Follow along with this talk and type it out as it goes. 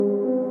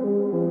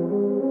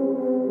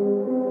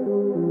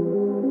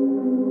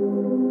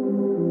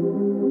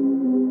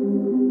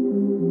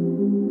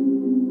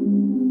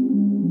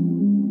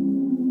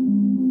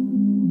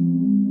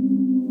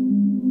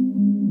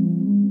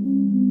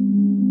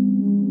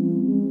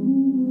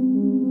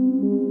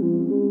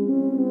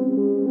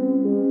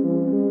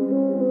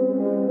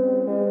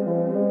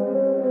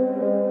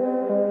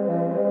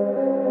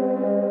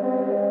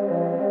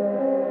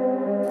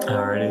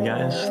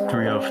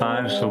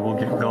so we'll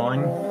get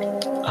going.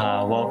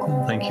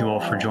 Welcome. Thank you all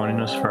for joining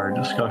us for our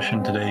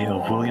discussion today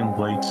of William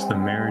Blake's The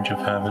Marriage of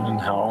Heaven and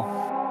Hell.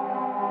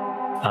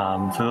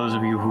 For those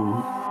of you who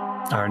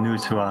are new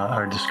to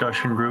our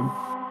discussion group,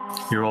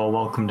 you're all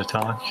welcome to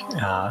talk,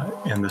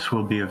 and this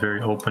will be a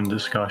very open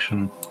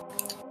discussion.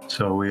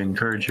 So we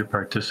encourage your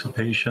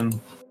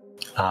participation,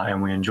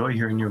 and we enjoy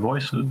hearing your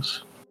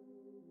voices.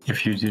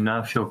 If you do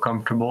not feel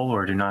comfortable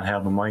or do not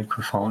have a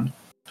microphone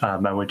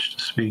by which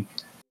to speak,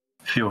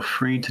 feel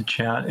free to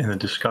chat in the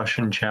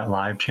discussion chat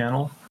live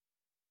channel,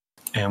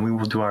 and we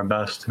will do our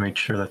best to make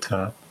sure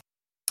that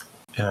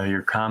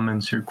your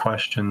comments, your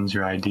questions,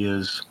 your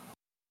ideas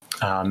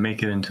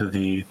make it into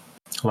the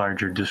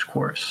larger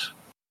discourse.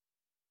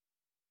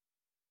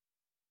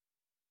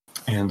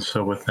 And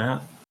so with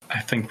that, I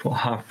think we'll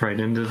hop right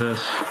into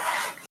this.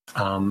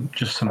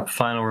 Just some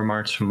final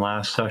remarks from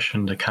last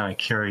session to kind of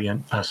carry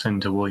us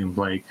into William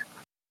Blake.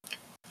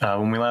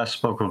 When we last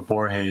spoke of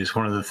Borges,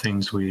 one of the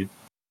things we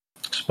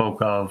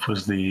spoke of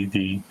was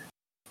the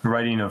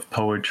writing of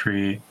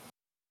poetry,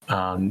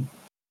 the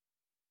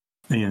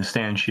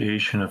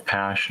instantiation of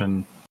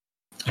passion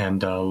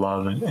and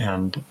love,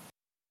 and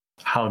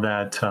how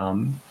that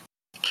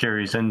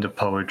carries into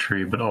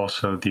poetry, but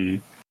also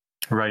the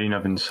writing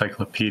of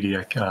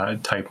encyclopedic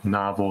type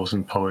novels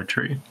and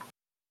poetry.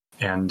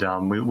 And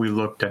we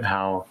looked at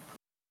how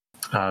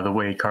the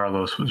way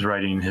Carlos was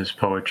writing his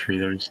poetry,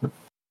 there's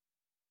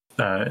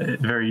a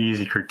very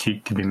easy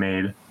critique to be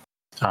made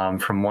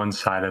from one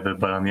side of it,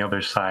 but on the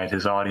other side,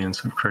 his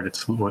audience of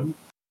critics would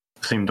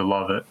seem to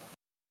love it.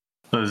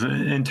 So there's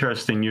an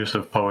interesting use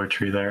of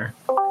poetry there.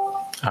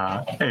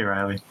 Hey,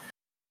 Riley.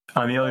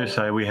 On the other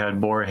side, we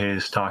had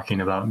Borges talking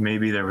about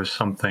maybe there was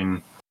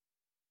something,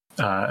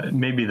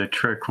 maybe the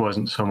trick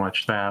wasn't so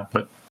much that,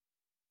 but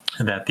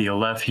that the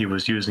Aleph he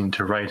was using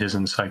to write his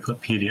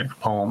encyclopedic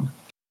poem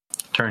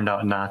turned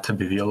out not to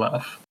be the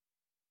Aleph.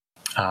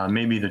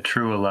 Maybe the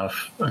true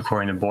Aleph,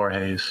 according to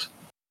Borges,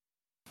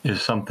 is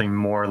something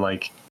more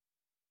like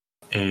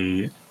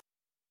a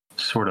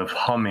sort of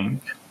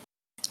humming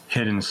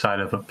hid inside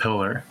of a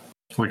pillar,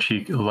 which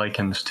he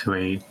likens to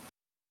a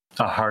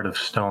heart of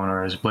stone,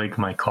 or as Blake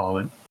might call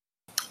it,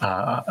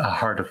 a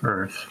heart of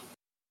earth.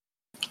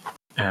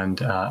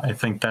 And I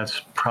think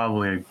that's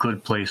probably a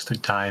good place to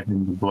dive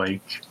into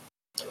Blake.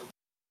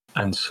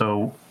 And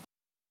so,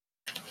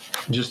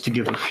 just to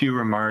give a few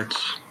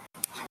remarks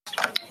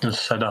to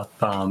set up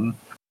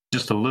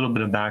just a little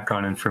bit of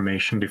background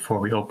information before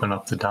we open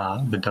up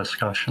the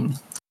discussion.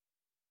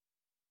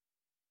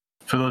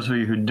 For those of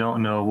you who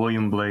don't know,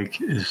 William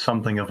Blake is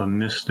something of a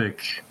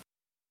mystic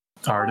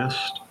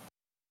artist.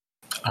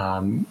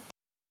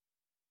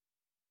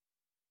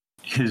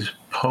 His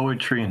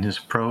poetry and his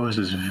prose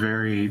is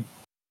very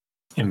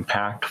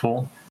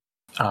impactful,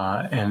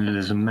 and it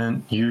is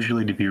meant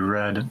usually to be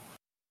read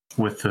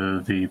with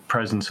the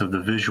presence of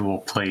the visual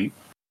plate.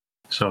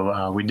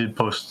 So we did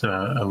post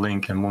a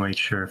link, and we'll make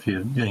sure if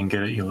you didn't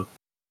get it, you'll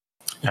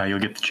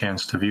get the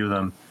chance to view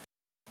them.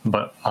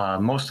 But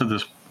most of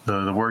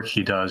the work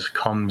he does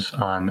comes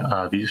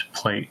on these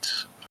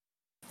plates,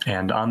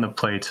 and on the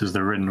plates is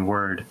the written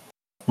word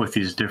with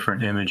these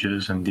different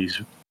images and these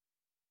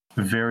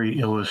very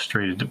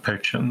illustrated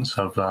depictions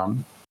of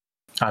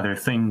either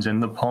things in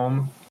the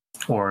poem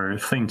or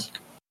things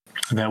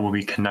that will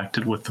be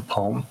connected with the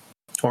poem,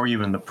 or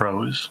even the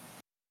prose.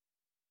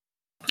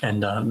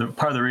 And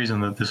part of the reason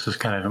that this is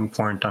kind of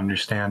important to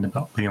understand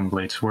about William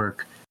Blake's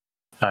work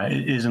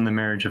is in The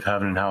Marriage of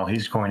Heaven and Hell.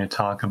 He's going to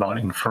talk about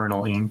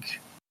infernal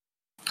ink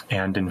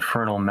and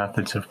infernal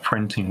methods of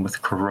printing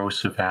with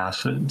corrosive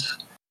acids.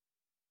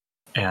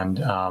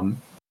 And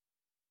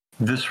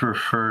this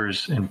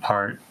refers in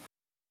part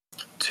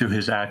to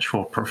his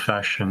actual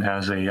profession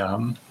as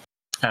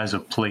a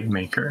plate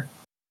maker.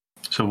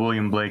 So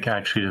William Blake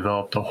actually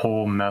developed a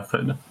whole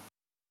method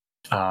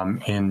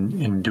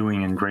in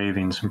doing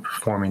engravings and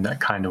performing that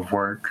kind of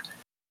work,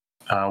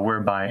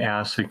 whereby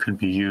acid could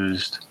be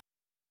used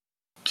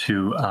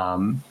to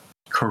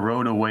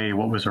corrode away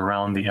what was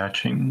around the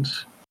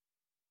etchings.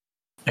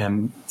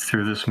 And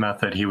through this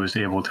method, he was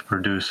able to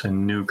produce a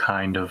new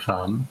kind of,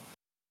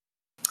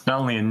 not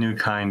only a new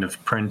kind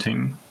of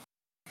printing,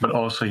 but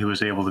also he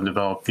was able to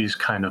develop these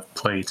kind of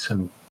plates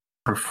and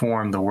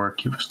perform the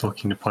work he was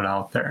looking to put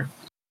out there.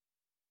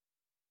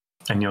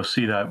 And you'll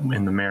see that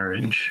in The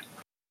Marriage,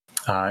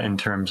 in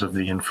terms of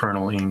the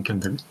infernal ink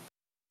and the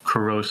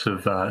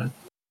corrosive, I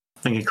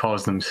think he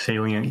calls them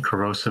salient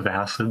corrosive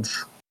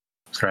acids.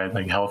 That's right,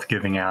 like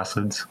health-giving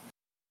acids.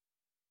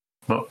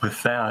 But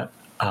with that,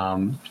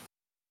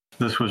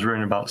 this was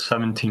written about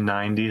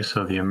 1790,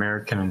 so the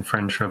American and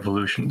French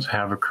revolutions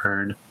have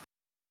occurred.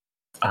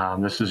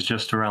 This is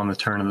just around the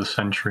turn of the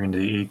century into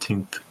the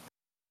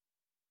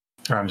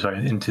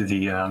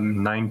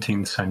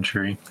 19th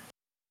century.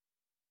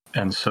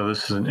 And so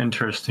this is an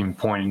interesting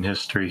point in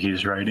history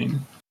he's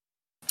writing.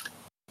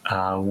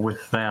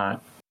 With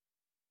that,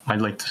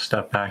 I'd like to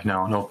step back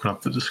now and open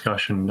up the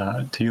discussion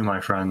to you,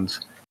 my friends.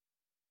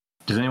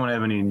 Does anyone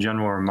have any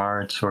general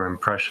remarks or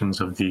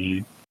impressions of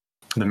the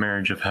the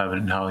marriage of heaven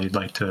and hell you'd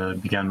like to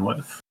begin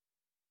with.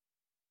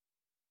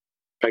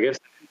 I guess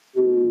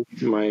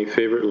my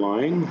favorite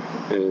line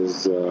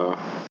is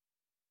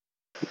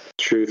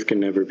truth can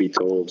never be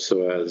told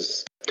so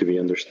as to be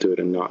understood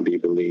and not be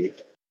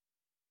believed.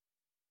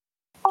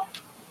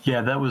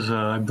 Yeah, that was,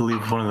 I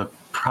believe, one of the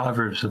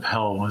Proverbs of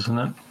Hell, wasn't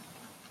it?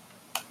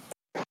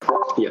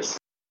 Yes.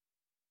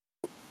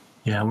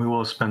 Yeah, we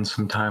will spend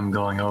some time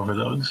going over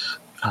those.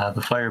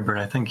 The Firebird,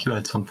 I think you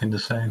had something to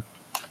say.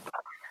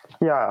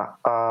 Yeah,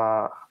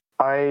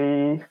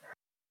 I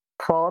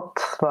thought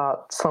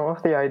that some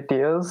of the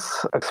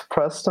ideas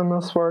expressed in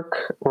this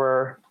work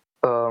were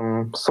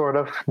sort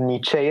of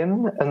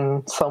Nietzschean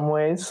in some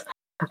ways.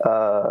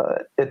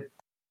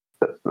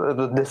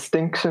 The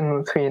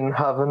distinction between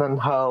heaven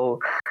and hell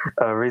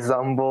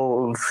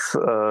resembles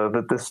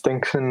the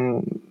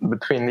distinction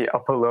between the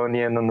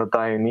Apollonian and the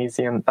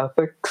Dionysian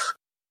ethics.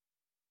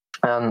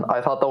 And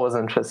I thought that was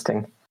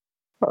interesting,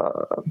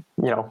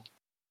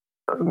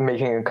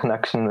 making a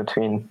connection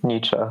between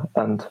Nietzsche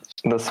and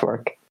this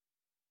work.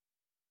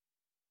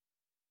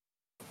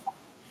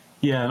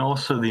 Yeah, and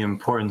also the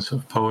importance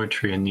of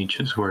poetry in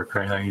Nietzsche's work,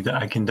 right?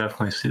 I can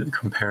definitely see the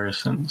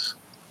comparisons.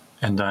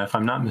 And if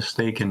I'm not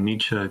mistaken,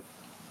 Nietzsche,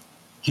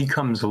 he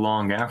comes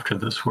along after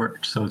this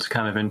work, so it's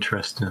kind of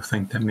interesting to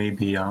think that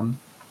maybe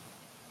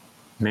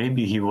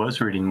he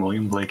was reading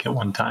William Blake at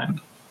one time.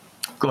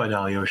 Go ahead,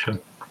 Alyosha.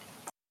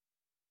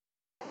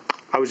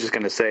 I was just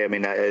going to say,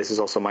 this is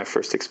also my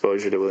first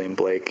exposure to William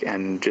Blake,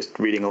 and just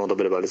reading a little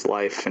bit about his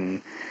life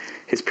and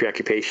his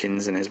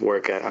preoccupations and his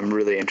work, I'm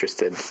really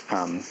interested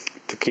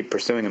to keep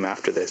pursuing him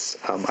after this.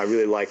 I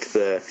really like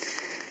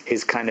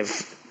his kind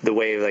of the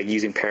way of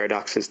using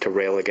paradoxes to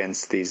rail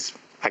against these,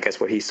 I guess,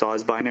 what he saw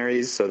as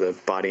binaries, so the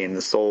body and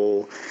the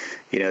soul,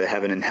 the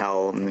heaven and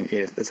hell, and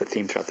there's a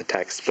theme throughout the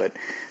text. But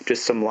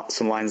just some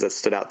lines that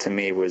stood out to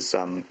me was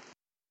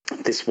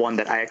this one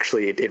that I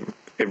actually,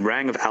 it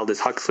rang of Aldous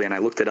Huxley, and I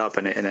looked it up,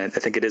 and I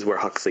think it is where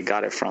Huxley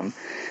got it from.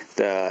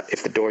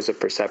 If the doors of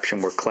perception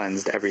were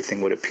cleansed,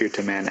 everything would appear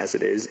to man as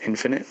it is,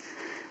 infinite.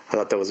 I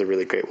thought that was a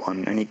really great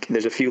one. And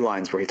there's a few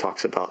lines where he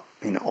talks about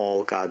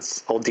all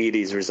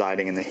deities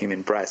residing in the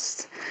human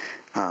breast,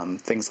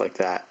 things like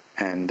that.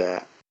 And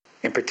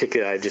in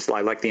particular,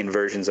 I like the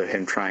inversions of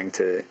him trying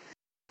to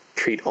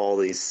treat all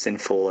these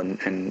sinful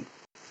and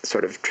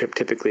sort of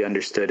typically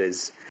understood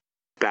as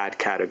bad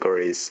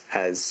categories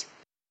as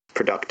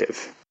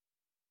productive.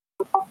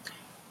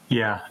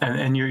 Yeah,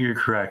 and you're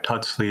correct.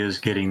 Huxley is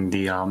getting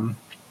the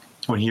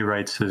when he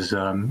writes his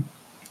I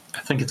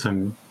think it's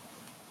sort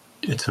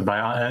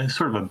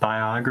of a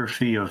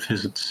biography of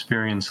his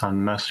experience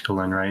on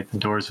mescaline, right? The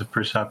Doors of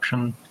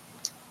Perception.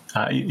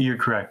 You're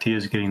correct. He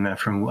is getting that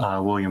from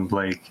William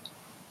Blake.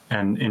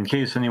 And in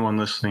case anyone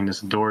listening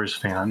is a Doors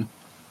fan,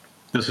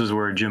 this is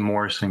where Jim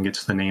Morrison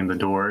gets the name The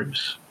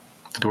Doors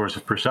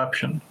of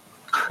Perception.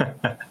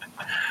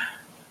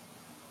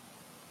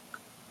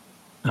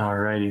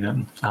 Alrighty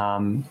then.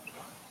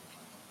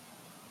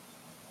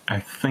 I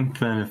think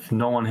then if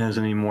no one has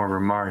any more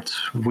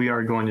remarks, we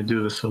are going to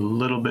do this a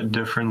little bit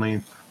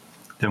differently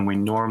than we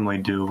normally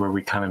do, where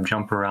we kind of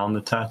jump around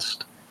the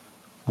text.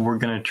 We're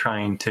going to try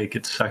and take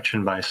it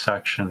section by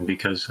section,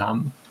 because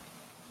the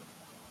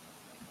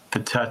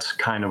text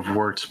kind of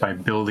works by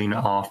building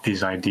off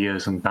these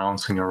ideas and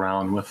bouncing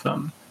around with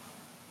them.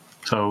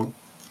 So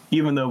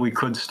even though we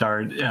could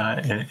start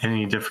at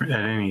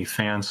any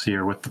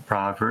fancier with the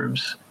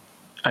Proverbs,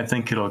 I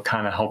think it'll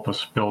kind of help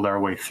us build our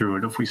way through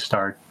it if we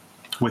start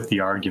with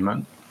the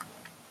argument.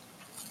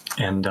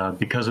 And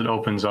because it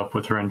opens up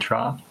with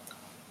Rintrah,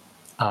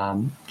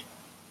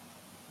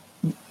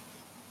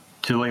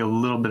 to lay a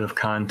little bit of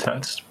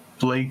context,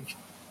 Blake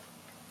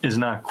is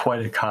not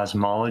quite a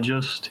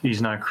cosmologist.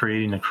 He's not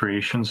creating a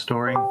creation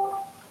story.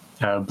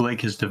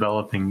 Blake is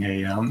developing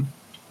a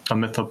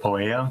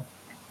mythopoeia,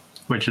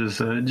 which is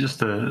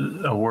just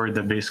a word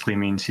that basically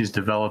means he's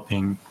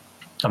developing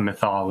a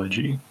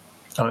mythology,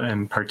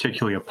 and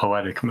particularly a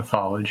poetic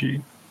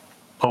mythology.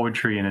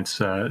 Poetry in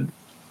its, or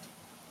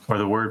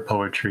the word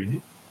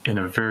poetry in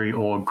a very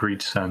old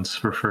Greek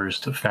sense refers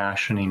to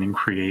fashioning and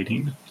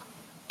creating,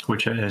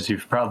 which, as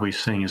you've probably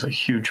seen, is a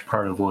huge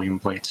part of William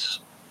Blake's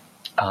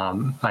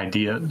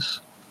ideas.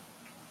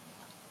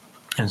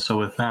 And so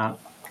with that,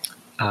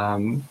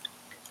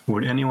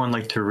 would anyone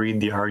like to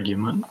read the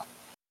argument?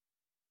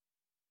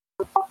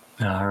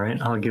 All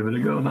right, I'll give it a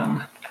go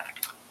then.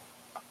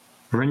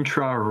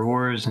 Rintrah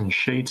roars and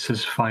shakes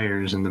his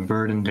fires in the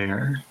burdened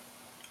air.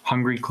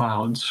 Hungry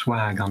clouds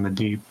swag on the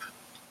deep.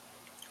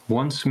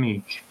 Once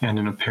meek and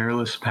in a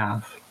perilous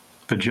path,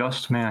 the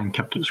just man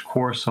kept his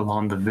course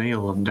along the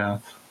vale of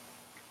death.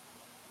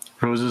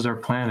 Roses are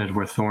planted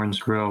where thorns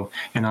grow,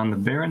 and on the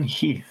barren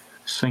heath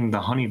sing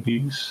the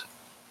honeybees.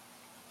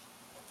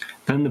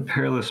 Then the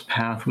perilous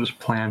path was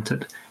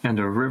planted, and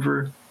a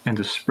river and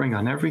a spring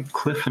on every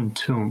cliff and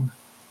tomb,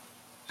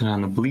 and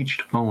on the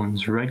bleached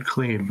bones red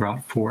clay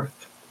brought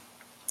forth,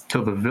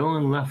 till the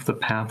villain left the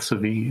paths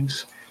of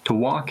ease, to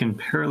walk in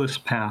perilous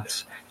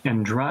paths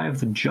and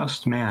drive the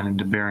just man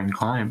into barren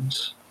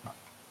climes.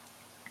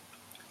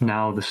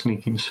 Now the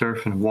sneaking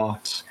serpent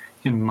walks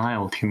in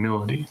mild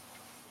humility,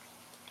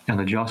 and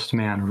the just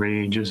man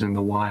rages in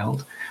the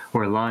wild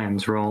where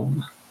lions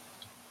roam.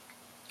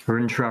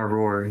 Rintrah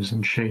roars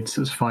and shakes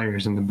his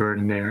fires in the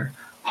burdened air.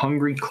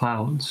 Hungry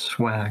clouds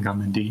swag on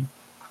the deep.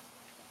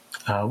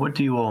 What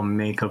do you all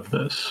make of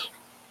this?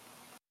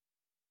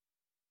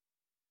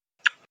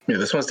 Yeah,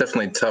 this one's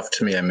definitely tough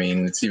to me. I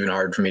mean, it's even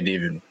hard for me to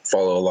even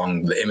follow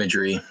along the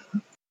imagery.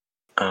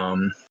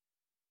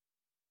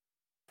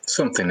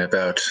 Something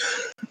about,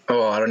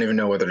 I don't even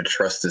know whether to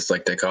trust this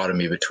like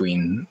dichotomy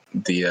between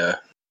the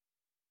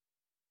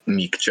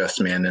meek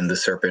just man and the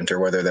serpent, or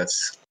whether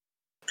that's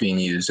being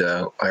used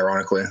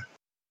ironically.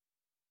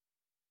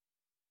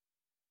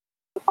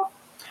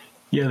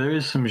 Yeah, there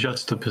is some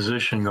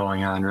juxtaposition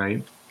going on,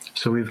 right?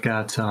 So we've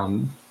got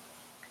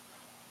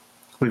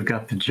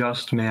the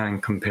just man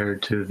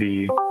compared to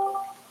the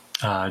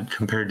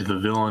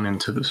villain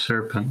and to the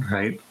serpent,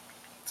 right?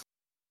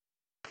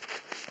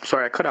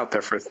 Sorry, I cut out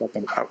there for a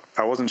second.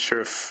 I wasn't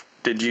sure if,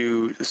 did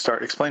you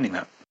start explaining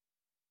that?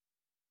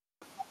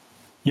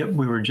 Yep,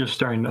 we were just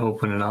starting to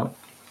open it up.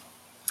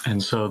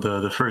 And so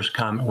the first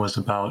comment was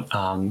about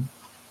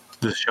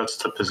this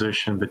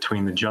juxtaposition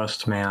between the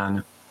just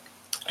man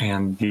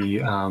and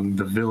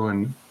the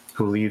villain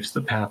who leaves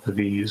the path of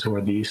ease,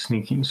 or the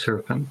sneaking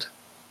serpent.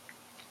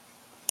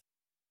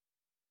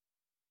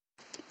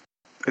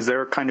 Is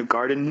there a kind of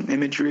garden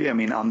imagery? I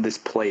mean, on this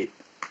plate,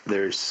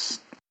 there's,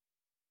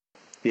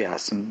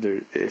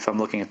 if I'm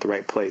looking at the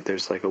right plate,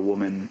 there's like a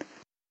woman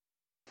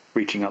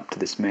reaching up to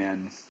this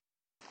man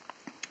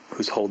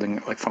who's holding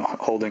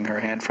her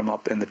hand from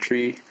up in the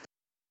tree,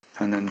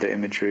 and then the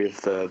imagery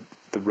of the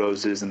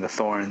roses and the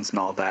thorns and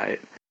all that.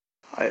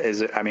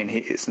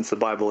 Since the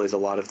Bible is a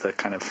lot of the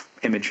kind of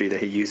imagery that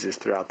he uses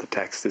throughout the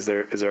text, is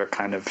there a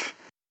kind of,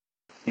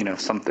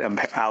 something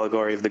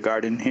allegory of the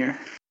garden here?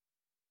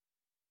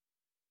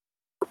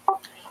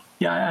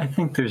 Yeah, I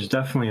think there's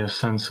definitely a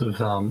sense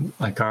of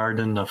a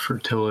garden of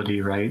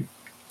fertility, right?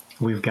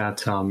 We've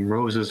got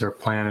roses are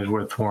planted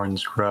where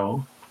thorns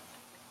grow.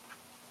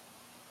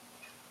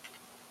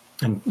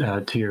 And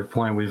to your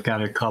point, we've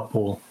got a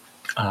couple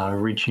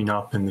reaching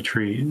up in the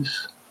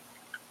trees.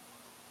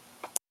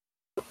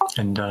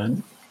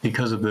 And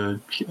because of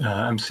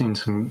I'm seeing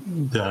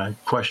some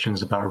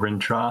questions about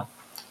Rintrah.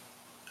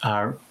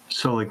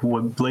 So like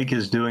what Blake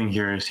is doing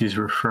here is he's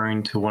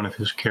referring to one of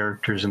his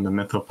characters in the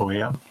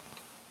Mythopoeia.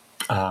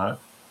 And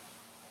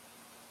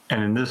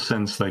in this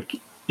sense, like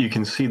you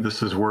can see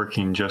this is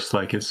working just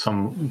like it's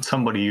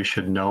somebody you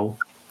should know,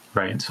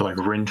 right? So like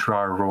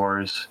Rintrah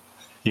roars,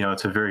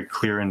 it's a very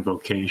clear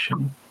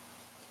invocation.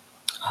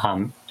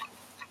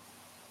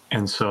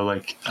 And so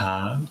like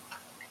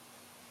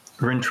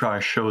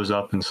Rintrah shows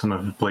up in some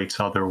of Blake's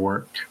other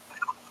work.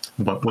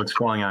 But what's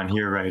going on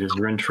here, right, is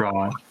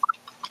Rintrah,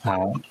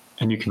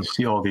 and you can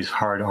see all these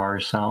hard R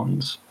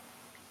sounds.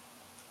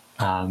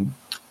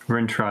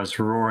 Rintrah's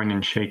roaring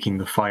and shaking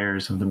the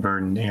fires of the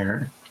burdened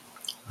air,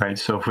 right?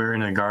 So if we're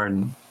in a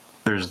garden,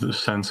 there's the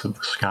sense of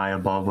the sky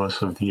above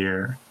us, of the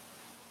air.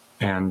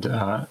 And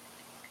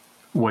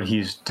what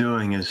he's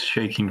doing is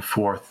shaking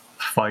forth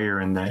fire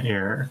in the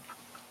air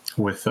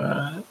with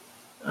a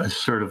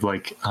sort of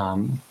like,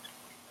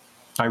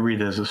 I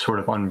read it as a sort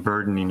of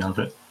unburdening of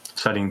it,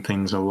 setting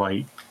things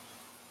alight.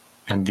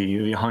 And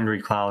the hungry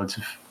clouds,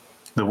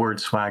 the word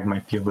swag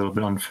might be a little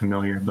bit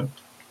unfamiliar, but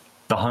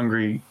the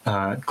hungry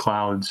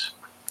clouds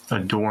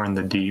adorn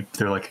the deep.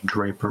 They're like a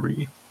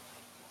drapery.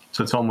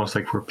 So it's almost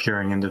like we're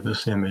peering into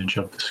this image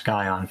of the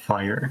sky on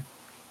fire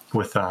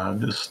with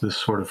this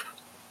sort of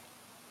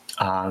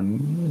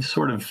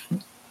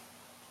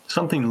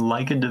something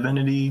like a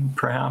divinity,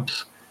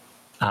 perhaps,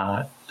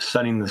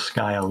 setting the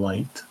sky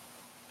alight.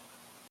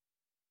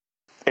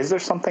 Is there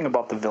something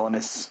about the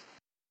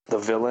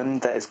villain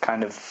that is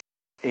kind of,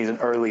 he's an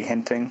early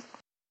hinting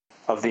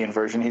of the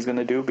inversion he's going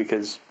to do?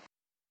 Because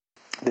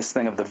this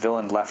thing of the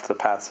villain left the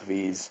paths of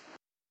ease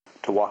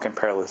to walk in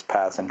perilous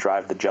paths and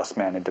drive the just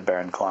man into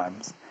barren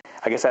climes.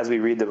 I guess as we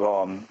read the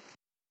poem,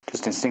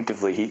 just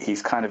instinctively,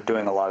 he's kind of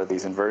doing a lot of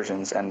these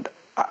inversions, and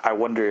I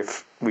wonder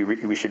if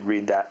we should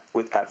read that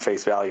at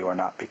face value or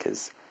not,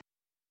 because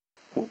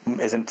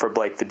isn't for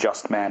Blake the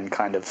just man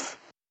kind of,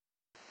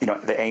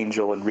 the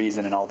angel and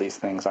reason and all these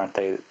things, aren't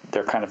they?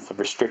 They're kind of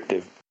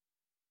restrictive.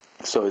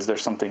 So is there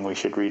something we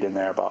should read in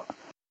there about,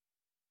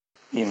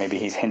 maybe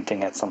he's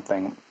hinting at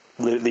something,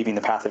 leaving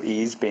the path of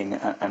ease being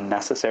a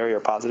necessary or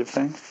positive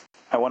thing,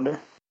 I wonder?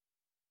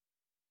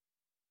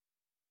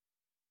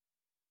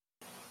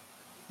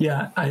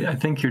 Yeah, I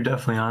think you're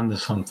definitely onto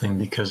something,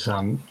 because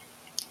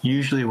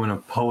usually when a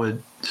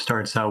poet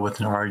starts out with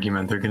an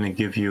argument, they're going to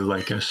give you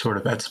like a sort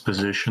of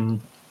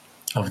exposition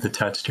of the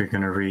text you're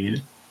going to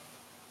read.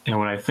 And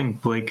what I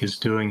think Blake is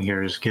doing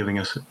here is giving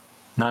us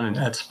not an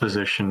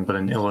exposition, but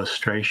an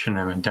illustration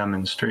and a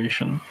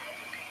demonstration.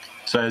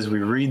 So as we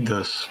read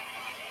this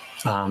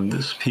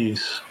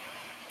piece,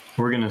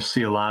 we're going to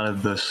see a lot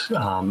of this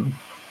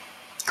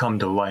come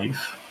to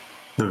life.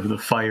 The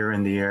fire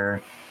in the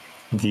air,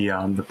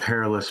 the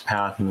perilous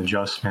path and the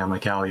just man,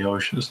 like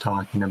Alyosha is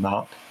talking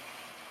about.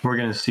 we're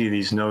going to see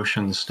these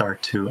notions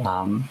start to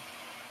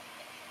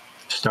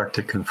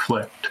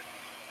conflict.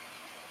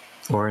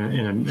 Or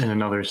in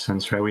another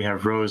sense, right? We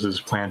have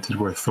roses planted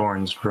where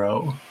thorns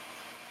grow.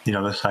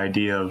 This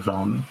idea of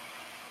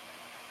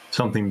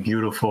something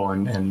beautiful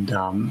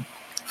and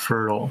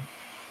fertile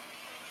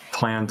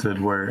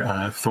planted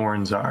where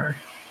thorns are.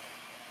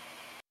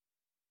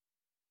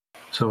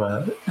 So,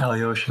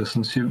 Alyosha,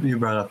 since you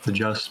brought up the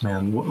just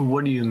man,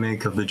 what do you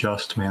make of the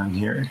just man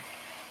here?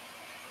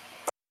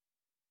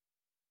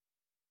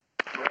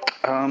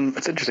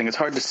 It's interesting. It's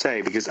hard to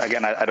say because,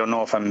 again, I don't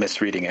know if I'm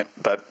misreading it,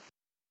 but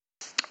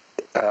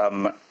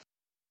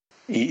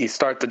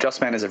the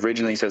just man is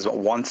originally, he says,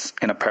 once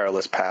in a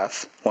perilous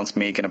path, once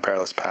meek in a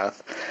perilous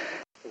path,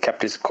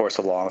 kept his course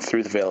along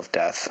through the veil of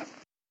death.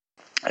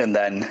 And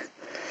then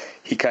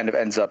he kind of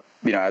ends up,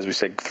 as we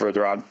say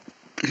further on,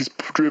 he's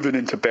driven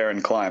into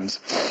barren climes.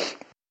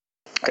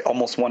 I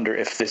almost wonder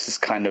if this is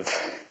kind of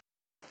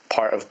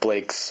part of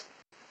Blake's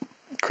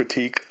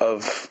critique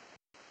of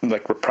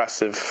like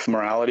repressive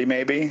morality,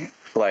 maybe,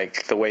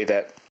 like the way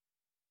that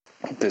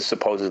the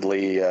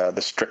supposedly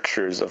the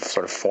strictures of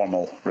sort of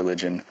formal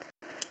religion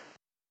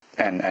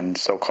and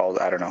so-called,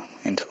 I don't know,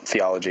 into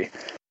theology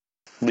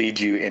lead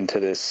you into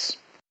this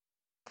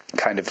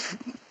kind of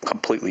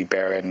completely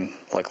barren,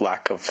 like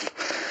lack of,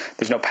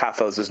 there's no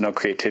pathos, there's no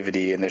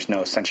creativity, and there's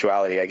no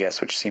sensuality, I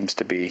guess, which seems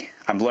to be,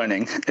 I'm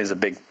learning, is a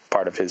big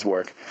part of his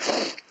work.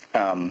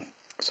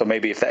 So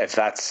maybe if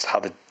that's how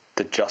the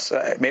just,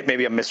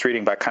 maybe I'm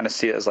misreading, but I kind of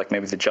see it as like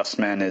maybe the just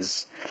man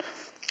has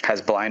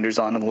blinders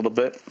on a little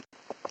bit.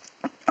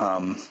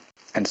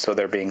 And so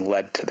they're being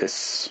led to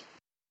this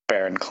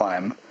barren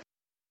climb.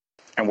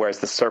 And whereas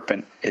the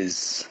serpent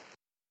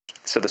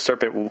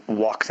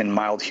walks in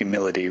mild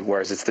humility,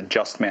 whereas it's the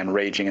just man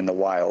raging in the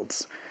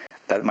wilds.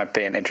 That might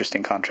be an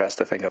interesting contrast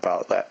to think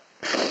about, that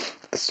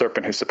the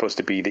serpent, who's supposed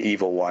to be the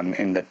evil one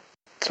in the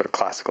sort of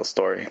classical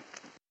story,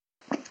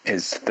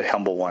 is the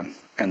humble one,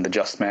 and the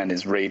just man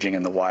is raging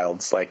in the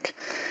wilds, like,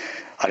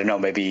 I don't know,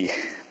 maybe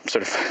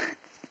sort of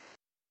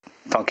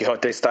Don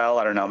Quixote style,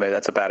 I don't know, maybe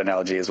that's a bad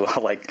analogy as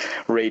well, like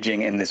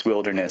raging in this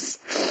wilderness,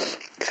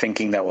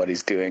 thinking that what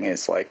he's doing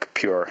is like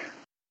pure.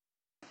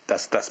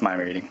 That's my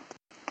reading.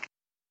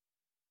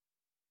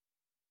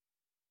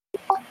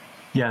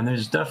 Yeah, and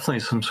there's definitely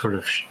some sort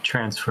of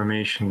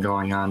transformation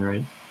going on,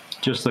 right?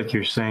 Just like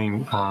you're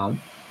saying,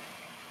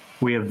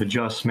 we have the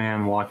just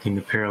man walking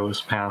the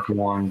perilous path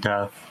along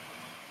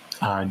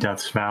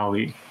Death's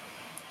Valley,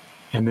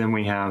 and then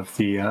we have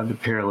the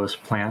perilous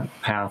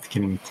path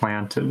getting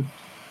planted,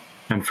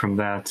 and from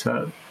that,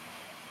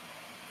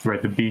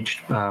 right,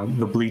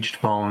 the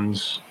bleached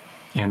bones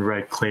and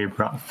red clay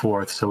brought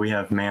forth. So we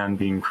have man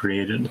being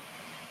created,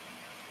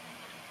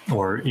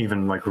 or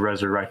even like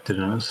resurrected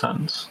in a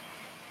sense.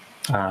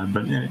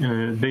 But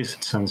in a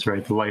basic sense,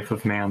 right, the life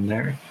of man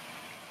there.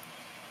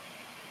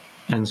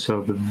 And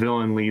so the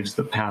villain leaves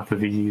the path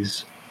of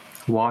ease,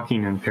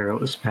 walking in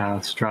perilous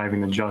paths,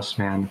 driving the just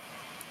man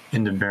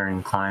into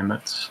barren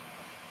climates.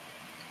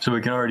 So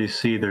we can already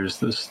see there's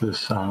this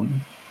the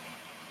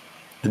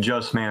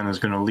just man is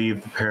going to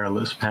leave the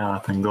perilous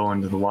path and go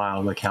into the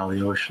wild, like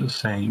Alyosha is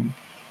saying.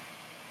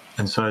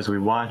 And so as we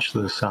watch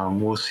this,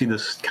 we'll see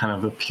this kind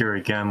of appear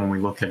again when we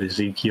look at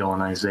Ezekiel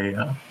and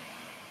Isaiah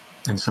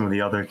and some of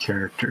the other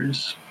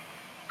characters.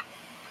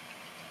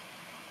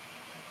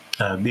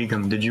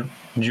 Begum, did you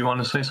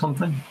want to say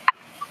something?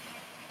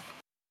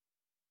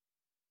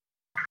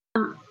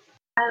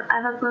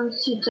 I was going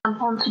to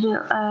jump onto the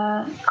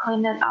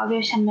claim that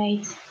Alyosha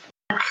made.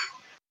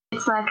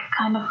 It's like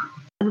kind of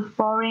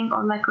boring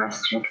or like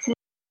restrictive.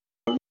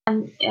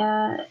 And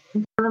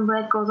William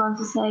Blake goes on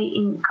to say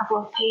in a couple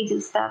of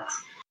pages that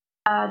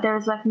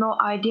there's like no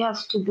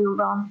ideas to build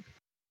on.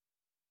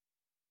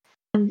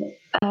 And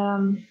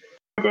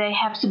they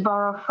have to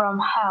borrow from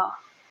hell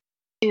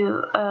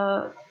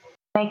to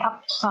make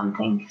up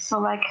something. So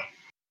like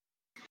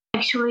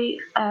actually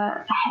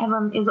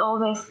heaven is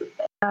always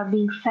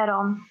being fed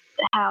on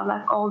hell,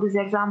 like all these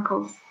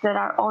examples that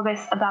are always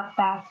about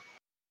that.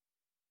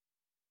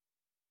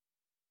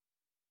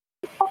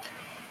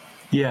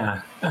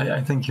 Yeah, I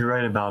think you're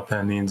right about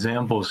that. And the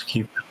examples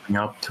keep coming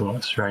up to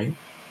us, right?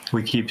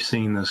 We keep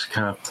seeing this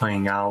kind of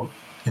playing out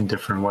in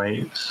different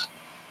ways.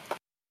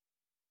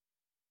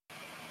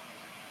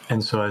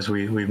 And so as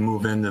we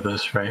move into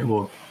this, right,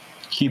 we'll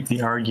keep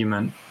the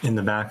argument in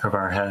the back of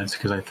our heads,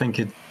 because I think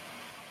it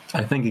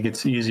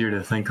gets easier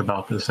to think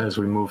about this as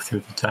we move through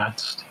the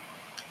text,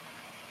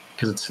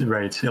 because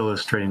it's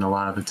illustrating a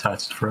lot of the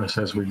text for us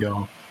as we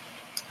go.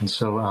 And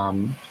so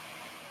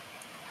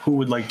who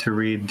would like to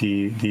read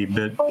the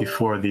bit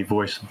before the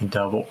voice of the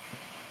devil?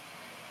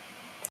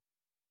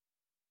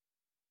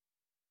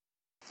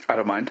 I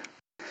don't mind.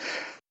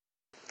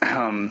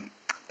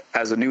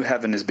 As a new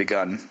heaven is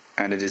begun,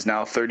 and it is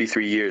now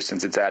 33 years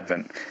since its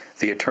advent,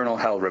 the eternal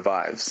hell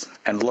revives.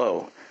 And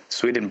lo,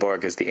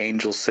 Swedenborg is the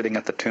angel sitting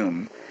at the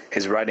tomb.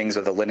 His writings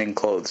are the linen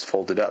clothes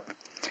folded up.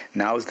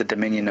 Now is the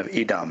dominion of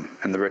Edom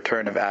and the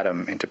return of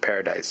Adam into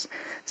paradise.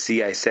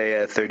 See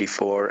Isaiah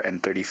 34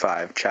 and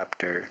 35,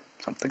 chapter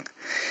something.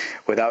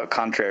 Without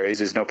contraries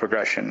is no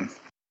progression.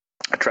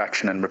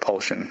 Attraction and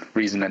repulsion,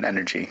 reason and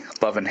energy,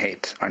 love and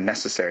hate are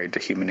necessary to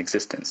human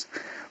existence.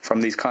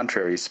 From these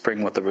contraries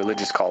spring what the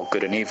religious call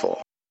good and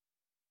evil.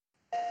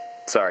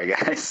 Sorry,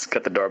 guys,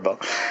 got the doorbell.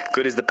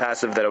 Good is the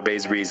passive that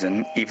obeys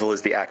reason. Evil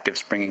is the active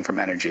springing from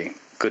energy.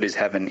 Good is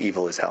heaven,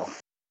 evil is hell.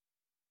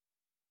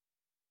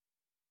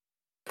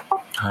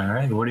 All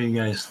right, what do you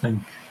guys think?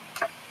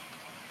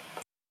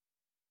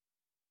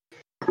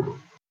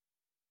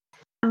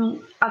 I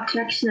mean,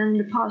 attraction and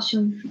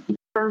repulsion,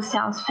 those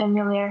sounds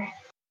familiar.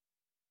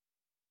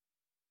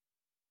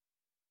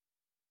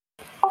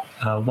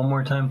 One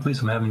more time, please.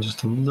 I'm having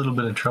just a little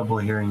bit of trouble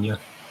hearing you.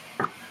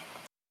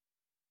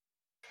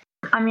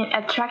 I mean,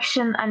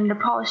 attraction and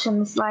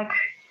repulsion is like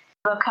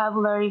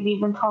vocabulary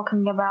we've been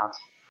talking about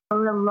for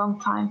a really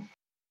long time.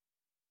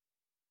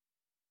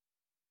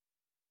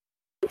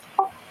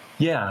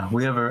 Yeah,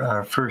 we have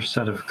our first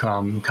set of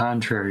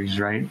contraries,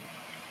 right?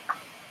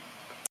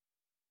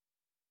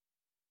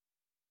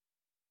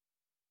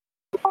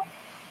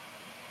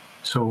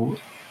 So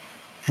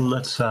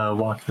let's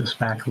walk this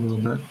back a little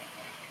bit.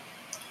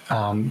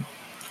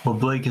 What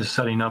Blake is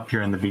setting up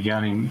here in the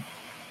beginning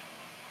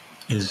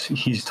is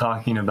he's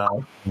talking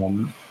about,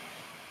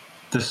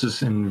 this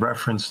is in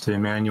reference to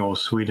Emanuel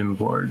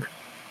Swedenborg,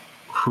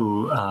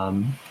 who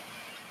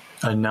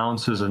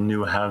announces a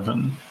new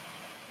heaven,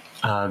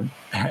 and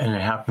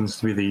it happens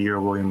to be the year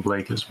William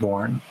Blake is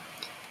born.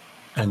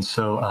 And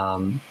so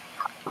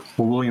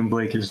what William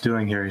Blake is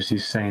doing here is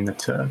he's saying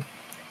that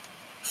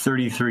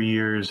 33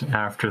 years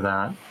after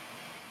that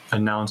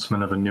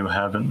announcement of a new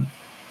heaven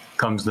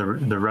comes the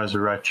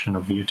resurrection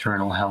of the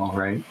eternal hell,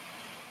 right?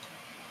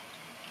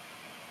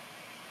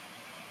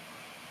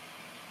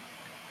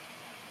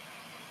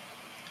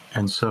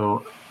 And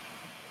so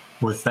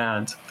with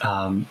that,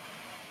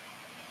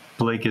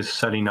 Blake is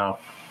setting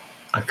up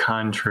a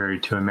contrary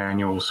to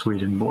Emanuel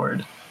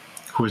Swedenborg,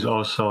 who is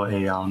also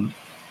a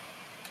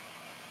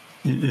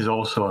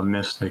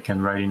mystic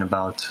and writing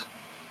about,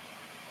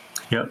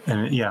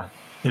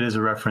 it is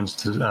a reference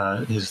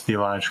to his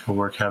theological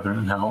work, Heaven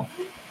and Hell.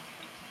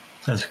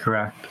 That's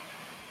correct.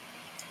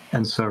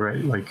 And so,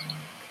 right, like,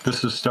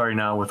 this is starting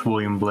out with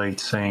William Blake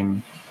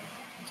saying,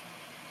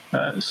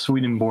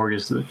 Swedenborg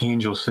is the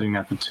angel sitting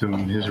at the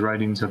tomb. His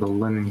writings are the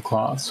linen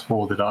cloths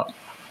folded up.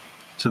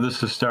 So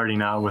this is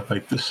starting out with,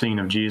 like, the scene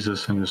of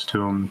Jesus in his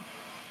tomb,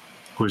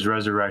 who was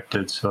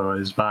resurrected, so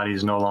his body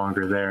is no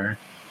longer there.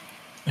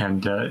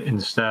 And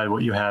instead,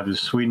 what you have is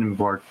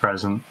Swedenborg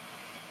present,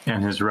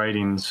 and his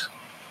writings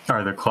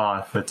are the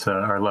cloth that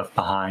are left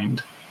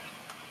behind.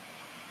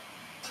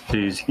 So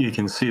you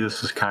can see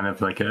this is kind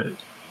of like a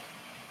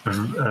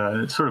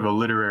sort of a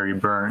literary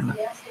burn.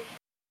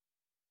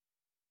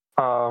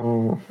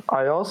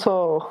 I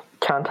also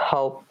can't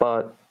help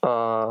but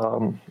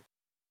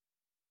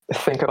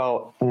think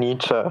about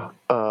Nietzsche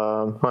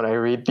when I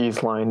read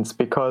these lines,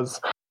 because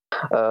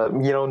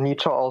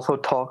Nietzsche also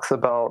talks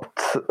about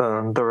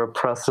the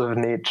repressive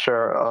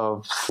nature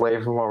of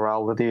slave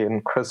morality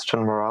and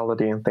Christian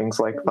morality and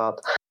things like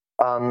that.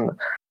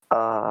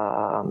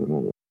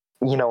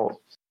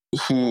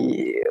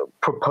 He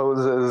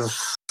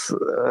proposes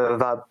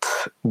that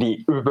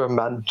the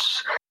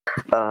Übermensch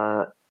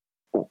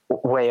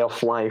way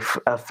of life,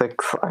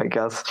 ethics, I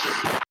guess,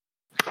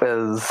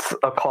 is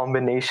a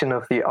combination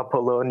of the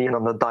Apollonian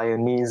and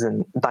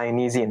the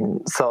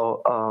Dionysian.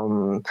 So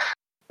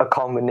a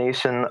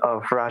combination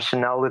of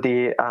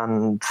rationality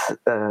and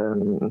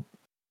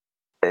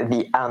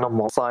the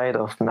animal side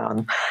of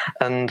man.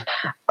 And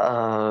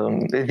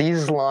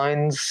these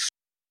lines,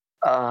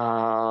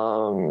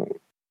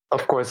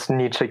 of course,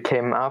 Nietzsche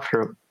came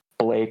after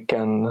Blake,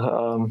 and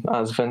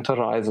as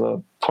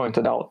Winterreise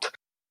pointed out,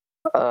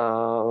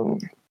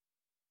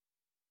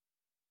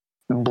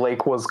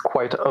 Blake was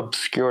quite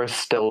obscure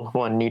still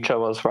when Nietzsche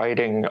was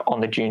writing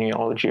on the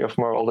genealogy of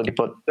morality.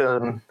 But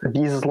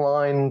these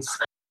lines,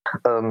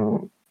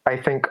 I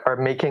think, are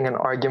making an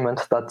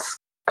argument that's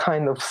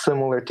kind of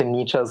similar to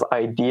Nietzsche's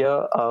idea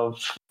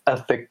of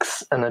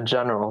ethics in a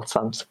general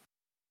sense.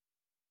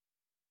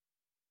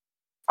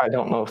 I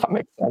don't know if that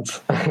makes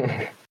sense.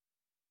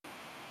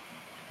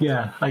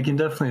 Yeah, I can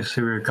definitely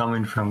see where you're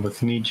coming from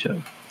with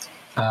Nietzsche.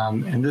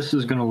 And this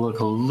is going to look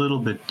a little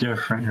bit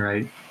different,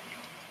 right?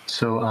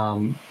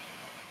 So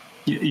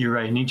you're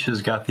right,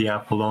 Nietzsche's got the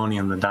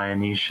Apollonian, the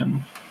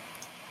Dionysian.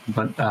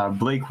 But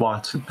Blake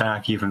walks it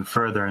back even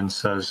further and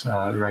says,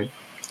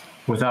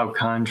 without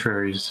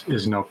contraries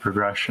is no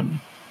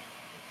progression.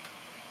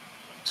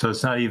 So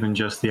it's not even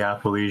just the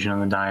Apollonian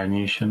and the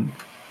Dionysian.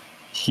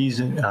 He's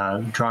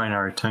drawing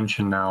our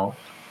attention now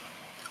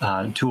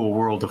to a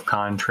world of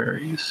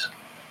contraries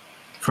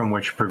from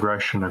which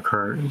progression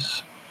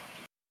occurs.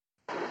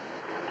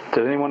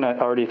 Did anyone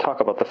already talk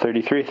about the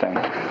 33 thing?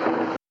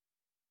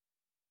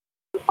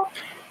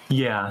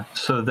 Yeah,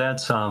 so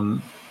that's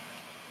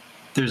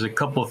there's a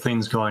couple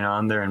things going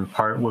on there. In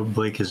part, what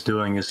Blake is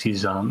doing is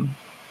he's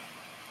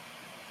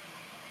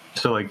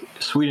so like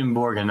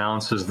Swedenborg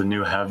announces the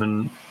new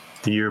heaven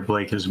the year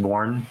Blake is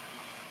born,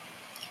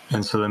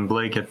 and so then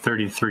Blake at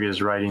 33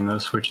 is writing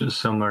this, which is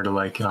similar to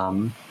like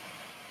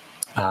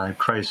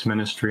Christ's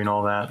ministry and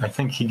all that. I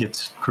think he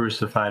gets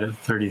crucified at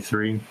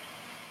 33.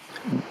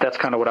 That's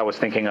kind of what I was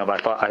thinking of. I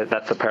thought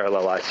that's the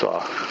parallel I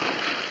saw.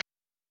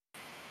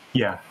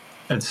 Yeah,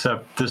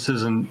 except this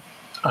isn't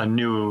a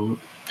new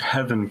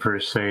heaven per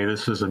se.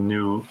 This is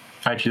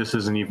this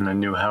isn't even a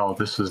new hell.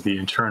 This is the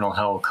eternal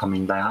hell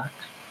coming back.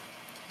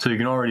 So you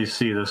can already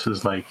see this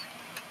is like,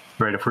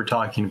 right, if we're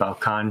talking about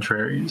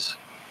contraries,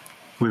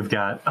 we've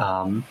got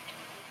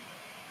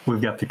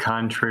the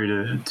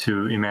contrary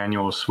to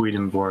Emanuel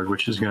Swedenborg,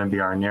 which is going to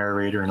be our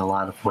narrator in a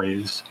lot of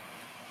ways.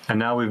 And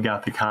now we've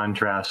got the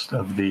contrast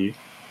of the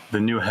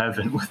new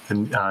heaven with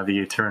the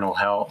eternal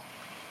hell.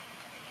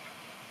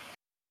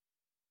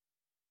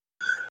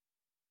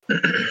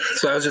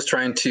 So I was just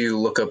trying to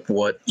look up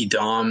what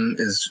Edom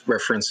is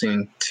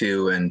referencing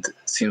to, and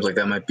it seems like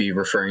that might be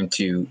referring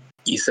to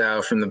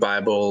Esau from the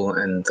Bible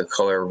and the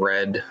color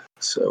red.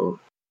 So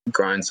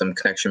drawing some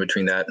connection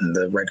between that and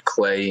the red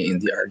clay in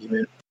the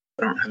argument.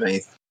 I don't have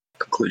any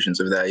conclusions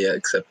of that yet,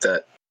 except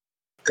that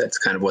that's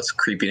kind of what's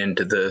creeping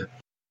into the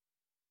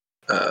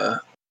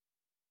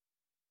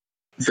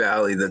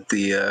valley that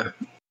the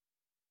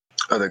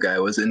other guy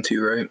was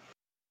into, right?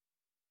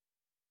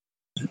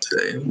 It's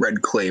a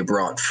red clay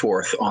brought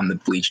forth on the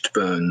bleached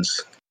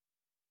bones.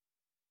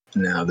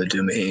 Now the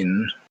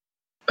dominion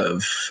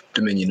of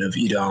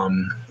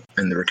Edom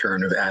and the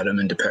return of Adam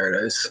into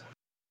paradise.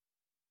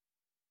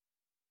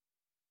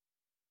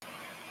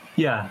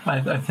 Yeah,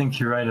 I think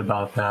you're right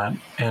about that.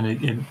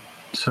 And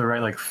so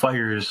right, like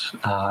fire's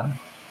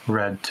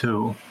red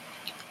too.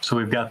 So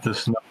we've got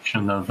this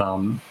notion of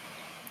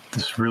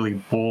this really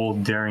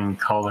bold, daring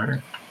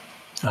color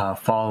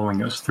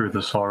following us through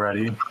this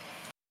already.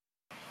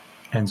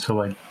 And so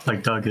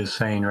like Doug is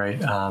saying, right,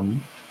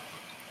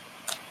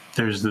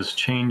 there's this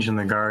change in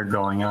the guard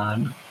going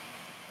on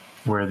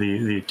where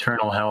the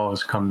eternal hell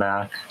has come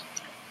back.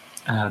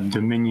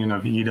 Dominion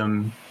of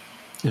Edom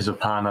is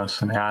upon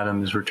us, and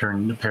Adam is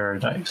returning to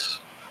paradise.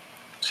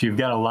 So you've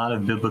got a lot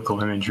of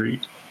biblical imagery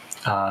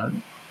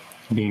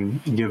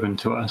being given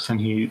to us,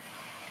 and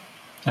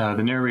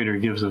the narrator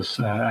gives us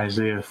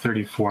Isaiah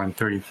 34 and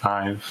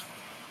 35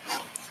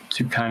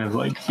 to kind of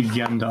like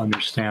begin to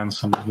understand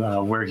some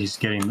of where he's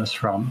getting this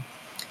from.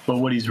 But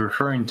what he's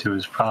referring to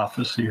is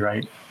prophecy,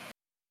 right?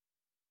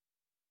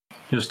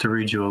 Just to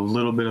read you a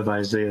little bit of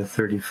Isaiah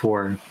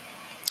 34,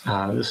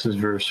 this is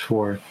verse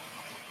 4.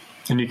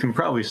 And you can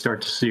probably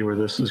start to see where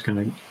this is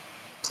going to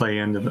play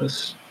into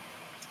this.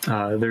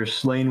 Their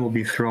slain will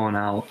be thrown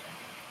out.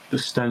 The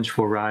stench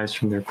will rise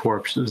from their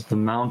corpses. The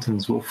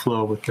mountains will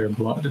flow with their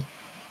blood.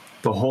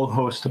 The whole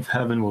host of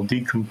heaven will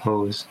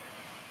decompose.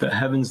 The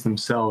heavens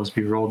themselves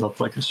be rolled up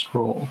like a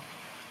scroll.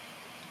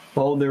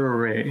 All their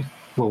array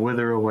will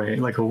wither away,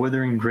 like a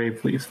withering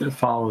grape leaf that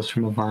follows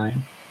from a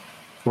vine,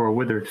 or a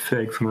withered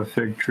fig from a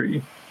fig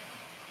tree.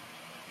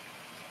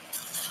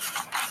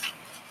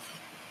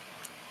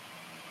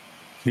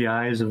 The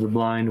eyes of the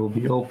blind will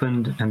be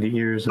opened, and the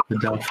ears of the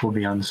deaf will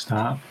be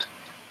unstopped.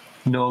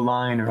 No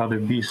lion or other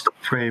beast of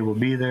prey will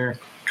be there,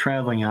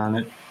 traveling on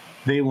it.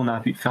 They will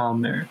not be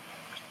found there,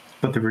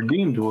 but the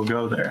redeemed will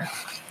go there.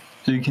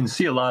 So you can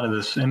see a lot of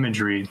this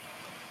imagery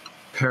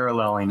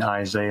paralleling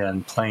Isaiah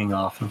and playing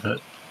off of it.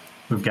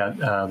 We've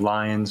got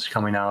lions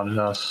coming out at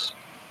us,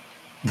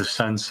 the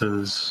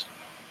senses.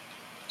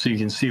 So you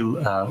can see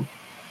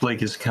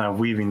Blake is kind of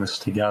weaving this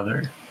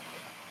together.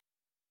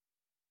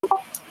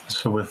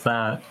 So with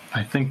that,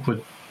 I think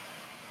what's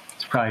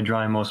probably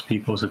drawing most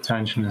people's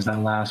attention is that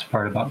last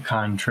part about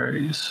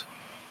contraries.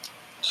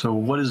 So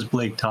what is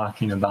Blake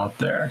talking about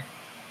there?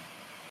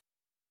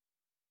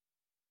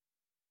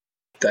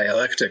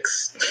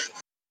 Dialectics.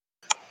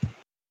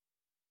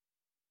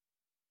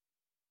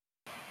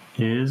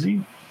 Is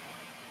he?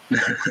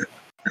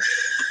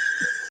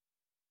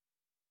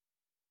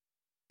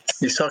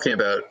 He's talking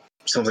about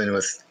something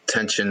with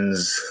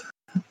tensions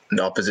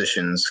and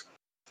oppositions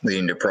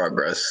leading to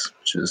progress,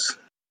 which is,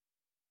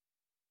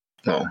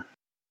 well,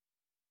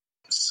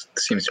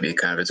 seems to be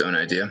kind of its own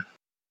idea.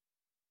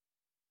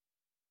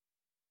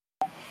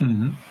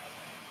 Mm-hmm.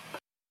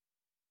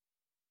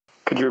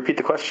 Could you repeat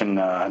the question,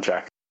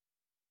 Jack?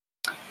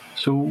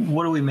 So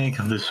what do we make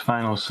of this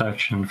final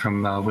section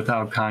from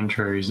without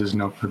contraries is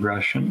no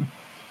progression?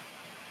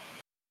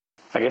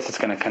 I guess it's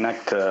going to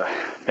connect to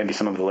maybe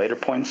some of the later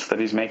points that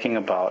he's making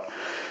about,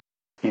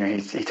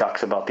 he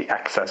talks about the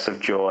excess of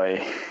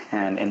joy,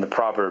 and in the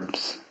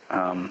Proverbs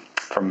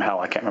from hell,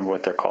 I can't remember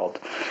what they're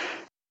called,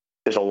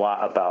 there's a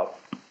lot about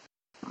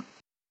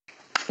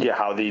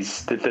how the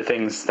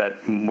things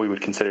that we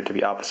would consider to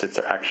be opposites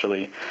are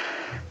actually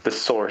the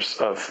source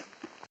of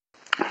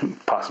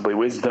possibly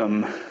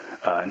wisdom,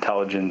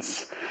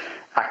 intelligence,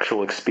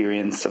 actual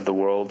experience of the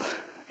world,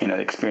 the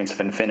experience of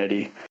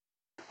infinity,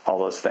 all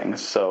those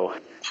things. So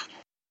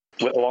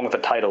along with the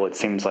title, it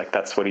seems like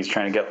that's what he's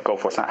trying to go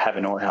for. It's not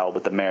heaven or hell,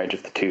 but the marriage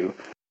of the two.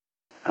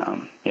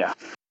 Yeah.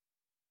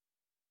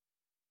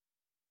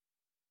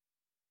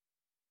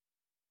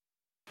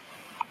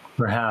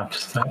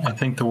 Perhaps. I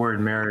think the word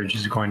marriage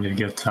is going to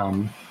get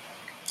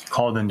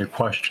called into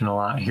question a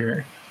lot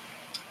here.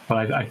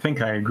 But I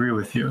think I agree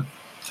with you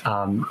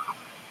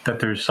that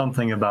there's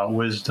something about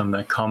wisdom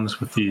that comes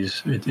with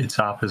its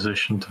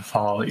opposition to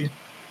folly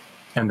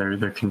and their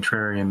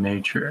contrarian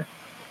nature.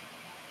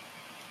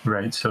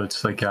 Right? So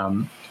it's like,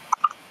 to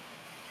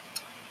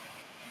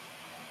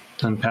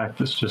unpack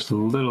this just a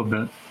little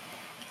bit,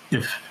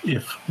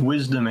 if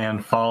wisdom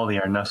and folly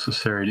are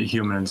necessary to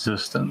human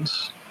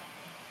existence,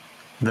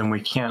 then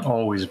we can't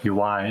always be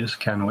wise,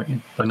 can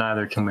we? But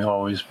neither can we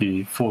always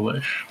be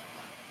foolish.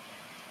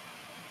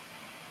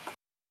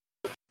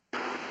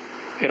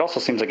 It also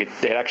seems like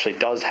it actually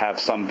does have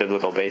some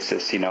biblical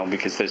basis,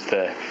 because there's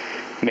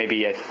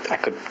maybe I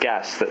could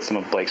guess that some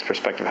of Blake's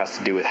perspective has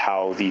to do with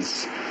how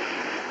these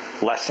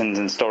lessons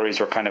and stories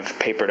were kind of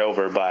papered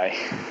over by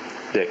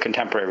the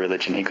contemporary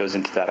religion. He goes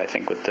into that, I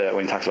think,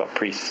 when he talks about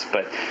priests.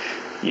 But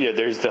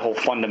there's the whole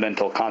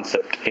fundamental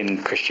concept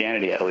in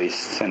Christianity, at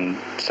least, and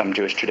some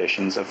Jewish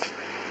traditions of,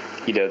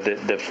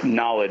 the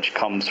knowledge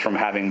comes from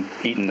having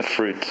eaten the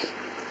fruit,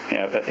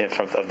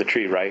 of the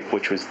tree, right?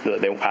 Which was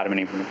Adam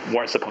and Eve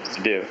weren't supposed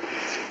to do.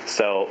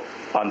 So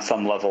on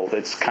some level,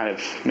 it's kind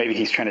of, maybe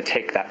he's trying to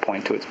take that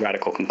point to its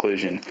radical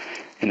conclusion,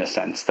 in a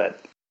sense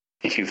that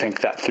if you think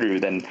that through,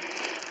 then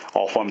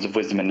all forms of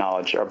wisdom and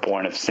knowledge are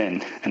born of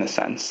sin, in a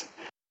sense,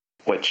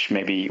 which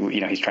maybe,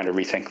 he's trying to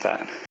rethink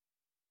that.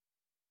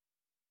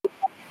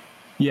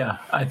 Yeah,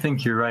 I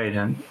think you're right.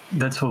 And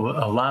that's what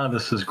a lot of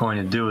this is going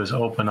to do, is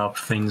open up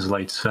things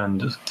like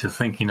sin to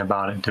thinking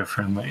about it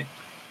differently.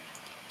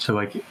 So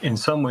like in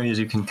some ways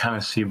you can kind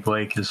of see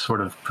Blake as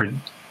sort of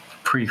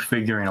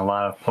prefiguring a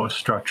lot of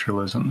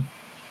post-structuralism.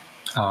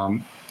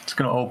 It's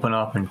going to open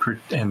up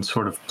and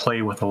sort of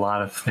play with a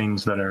lot of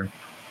things that are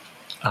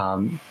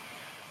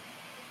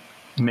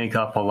make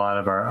up a lot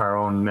of our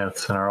own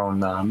myths and our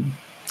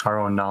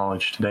own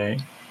knowledge today.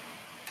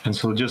 And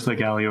so just like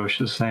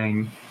Alyosha is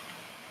saying,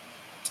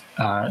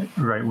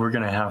 right, we're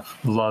going to have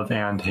love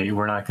and hate.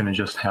 We're not going to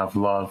just have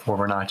love, or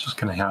we're not just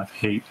going to have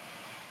hate.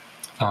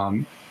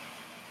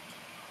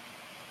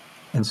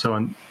 And so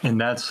in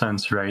that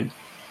sense, right,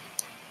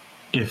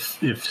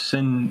 if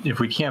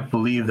we can't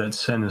believe that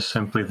sin is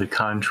simply the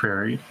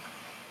contrary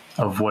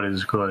of what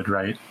is good,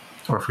 right,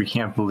 or if we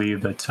can't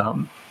believe that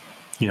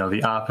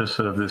the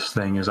opposite of this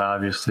thing is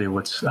obviously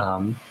what's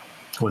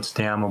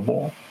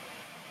damnable,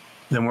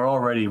 then we're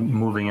already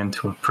moving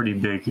into a pretty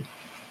big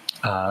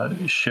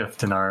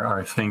shift in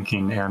our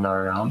thinking and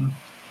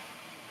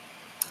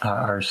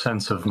our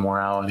sense of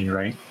morality,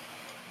 right?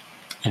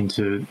 And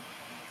to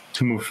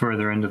move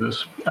further into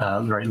this,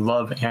 right,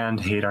 love and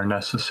hate are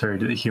necessary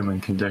to the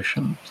human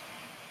condition.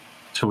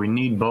 So we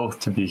need both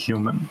to be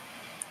human.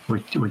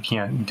 We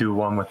can't do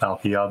one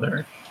without the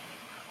other.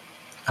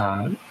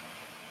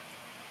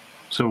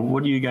 So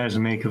what do you guys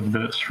make of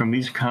this? From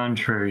these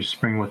contraries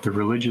spring what the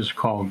religious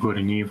call good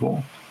and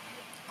evil.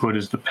 Good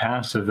is the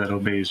passive that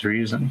obeys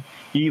reason.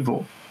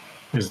 Evil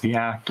is the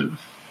active,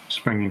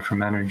 springing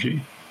from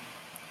energy.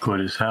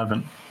 Good is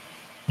heaven.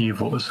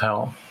 Evil is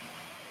hell.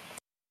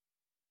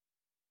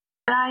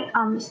 What I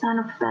understand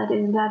of that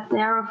is that they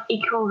are of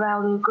equal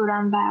value, good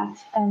and bad,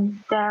 and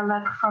they're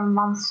like from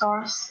one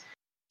source,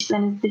 which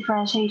then is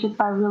differentiated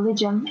by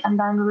religion, and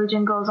then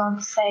religion goes on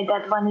to say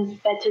that one is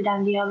better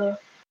than the other.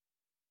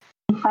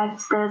 In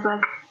fact, there's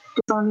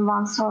only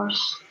one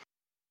source.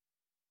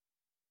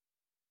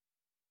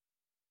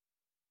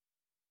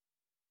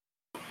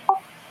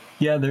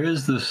 Yeah, there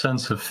is this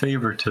sense of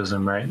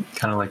favoritism, right?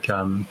 Kind of like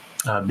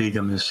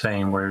Begum is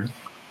saying, where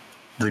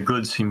the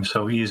good seems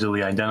so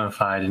easily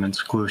identified in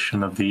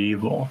exclusion of the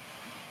evil.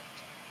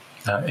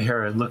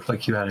 Hera, it looked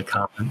like you had a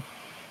comment.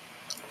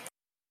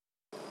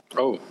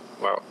 Oh,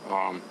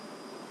 wow.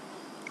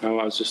 No,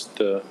 I was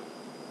just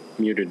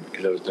muted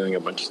because I was doing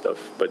a bunch of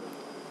stuff. But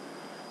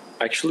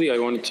actually, I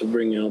wanted to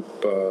bring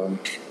up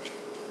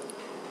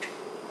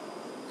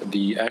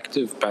the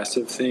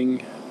active-passive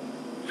thing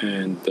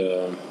and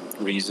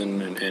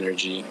reason and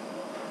energy.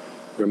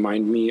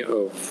 Remind me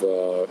of...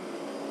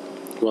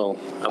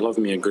 I love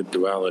me a good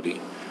duality,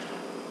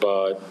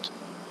 but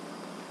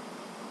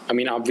I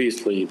mean,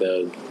 obviously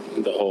the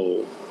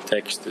whole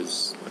text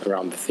is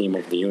around the theme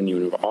of the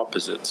union of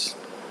opposites,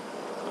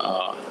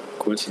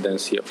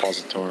 coincidentia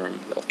oppositorum,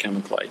 the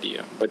alchemical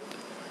idea. But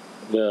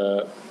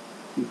the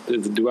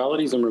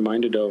dualities I'm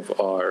reminded of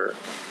are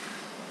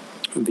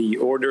the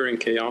order and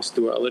chaos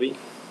duality,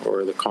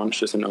 or the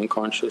conscious and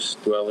unconscious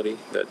duality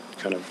that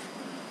kind of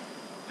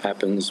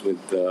happens with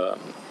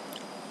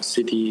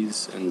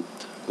cities and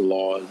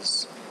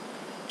laws,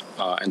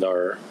 and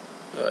our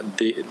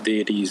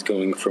deities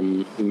going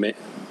from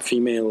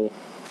female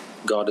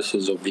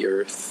goddesses of the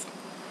earth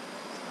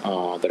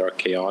that are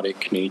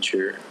chaotic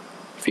nature,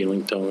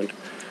 feeling toned,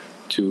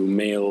 to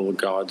male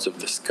gods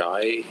of the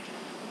sky,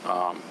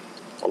 all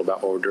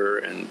about order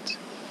and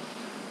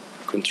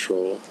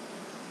control.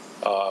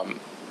 So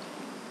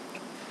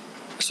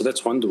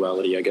that's one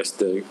duality, I guess,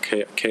 the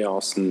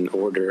chaos and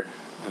order,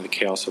 and the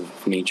chaos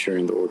of nature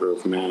and the order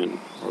of man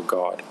or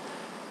God.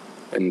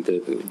 And the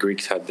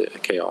Greeks had the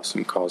chaos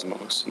and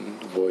cosmos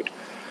and void.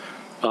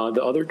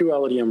 The other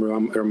duality I'm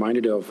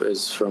reminded of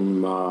is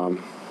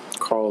from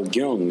Carl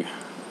Jung,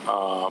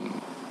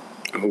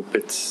 who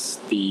pits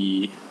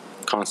the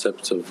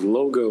concepts of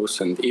logos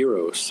and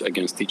eros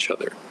against each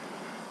other.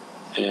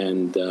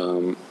 And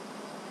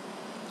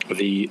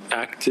the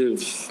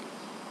active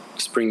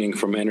springing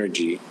from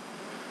energy,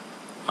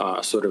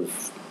 sort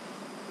of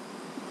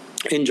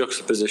in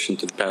juxtaposition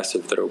to the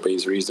passive that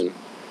obeys reason,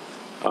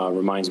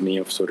 reminds me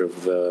of sort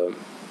of the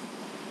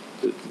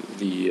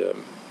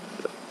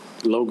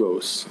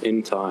logos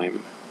in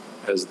time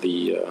as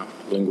the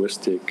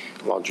linguistic,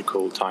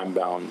 logical,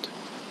 time-bound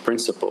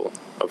principle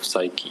of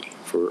psyche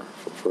for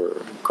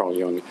Carl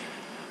Jung,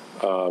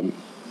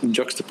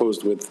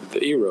 juxtaposed with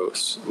the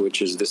eros,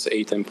 which is this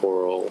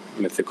atemporal,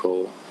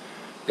 mythical,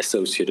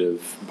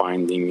 associative,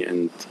 binding,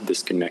 and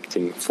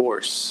disconnecting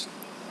force.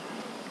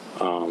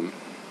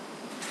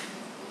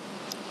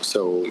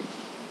 So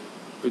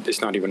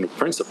it's not even a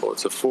principle,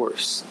 it's a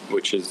force,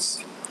 which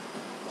is,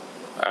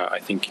 I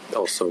think,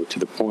 also to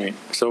the point.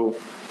 So,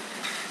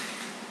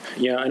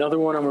 yeah, another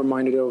one I'm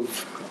reminded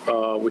of,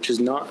 which is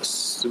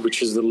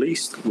the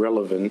least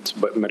relevant,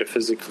 but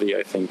metaphysically,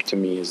 I think, to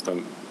me, is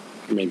the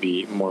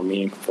maybe more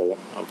meaningful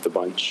of the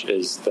bunch,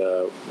 is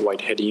the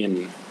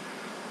Whiteheadian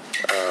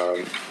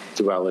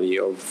duality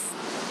of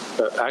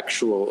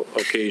actual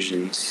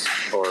occasions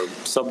or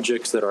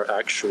subjects that are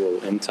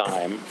actual in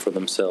time for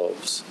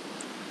themselves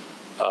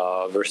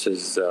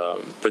versus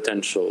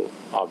potential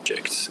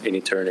objects in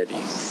eternity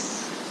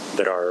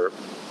that are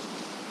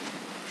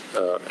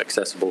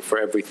accessible for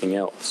everything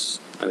else,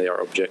 and they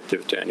are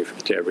objective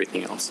to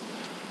everything else.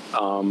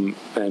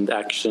 And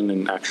action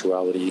and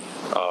actuality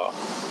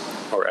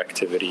or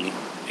activity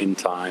in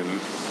time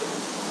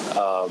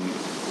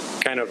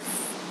kind of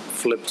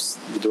flips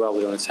the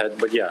duality on its head.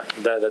 But yeah,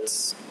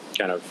 that's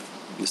kind of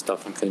the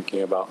stuff I'm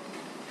thinking about.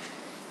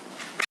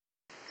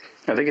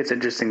 I think it's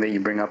interesting that you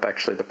bring up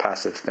actually the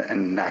passive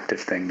and active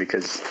thing,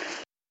 because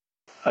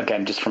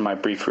again, just from my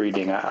brief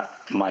reading,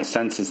 my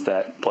sense is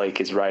that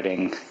Blake is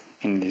writing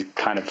in the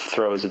kind of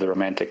throes of the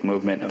Romantic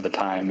movement of the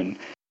time, and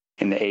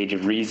in the age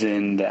of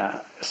reason,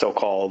 the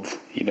so-called,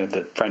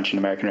 the French and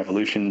American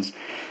revolutions.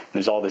 And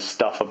there's all this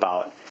stuff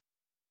about,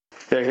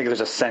 I think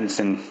there's a sense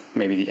in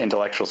maybe the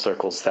intellectual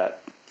circles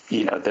that,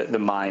 the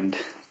mind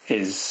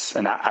is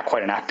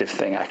quite an active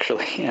thing,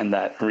 actually, and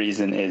that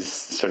reason is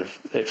sort of,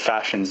 it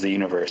fashions the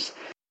universe.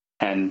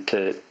 And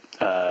to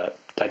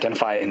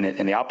identify it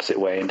in the opposite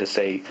way, and to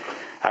say,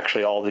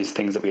 actually, all these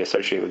things that we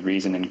associate with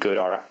reason and good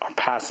are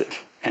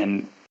passive,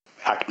 and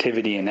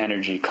activity and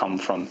energy come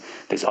from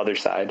this other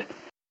side.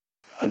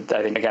 I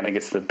think, again, I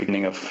guess the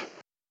beginning of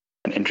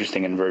an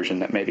interesting inversion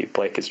that maybe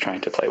Blake is trying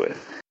to play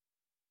with.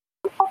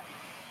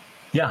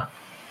 Yeah,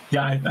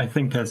 I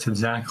think that's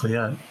exactly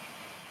it.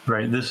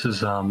 Right, this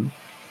is,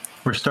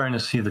 we're starting to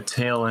see the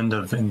tail end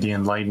of the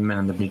Enlightenment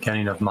and the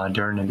beginning of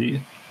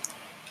modernity.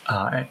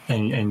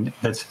 And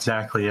that's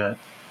exactly it.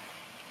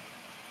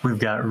 We've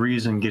got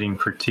reason getting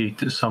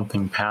critiqued as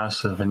something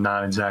passive and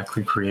not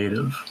exactly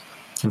creative.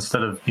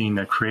 Instead of being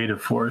a creative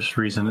force,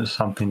 reason is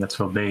something that's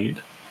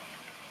obeyed.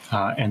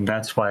 And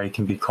that's why it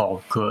can be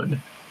called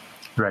good,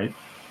 right?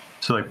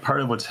 So like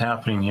part of what's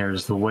happening here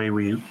is the way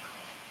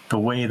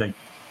that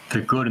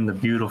the good and the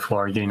beautiful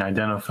are getting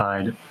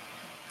identified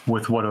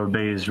with what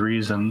obeys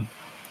reason,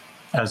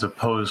 as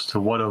opposed to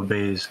what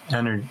obeys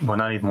energy. Well,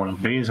 not even what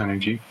obeys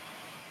energy,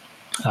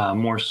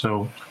 more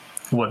so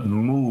what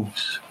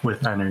moves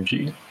with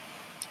energy.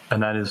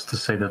 And that is to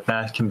say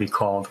that can be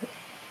called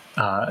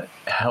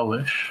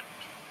hellish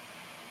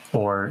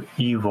or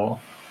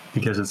evil,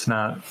 because it's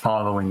not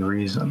following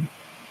reason.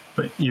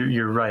 But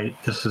you're right.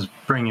 This is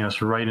bringing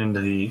us right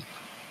into the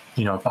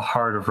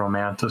heart of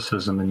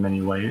Romanticism in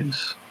many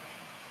ways.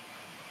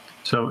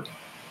 So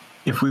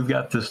if we've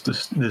got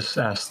this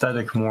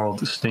aesthetic moral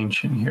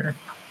distinction here,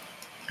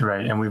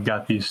 right, and we've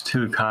got these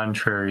two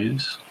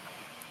contraries,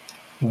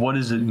 what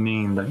does it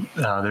mean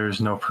that there is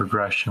no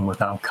progression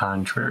without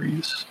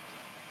contraries?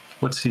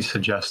 What's he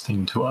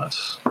suggesting to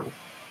us?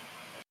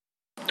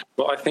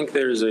 Well, I think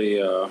there's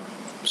a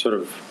sort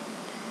of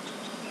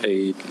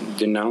a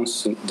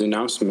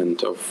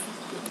denouncement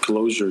of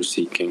closure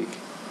seeking,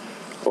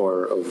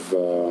 or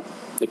of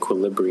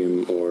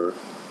equilibrium, or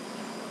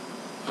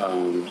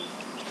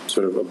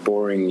sort of a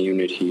boring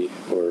unity,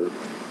 or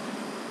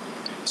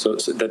so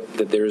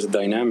that there is a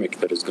dynamic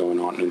that is going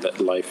on, and that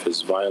life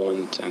is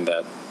violent, and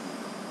that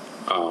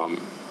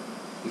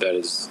that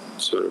is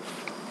sort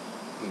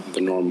of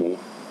the normal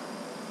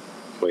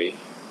way,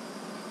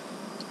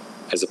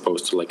 as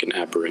opposed to like an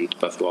aberrant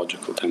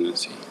pathological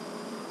tendency.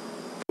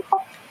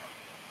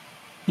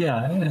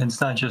 Yeah, and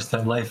it's not just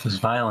that life is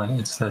violent,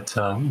 it's that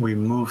we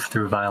move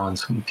through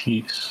violence in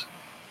peace,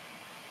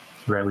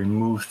 right? We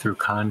move through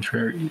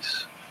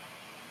contraries.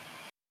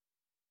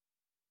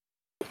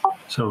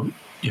 So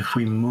if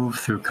we move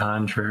through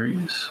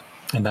contraries,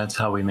 and that's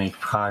how we make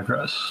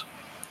progress.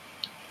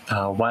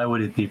 Why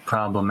would it be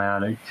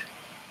problematic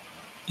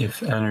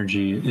if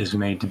energy is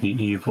made to be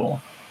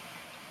evil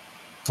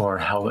or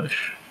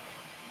hellish?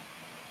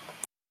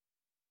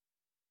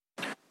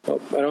 Well,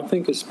 I don't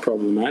think it's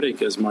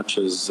problematic as much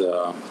as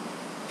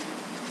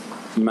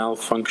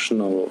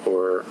malfunctional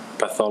or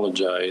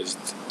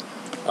pathologized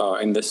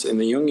in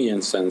the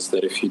Jungian sense,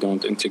 that if you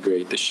don't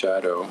integrate the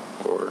shadow,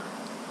 or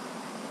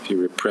if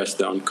you repress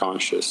the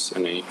unconscious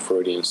in a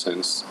Freudian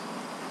sense,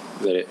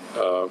 that it,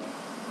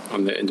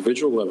 on the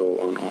individual level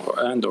or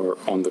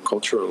on the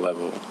cultural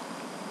level,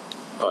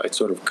 it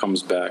sort of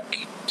comes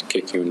back to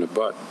kick you in the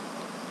butt.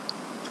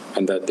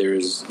 And that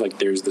there's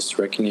this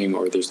reckoning,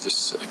 or there's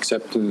this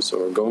acceptance,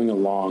 or going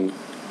along,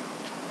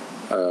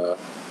 or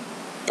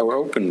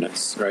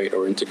openness, right,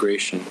 or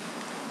integration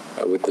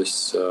with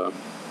this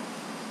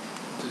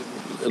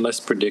less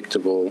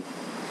predictable,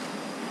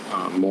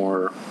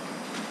 more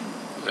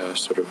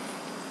sort of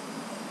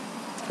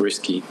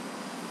risky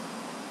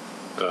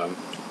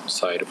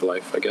side of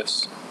life, I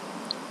guess.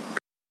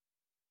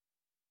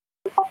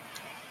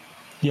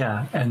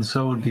 Yeah, and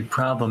so it would be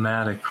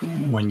problematic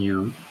when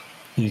you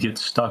get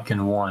stuck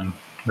in one,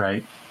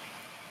 right?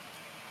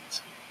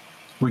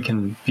 We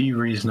can be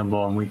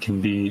reasonable and we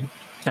can be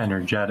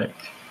energetic,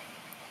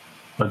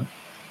 but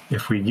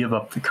if we give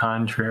up the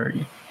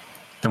contrary,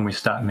 then we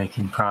stop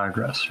making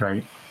progress,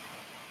 right?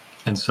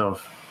 And so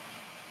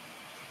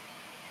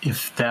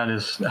if that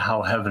is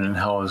how heaven and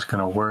hell is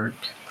going to work,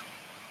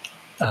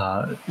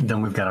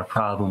 then we've got a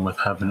problem with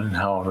heaven and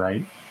hell,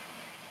 right?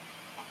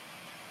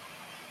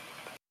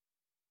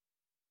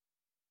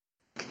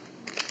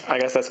 I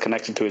guess that's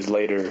connected to his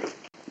later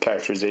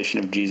characterization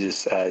of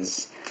Jesus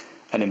as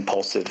an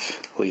impulsive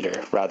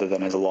leader rather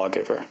than as a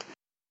lawgiver.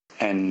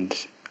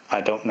 And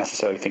I don't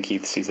necessarily think he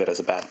sees that as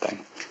a bad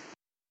thing.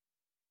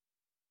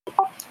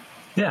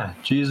 Yeah,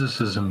 Jesus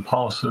is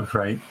impulsive,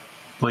 right?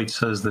 Blake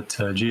says that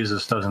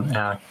Jesus doesn't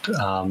act,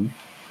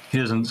 he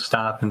doesn't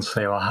stop and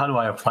say, well, how do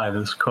I apply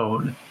this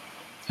code?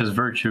 His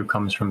virtue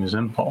comes from his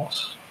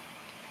impulse.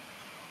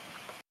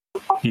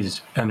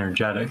 He's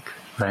energetic,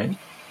 right?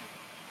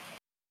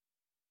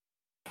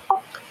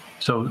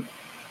 So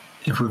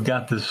if we've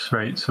got this,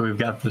 right, so we've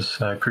got this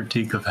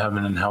critique of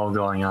heaven and hell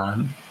going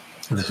on,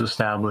 this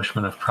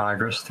establishment of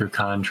progress through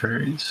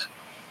contraries.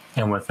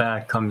 And with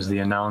that comes the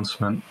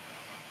announcement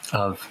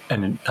of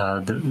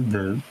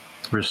the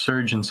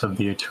resurgence of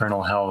the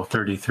eternal hell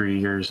 33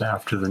 years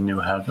after the new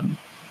heaven.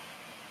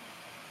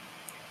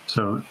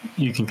 So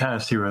you can kind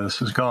of see where this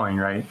is going,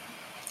 right?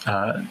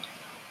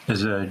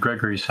 As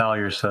Gregory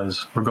Salyer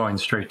says, we're going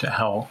straight to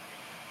hell.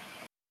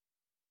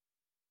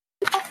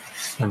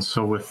 And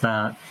so with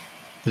that,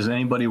 does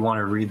anybody want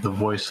to read The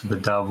Voice of the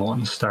Devil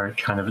and start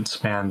kind of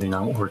expanding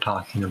on what we're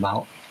talking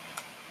about?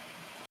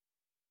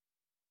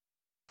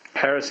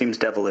 Hera seems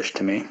devilish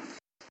to me.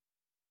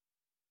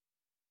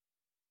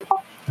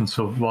 And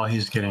so while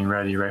he's getting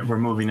ready, right, we're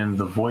moving into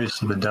The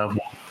Voice of the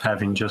Devil,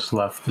 having just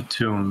left the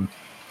tomb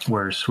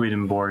where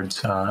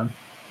Swedenborg's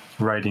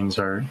writings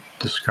are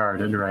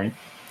discarded, right?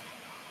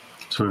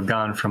 So we've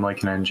gone from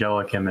like an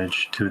angelic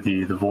image to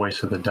the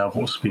voice of the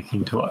devil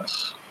speaking to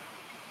us.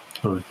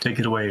 So take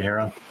it away,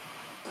 Hera.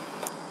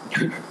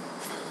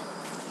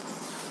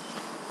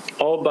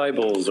 All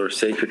Bibles or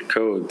sacred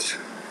codes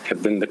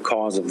have been the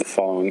cause of the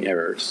following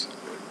errors.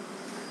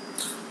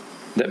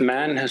 That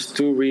man has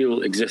two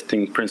real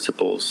existing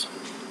principles,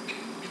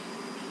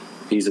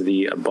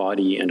 vis-a-vis a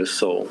body and a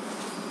soul.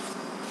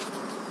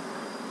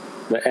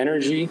 The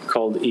energy,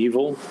 called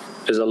evil,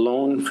 is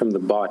alone from the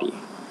body,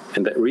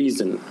 and that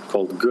reason,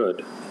 called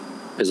good,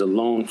 is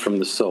alone from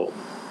the soul.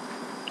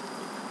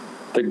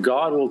 That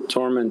God will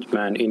torment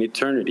man in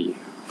eternity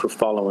for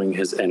following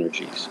his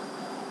energies.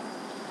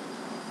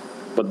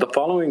 But the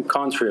following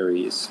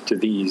contraries to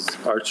these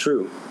are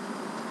true.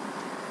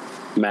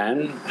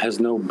 Man has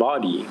no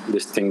body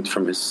distinct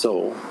from his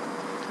soul,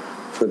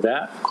 for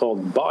that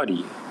called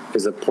body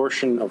is a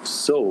portion of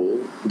soul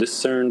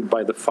discerned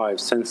by the five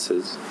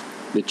senses,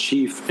 the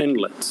chief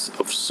inlets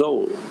of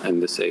soul in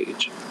this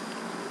age.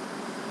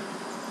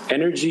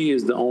 Energy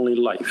is the only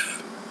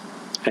life,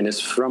 and is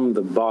from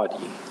the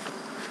body,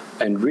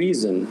 and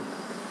reason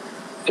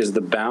is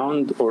the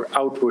bound or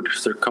outward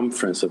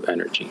circumference of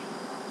energy.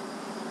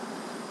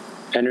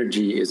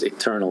 Energy is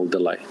eternal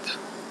delight.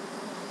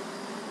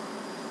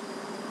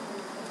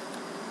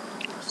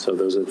 So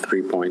those are the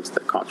 3 points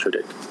that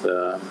contradict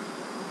the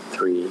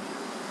 3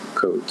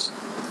 codes.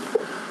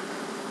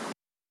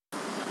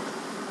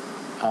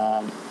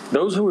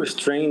 Those who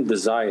restrain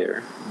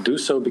desire do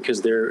so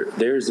because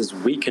theirs is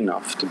weak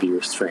enough to be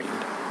restrained,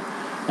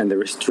 and the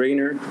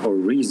restrainer or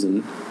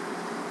reason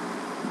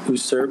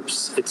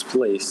usurps its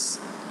place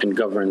and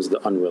governs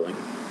the unwilling.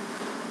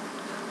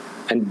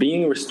 And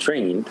being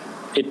restrained,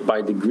 it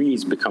by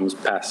degrees becomes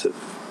passive,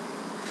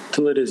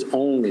 till it is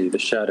only the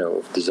shadow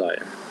of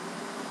desire.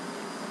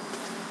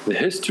 The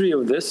history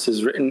of this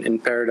is written in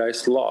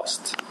Paradise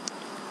Lost,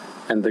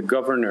 and the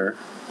governor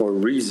or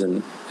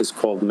reason is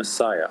called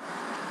Messiah.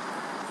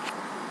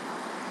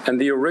 And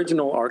the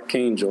original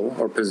archangel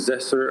or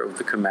possessor of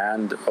the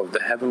command of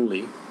the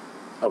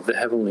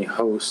heavenly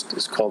host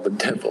is called the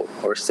devil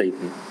or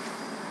Satan.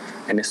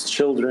 And his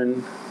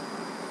children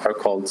are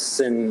called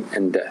sin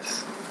and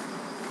death.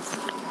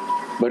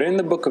 But in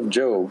the book of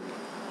Job,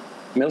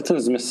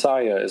 Milton's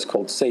Messiah is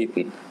called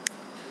Satan.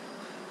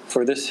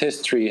 For this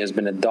history has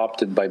been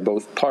adopted by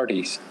both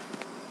parties.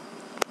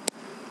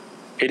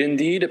 It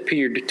indeed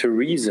appeared to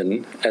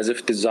reason as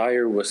if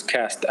desire was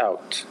cast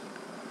out.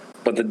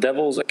 But the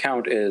devil's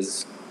account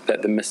is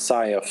that the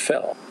Messiah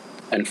fell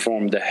and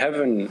formed the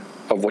heaven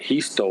of what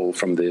he stole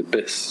from the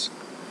abyss.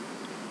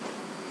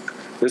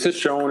 This is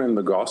shown in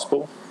the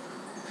Gospel,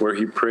 where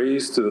he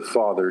prays to the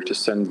Father to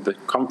send the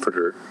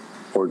Comforter,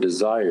 or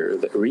desire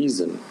that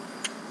reason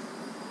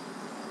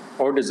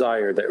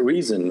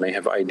may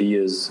have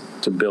ideas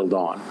to build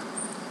on.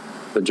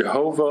 The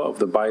Jehovah of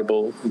the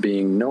Bible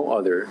being no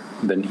other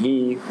than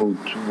he who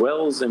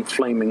dwells in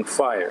flaming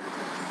fire.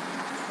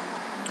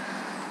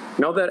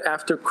 Know that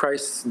after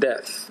Christ's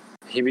death,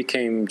 he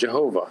became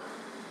Jehovah.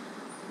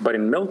 But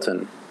in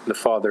Milton, the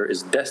Father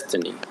is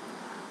destiny,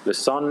 the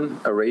Son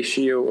a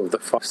ratio of the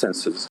five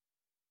senses,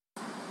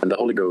 and the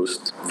Holy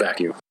Ghost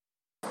vacuum.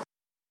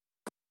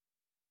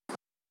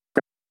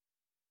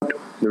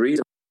 The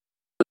reason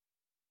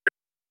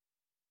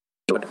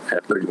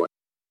at 31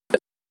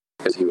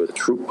 because he was a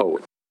true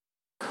poet.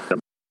 The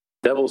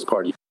devil's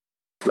card.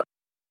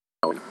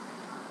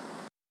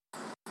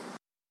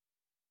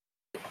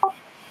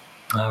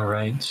 All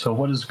right, so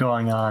what is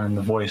going on in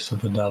the voice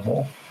of the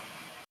devil?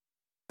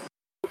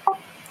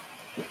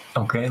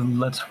 Okay,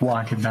 let's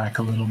walk it back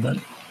a little bit.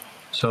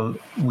 So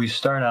we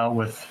start out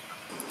with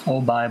all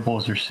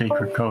Bibles or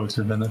sacred codes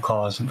have been the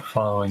cause of the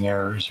following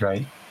errors,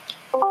 right?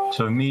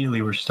 So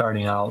immediately we're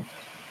starting out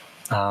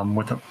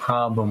with a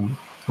problem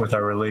with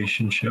our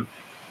relationship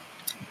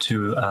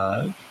to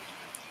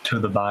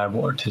the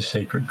Bible or to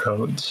sacred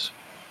codes.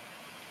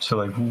 So,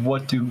 like,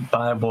 what do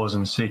Bibles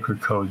and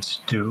sacred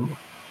codes do?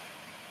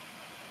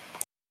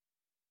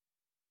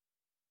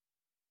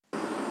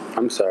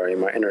 I'm sorry,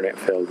 my internet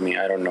failed me.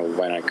 I don't know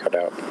when I cut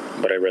out,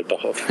 but I read the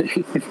whole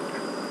thing.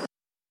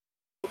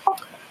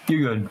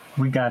 You're good.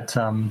 We got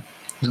there's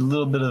a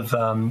little bit of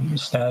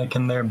static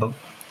in there, but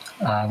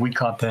we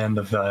caught the end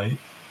of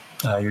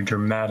your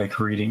dramatic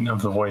reading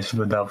of the voice of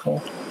the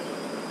devil.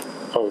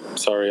 Oh,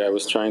 sorry, I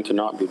was trying to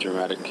not be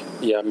dramatic.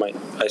 Yeah,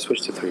 I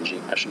switched to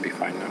 3G. I should be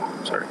fine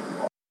now. Sorry.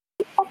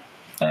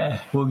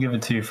 We'll give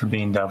it to you for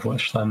being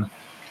devilish then.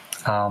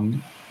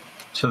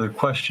 So the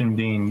question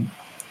being,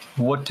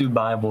 what do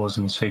Bibles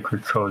and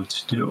sacred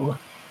codes do?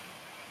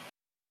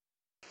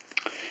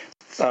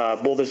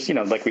 Well, there's,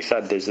 like we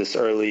said, there's this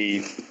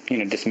early,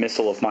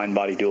 dismissal of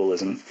mind-body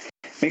dualism.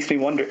 Makes me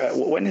wonder,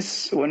 when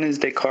is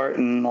Descartes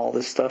and all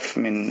this stuff?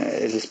 I mean,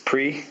 is this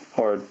pre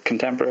or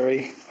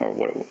contemporary or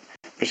what? I'm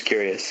just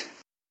curious.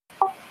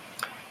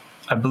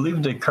 I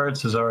believe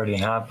Descartes has already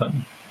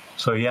happened.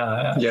 So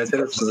yeah. Yeah, I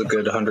think this is a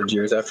good 100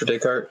 years after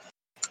Descartes.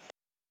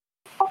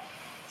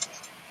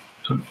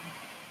 So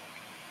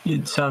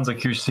it sounds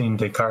like you're seeing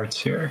Descartes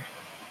here.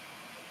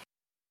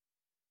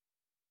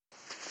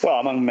 Well,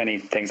 among many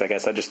things, I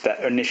guess,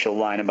 that initial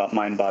line about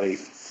mind-body,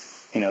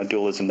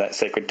 dualism, that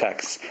sacred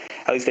text.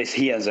 At least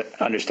he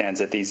understands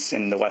that these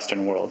in the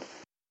Western world,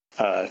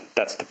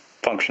 that's the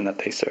function that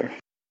they serve.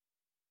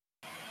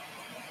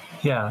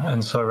 Yeah,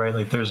 and so right,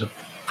 like there's a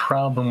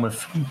problem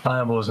with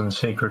Bibles and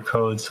sacred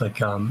codes,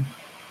 like I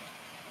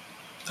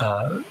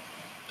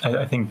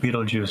think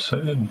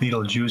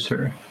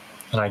Beetlejuicer,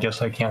 and I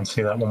guess I can't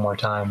say that one more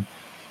time.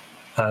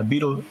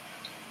 Beetle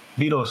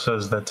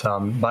says that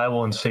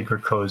Bible and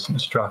sacred codes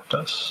instruct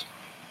us.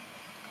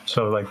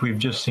 So, like, we've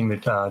just seen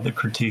the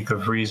critique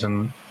of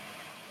reason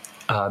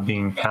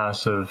being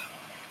passive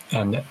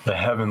and the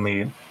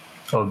heavenly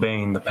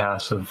obeying the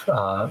passive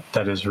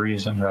that is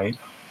reason, right?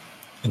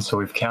 And so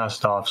we've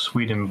cast off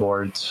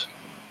Swedenborg's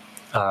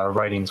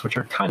writings, which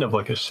are kind of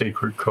like a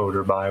sacred code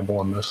or Bible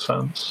in this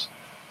sense.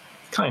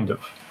 Kind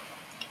of.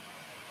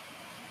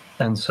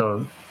 And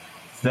so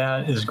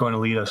that is going to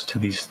lead us to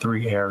these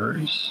three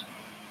errors.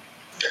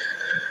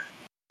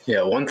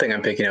 Yeah, one thing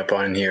I'm picking up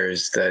on here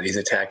is that he's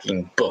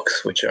attacking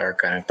books, which are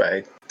kind of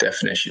by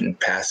definition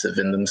passive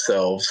in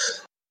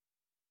themselves.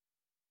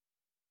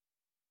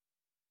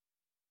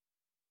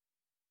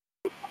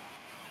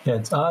 Yeah,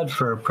 it's odd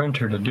for a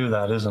printer to do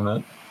that, isn't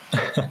it?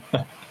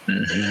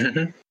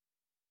 Mm-hmm.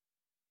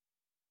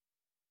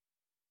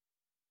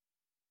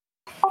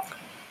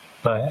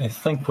 But I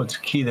think what's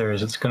key there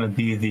is it's going to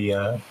be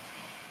the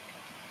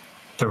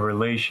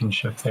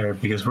relationship there,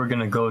 because we're going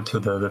to go to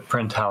the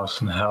print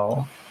house in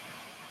hell,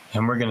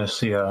 and we're going to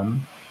see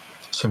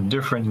some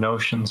different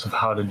notions of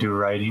how to do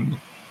writing.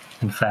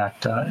 In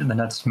fact, the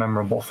next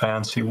Memorable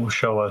Fancy will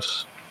show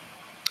us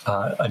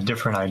a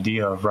different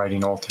idea of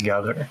writing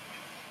altogether.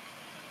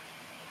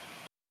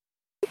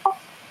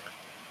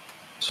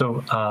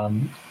 So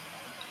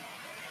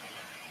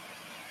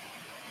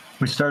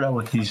we start out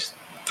with these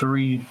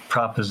three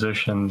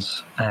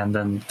propositions and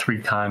then three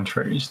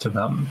contraries to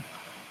them.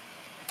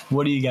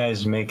 What do you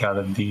guys make out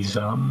of these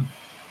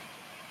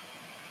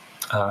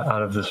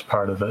out of this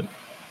part of it.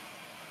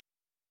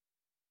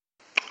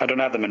 I don't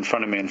have them in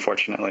front of me,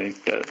 unfortunately,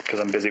 because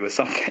I'm busy with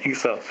something.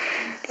 So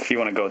if you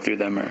want to go through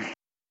them or...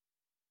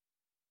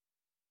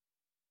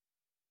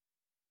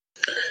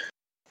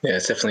 Yeah,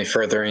 it's definitely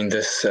furthering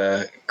this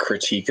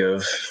critique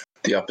of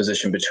the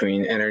opposition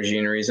between energy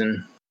and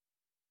reason.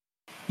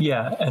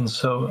 Yeah, and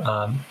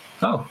so,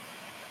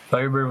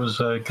 Firebird was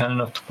kind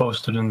enough to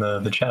post it in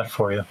the chat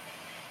for you.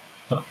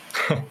 So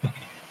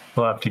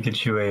we'll have to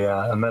get you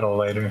a medal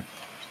later.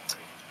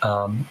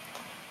 Of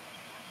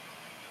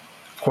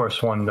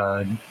course, one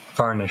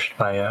varnished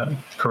by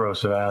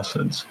corrosive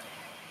acids.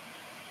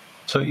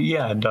 So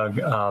yeah, Doug,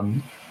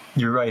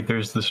 you're right.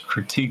 There's this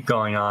critique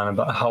going on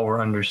about how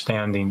we're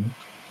understanding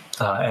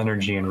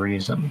energy and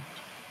reason.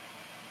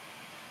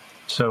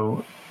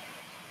 So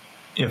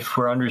if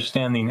we're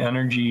understanding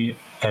energy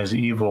as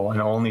evil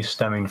and only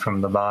stemming from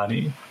the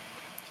body,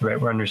 right,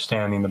 we're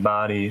understanding the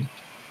body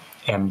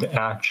and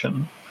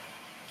action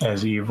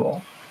as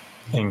evil,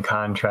 in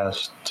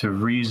contrast to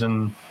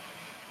reason,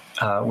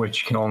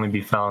 which can only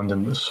be found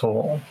in the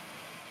soul.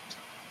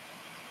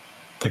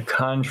 The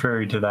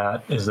contrary to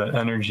that is that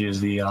energy is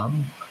the,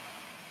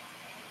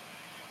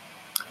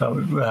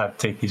 we'll have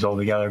to take these all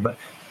together, but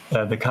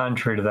the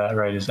contrary to that,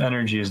 right, is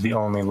energy is the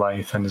only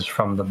life and is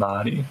from the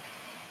body.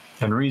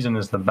 And reason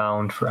is the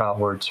bound for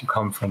outward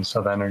circumference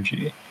of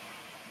energy.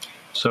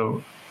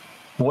 So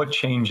what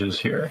changes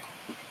here?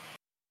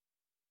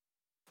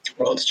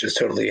 Well, it's just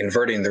totally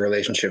inverting the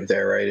relationship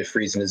there, right? If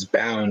reason is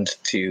bound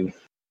to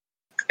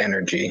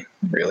energy,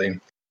 really.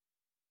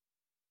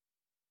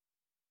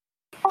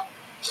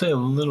 Say a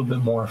little bit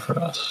more for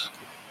us.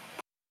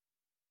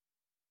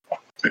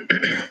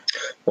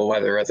 Well,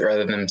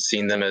 rather than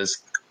seeing them as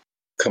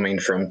coming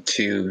from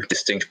two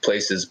distinct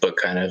places, but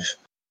kind of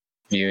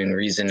viewing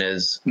reason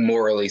as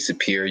morally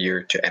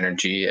superior to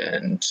energy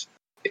and,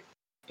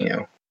 you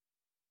know,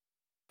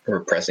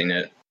 repressing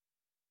it.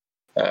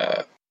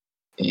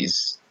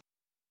 He's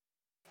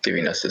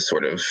giving us this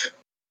sort of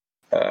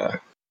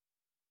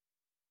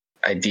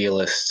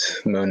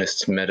idealist,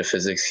 monist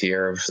metaphysics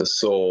here of the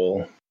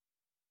soul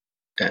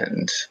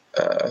and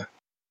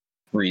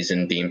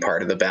reason being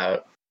part of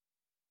the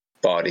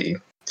body,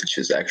 which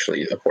is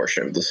actually a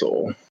portion of the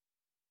soul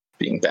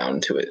being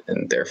bound to it,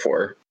 and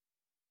therefore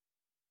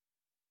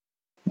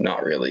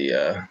not really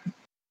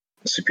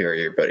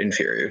superior but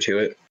inferior to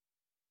it.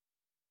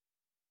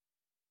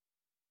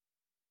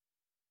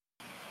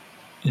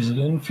 Is it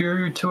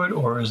inferior to it,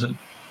 or is it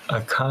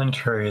a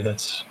contrary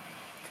that's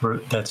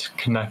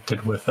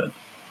connected with it?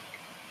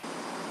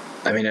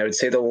 I mean, I would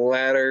say the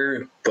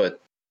latter, but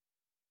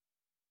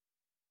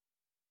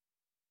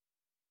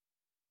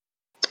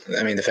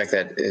I mean, the fact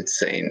that it's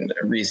saying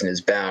reason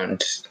is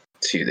bound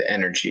to the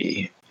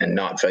energy and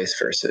not vice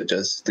versa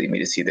does lead me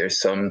to see there's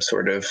some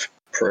sort of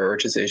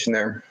prioritization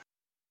there.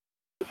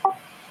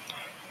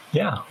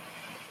 Yeah,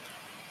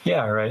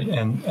 right.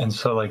 And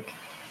so, like,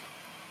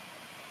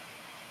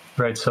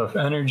 right, so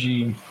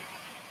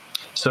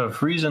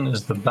if reason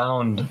is the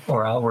bound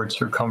or outward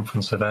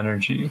circumference of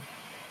energy,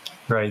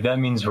 right, that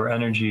means where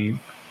energy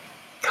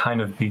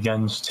kind of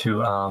begins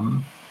to,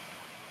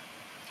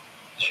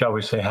 shall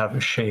we say, have a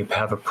shape,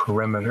 have a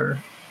perimeter.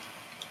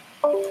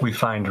 We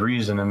find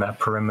reason in that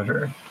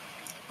perimeter,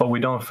 but we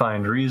don't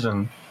find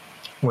reason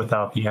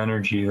without the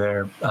energy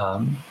they're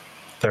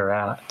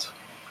at.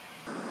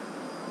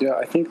 Yeah,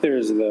 I think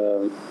there's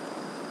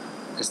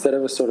instead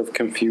of a sort of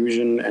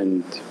confusion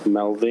and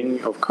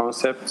melding of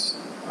concepts,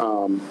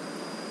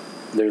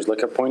 there's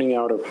like a pointing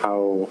out of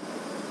how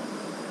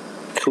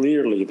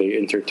clearly they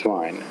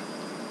intertwine.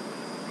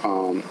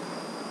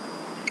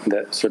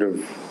 That sort of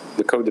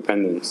the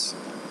codependence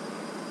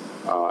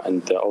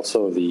and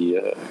also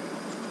the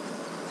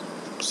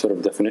sort of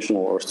definitional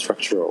or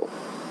structural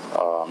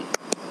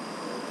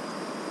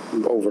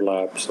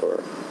overlaps,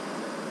 or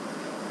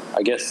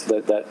I guess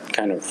that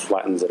kind of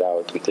flattens it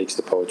out and takes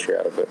the poetry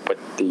out of it. But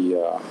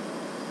the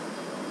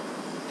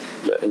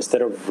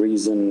instead of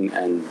reason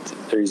and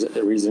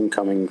reason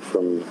coming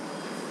from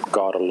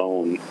God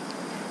alone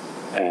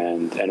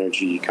and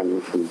energy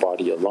coming from the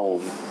body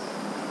alone,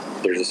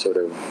 there's a sort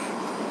of,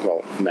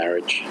 well,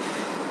 marriage.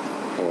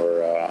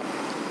 Or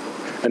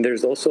and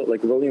there's also,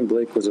 like, William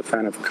Blake was a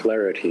fan of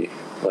clarity.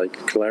 Like,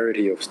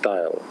 clarity of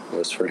style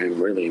was for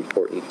him really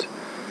important.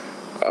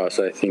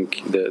 So I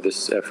think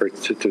this effort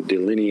to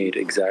delineate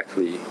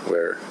exactly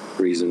where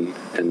reason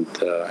and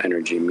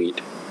energy meet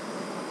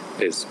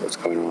is what's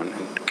going on,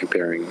 and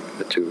comparing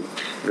the two,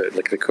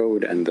 like the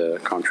code and the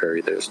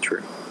contrary that is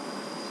true.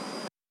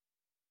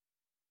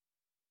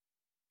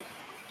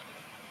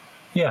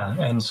 Yeah,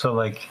 and so,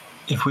 like,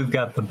 if we've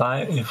got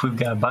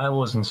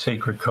Bibles and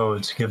sacred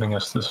codes giving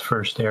us this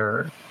first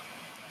error,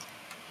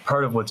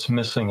 part of what's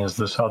missing is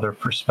this other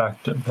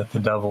perspective that the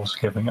devil's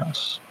giving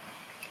us.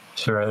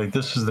 So, right, like,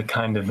 this is the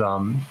kind of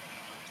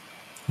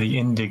the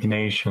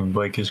indignation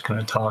Blake is going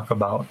to talk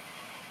about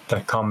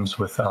that comes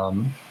with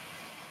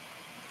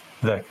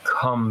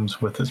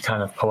this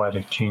kind of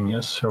poetic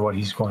genius, or what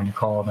he's going to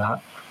call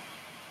that.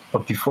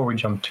 But before we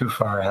jump too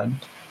far ahead,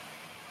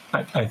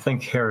 I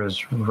think Hera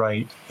is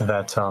right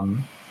that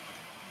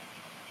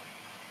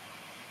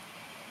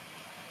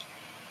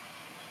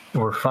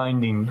we're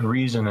finding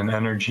reason and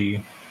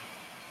energy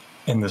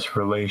in this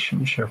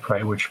relationship,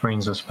 right? Which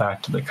brings us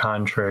back to the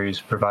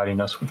contraries providing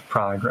us with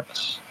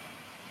progress.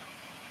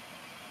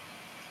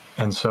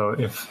 And so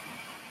if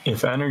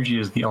energy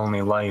is the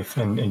only life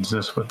and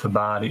exists with the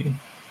body,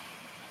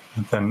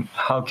 then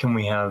how can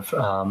we have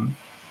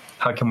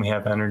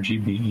energy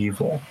be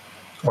evil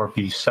or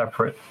be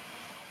separate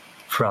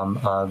from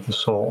the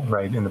soul,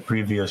 right? In the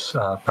previous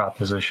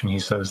proposition, he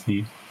says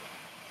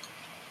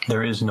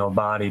there is no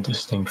body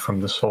distinct from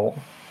the soul.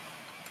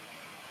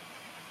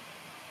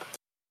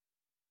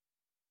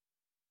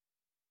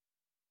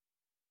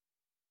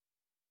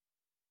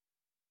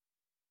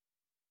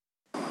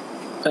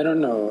 I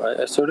don't know.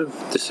 I sort of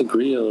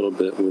disagree a little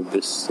bit with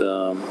this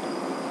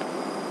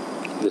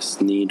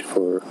this need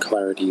for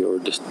clarity or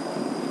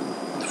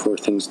for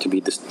things to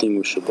be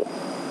distinguishable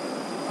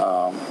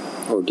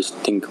or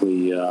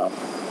distinctly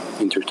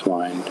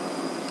intertwined,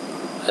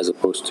 as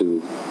opposed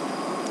to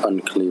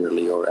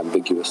unclearly or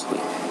ambiguously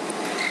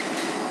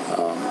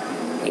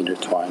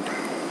intertwined.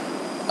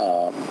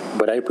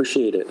 But I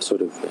appreciate it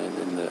sort of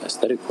in the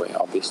aesthetic way,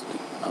 obviously.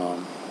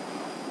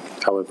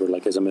 However,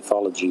 like as a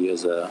mythology,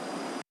 as a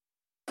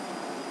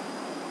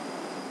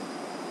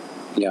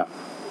yeah,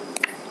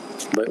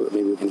 but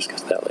maybe we can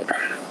discuss that later.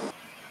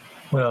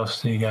 What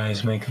else do you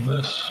guys make of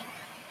this?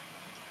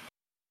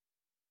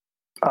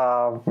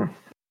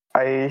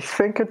 I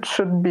think it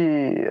should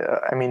be,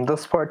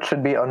 this part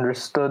should be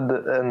understood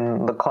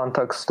in the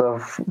context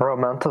of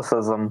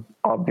Romanticism,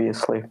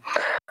 obviously.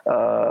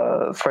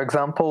 For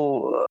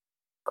example,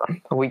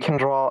 we can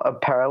draw a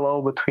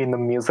parallel between the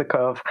music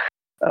of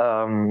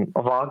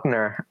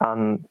Wagner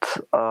and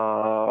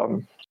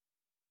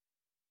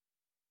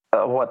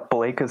what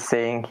Blake is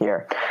saying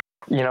here.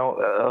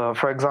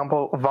 For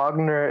example,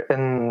 Wagner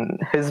in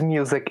his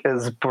music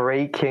is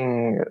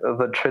breaking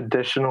the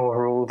traditional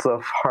rules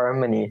of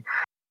harmony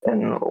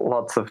in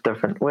lots of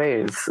different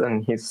ways,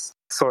 and he's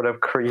sort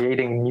of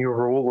creating new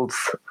rules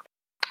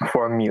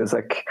for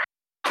music.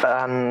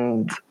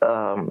 And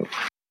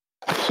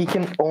he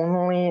can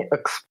only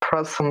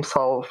express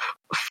himself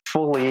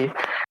fully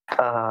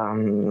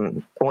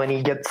when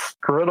he gets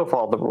rid of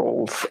all the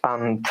rules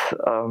and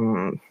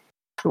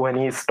when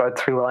he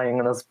starts relying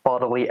on his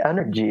bodily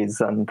energies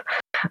and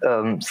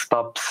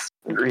stops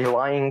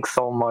relying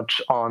so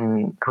much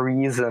on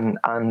reason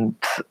and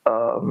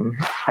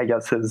I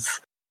guess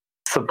his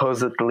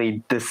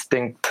supposedly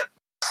distinct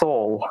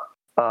soul.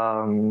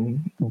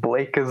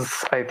 Blake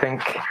is, I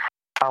think,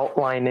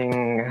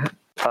 outlining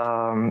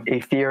a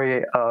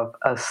theory of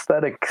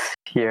aesthetics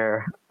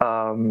here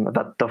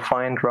that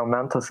defined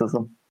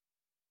Romanticism.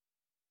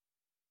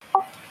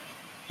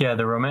 Yeah,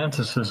 the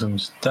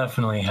Romanticism's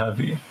definitely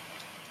heavy.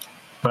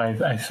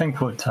 But I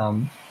think what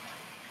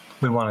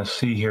we want to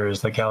see here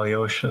is, like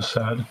Alyosha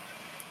said,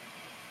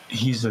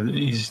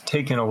 he's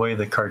taken away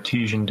the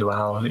Cartesian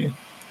duality.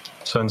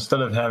 So instead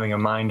of having a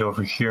mind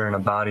over here and a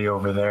body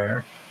over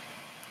there,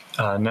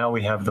 now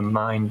we have the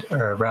mind,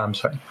 now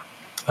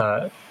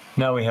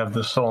we have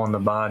the soul and the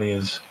body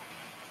is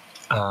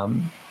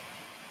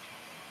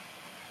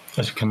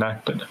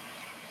connected.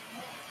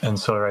 And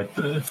so, right,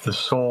 if the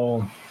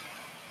soul,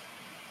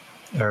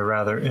 or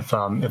rather, if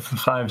the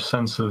five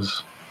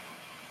senses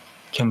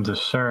can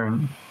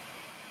discern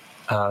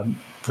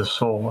the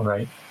soul,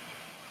 right,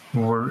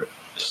 we're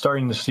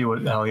starting to see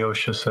what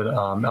Alyosha said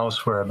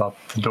elsewhere about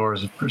the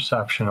doors of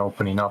perception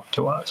opening up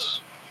to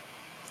us.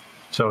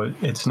 So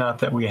it's not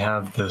that we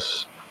have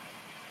this,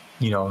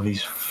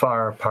 these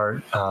far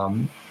apart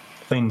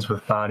things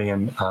with body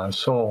and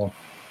soul,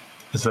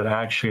 is that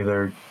actually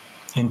they're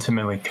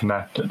intimately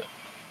connected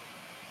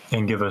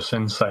and give us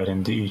insight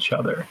into each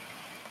other.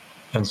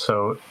 And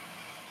so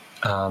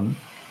I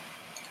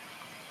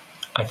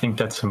think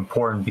that's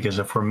important, because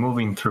if we're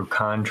moving through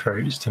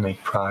contraries to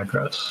make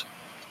progress,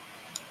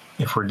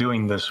 if we're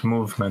doing this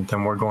movement,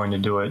 then we're going to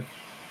do it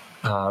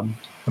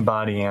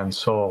body and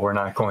soul. We're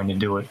not going to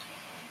do it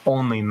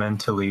only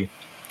mentally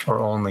or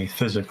only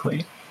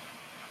physically.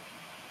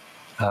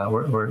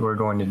 We're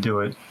going to do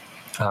it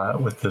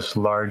with this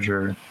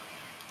larger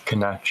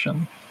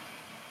connection.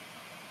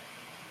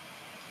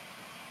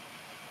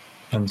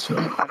 And so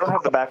I don't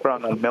have the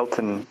background on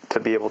Milton to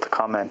be able to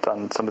comment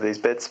on some of these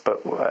bits,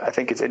 but I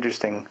think it's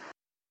interesting.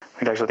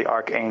 Actually, the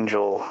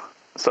archangel.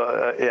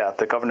 So,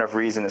 the governor of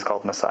reason is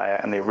called Messiah,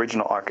 and the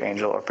original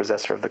archangel or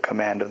possessor of the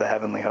command of the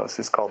heavenly host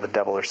is called the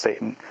devil or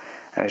Satan,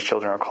 and his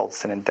children are called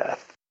sin and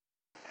death.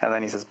 And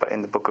then he says, but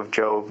in the book of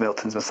Job,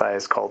 Milton's Messiah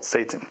is called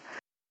Satan,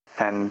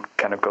 and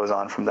kind of goes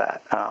on from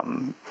that.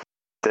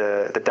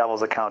 The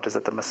devil's account is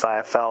that the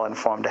Messiah fell and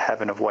formed a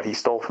heaven of what he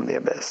stole from the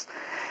abyss.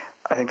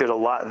 I think there's a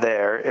lot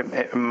there.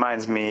 It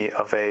reminds me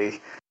of a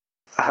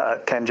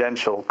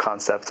tangential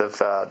concept of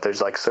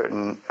there's like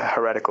certain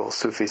heretical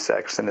Sufi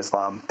sects in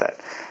Islam that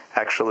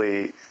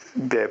actually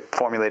they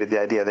formulated the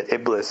idea that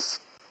Iblis,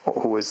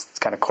 who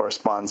kind of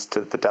corresponds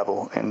to the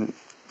devil in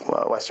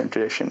Western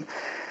tradition,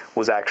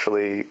 was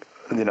actually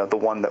the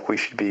one that we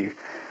should be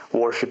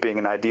worshiping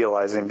and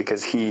idealizing,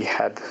 because he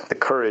had the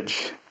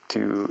courage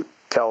to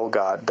tell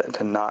God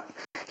that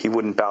he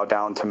wouldn't bow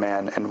down to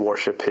man and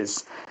worship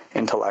his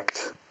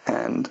intellect,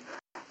 and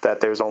that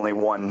there's only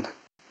one,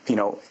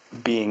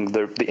 being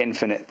the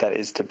infinite that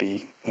is to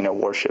be,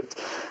 worshipped.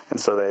 And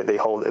so they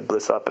hold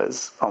Iblis up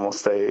as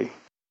almost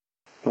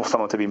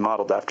someone to be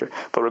modeled after.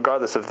 But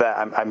regardless of that,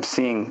 I'm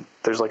seeing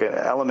there's like an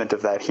element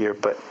of that here,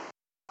 but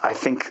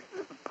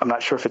I'm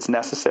not sure if it's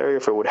necessary,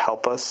 if it would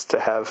help us to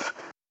have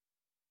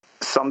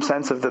some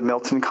sense of the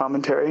Milton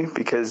commentary,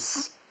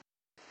 because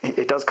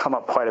it does come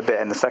up quite a bit,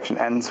 and the section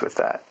ends with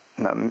that.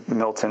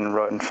 Milton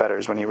wrote in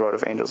Fetters when he wrote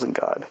of angels and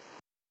God.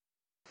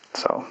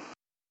 So.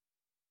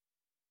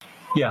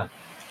 Yeah,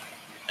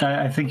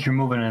 I think you're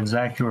moving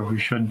exactly where we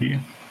should be.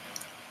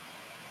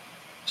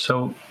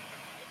 So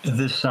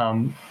this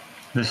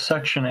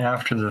section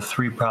after the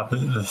three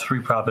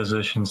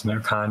propositions and their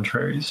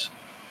contraries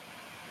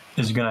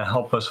is going to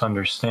help us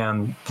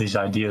understand these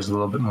ideas a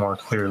little bit more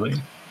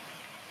clearly.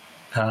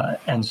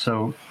 And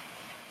so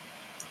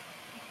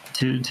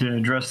to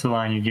address the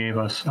line you gave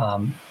us,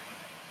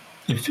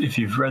 if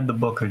you've read the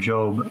book of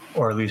Job,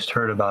 or at least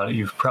heard about it,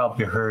 you've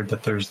probably heard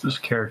that there's this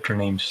character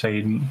named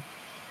Satan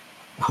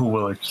who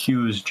will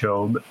accuse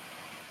Job.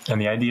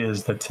 And the idea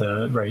is that,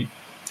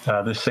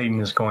 the Satan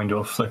is going to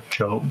afflict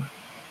Job.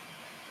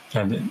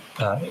 And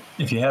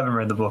if you haven't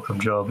read the book of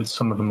Job, it's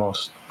some of the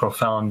most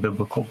profound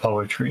biblical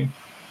poetry,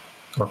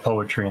 or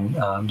poetry in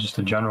just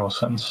a general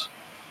sense.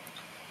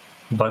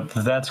 But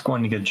that's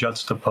going to get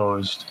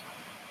juxtaposed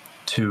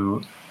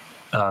to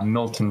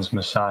Milton's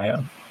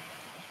Messiah.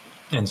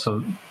 And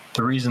so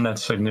the reason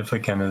that's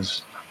significant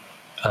is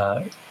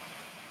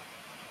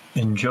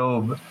in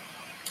Job,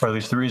 or at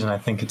least the reason I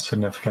think it's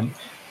significant,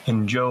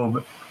 in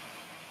Job,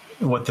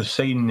 what the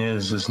Satan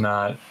is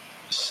not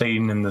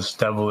Satan in this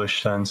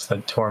devilish sense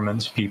that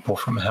torments people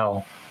from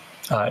hell.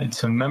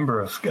 It's a member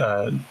of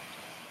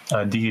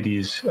a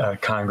deity's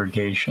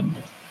congregation.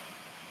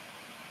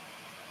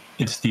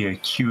 It's the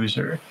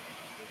accuser,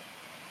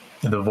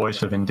 the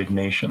voice of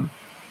indignation.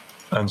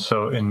 And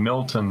so in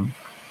Milton,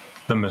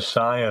 the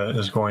Messiah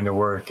is going to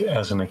work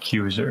as an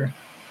accuser,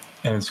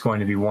 and it's going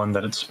to be one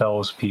that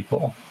expels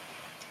people.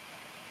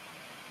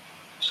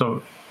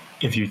 So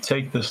if you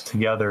take this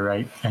together,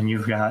 right, and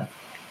you've got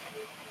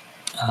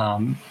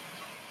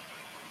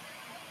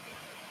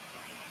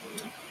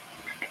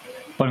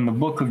but in the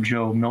book of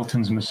Job,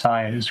 Milton's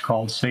Messiah is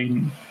called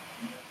Satan.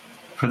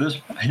 For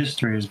this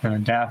history has been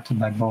adapted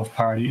by both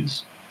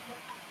parties.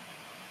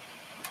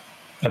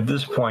 At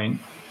this point,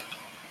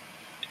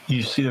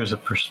 you see there's a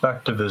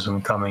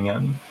perspectivism coming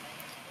in,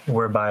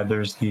 whereby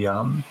there's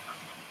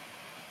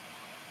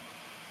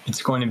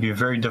it's going to be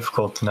very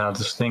difficult to now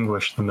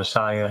distinguish the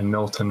Messiah in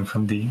Milton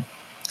from the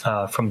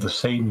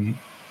Satan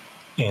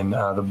in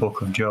the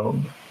book of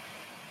Job.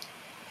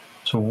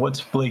 So what's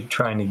Blake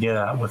trying to get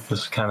at with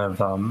this kind of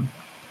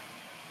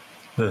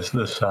this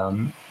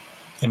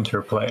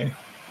interplay?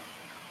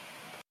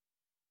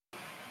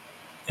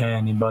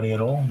 Anybody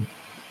at all?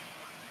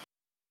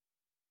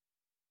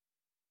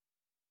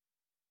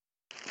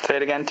 Say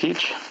it again,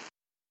 teach.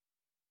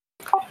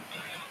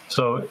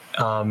 So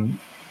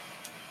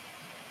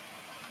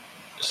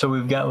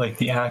we've got like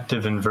the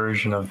active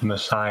inversion of the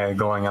Messiah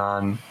going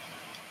on,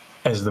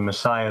 as the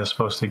Messiah is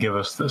supposed to give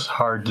us this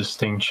hard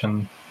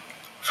distinction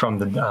from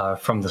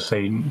the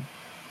Satan,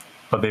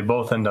 but they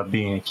both end up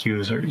being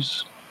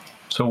accusers.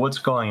 So what's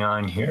going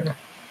on here?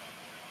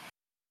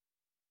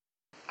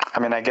 I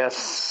mean, I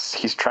guess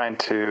he's trying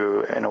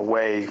to, in a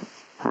way,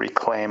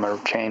 reclaim or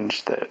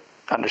change the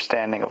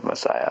understanding of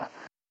Messiah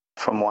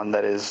from one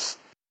that is,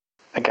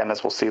 again,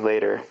 as we'll see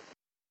later,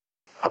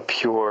 a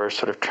pure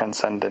sort of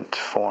transcendent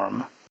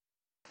form,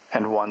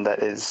 and one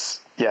that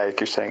is, like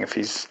you're saying, if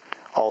he's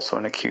also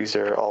an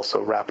accuser,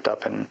 also wrapped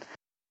up in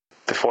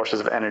the forces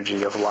of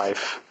energy of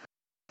life,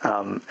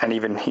 and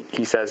even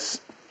he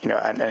says,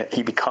 and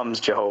he becomes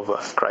Jehovah.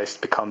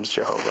 Christ becomes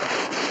Jehovah,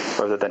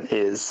 rather than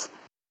is.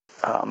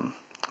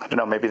 I don't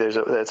know. Maybe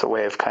it's a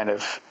way of kind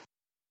of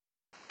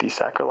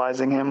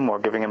desacralizing him or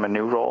giving him a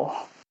new role.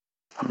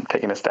 I'm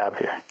taking a stab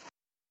here.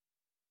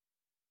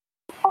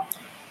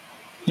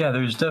 Yeah,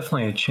 there's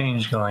definitely a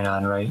change going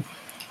on, right?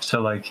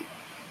 So, like,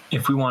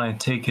 if we want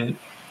to take it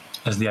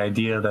as the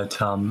idea that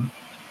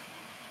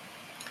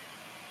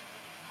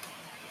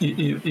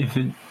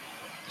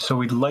so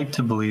we'd like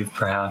to believe,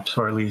 perhaps,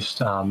 or at least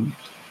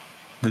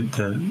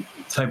the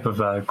type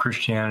of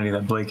Christianity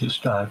that Blake is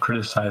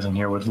criticizing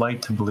here would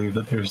like to believe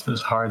that there's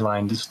this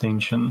hardline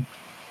distinction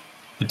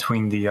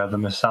between the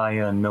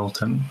Messiah and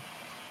Milton,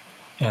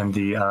 and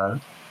the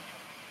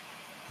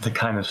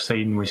kind of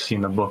Satan we see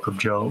in the book of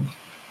Job.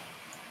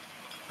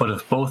 But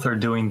if both are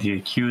doing the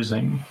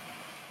accusing,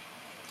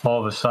 all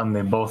of a sudden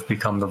they both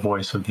become the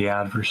voice of the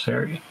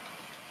adversary.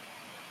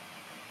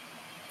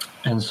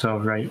 And so,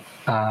 right,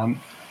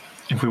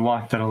 if we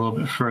walk that a little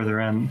bit further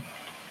in,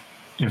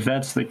 if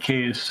that's the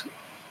case,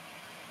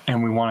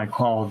 and we want to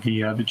call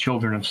the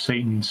children of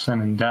Satan sin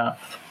and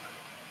death,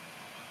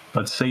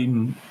 But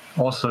Satan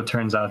also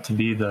turns out to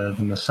be the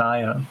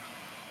Messiah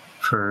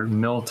for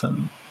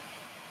Milton.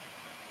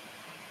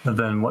 And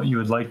then what you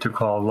would like to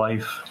call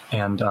life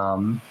and,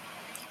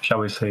 shall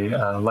we say,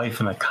 life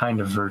and a kind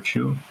of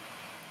virtue,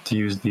 to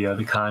use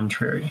the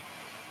contrary.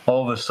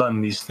 All of a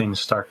sudden, these things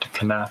start to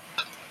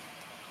connect.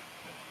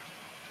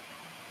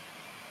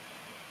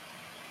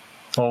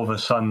 All of a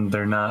sudden,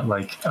 they're not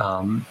like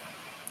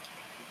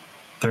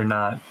they're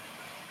not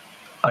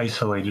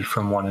isolated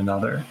from one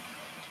another,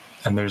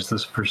 and there's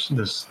this part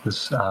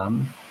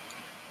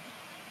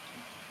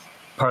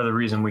of the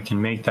reason we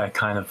can make that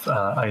kind of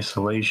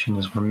isolation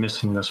is we're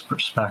missing this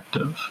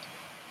perspective.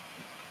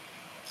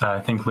 I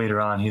think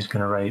later on he's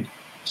going to write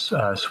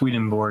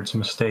Swedenborg's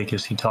mistake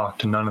is he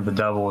talked to none of the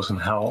devils in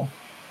hell.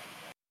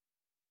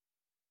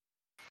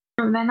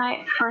 When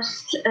I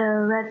first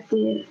read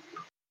the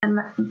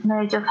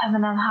Marriage of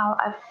Heaven and Hell,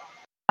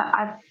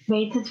 I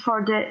waited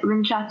for the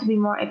Rinja to be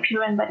more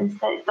apparent, but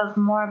instead it was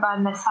more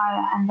about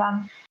Messiah. And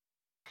then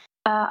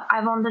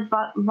I wondered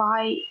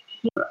why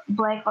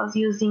Blake was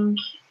using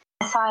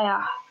Messiah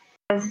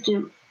as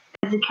the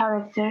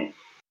character.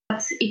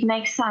 But it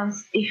makes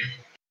sense if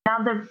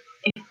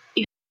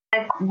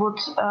Blake would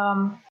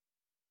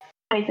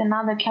create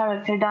another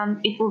character,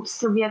 then it would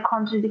still be a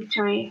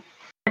contradictory.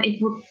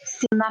 It would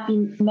still not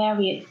be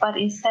married. But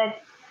instead,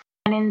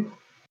 when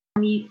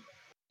he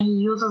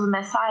uses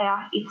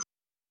Messiah, it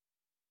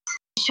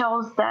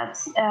shows that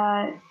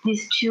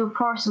these two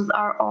forces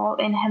are all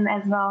in him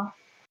as well,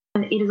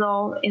 and it is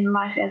all in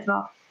life as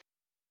well.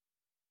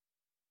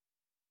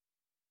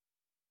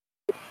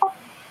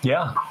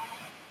 Yeah,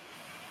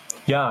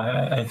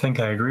 I think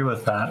I agree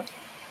with that.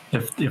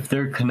 If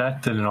they're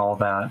connected and all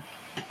that,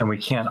 and we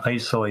can't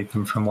isolate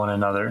them from one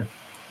another,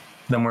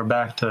 then we're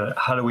back to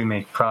how do we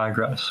make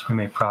progress? We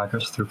make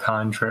progress through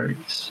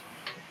contraries,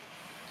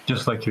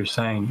 just like you're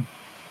saying.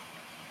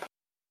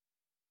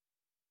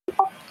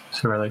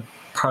 So we're like,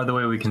 part of the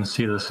way we can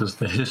see this is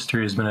the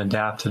history has been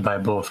adapted by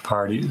both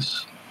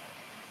parties,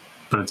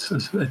 but it's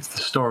the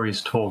story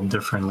is told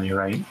differently,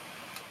 right?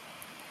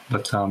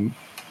 But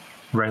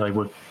right, like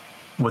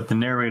what the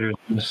narrator is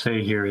going to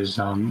say here is,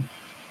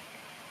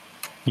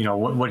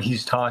 what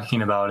he's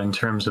talking about in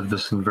terms of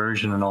this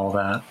inversion and all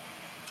that,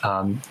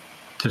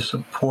 to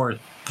support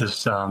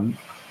this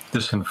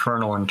this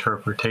infernal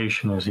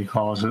interpretation, as he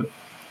calls it,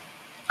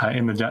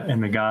 in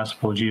the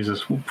gospel,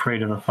 Jesus will pray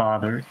to the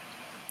Father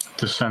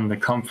to send the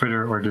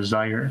Comforter or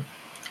Desire,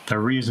 that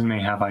reason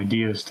may have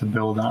ideas to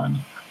build on.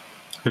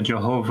 The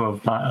Jehovah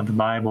of the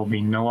Bible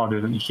being no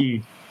other than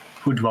He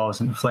who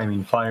dwells in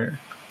flaming fire.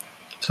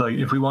 So, like,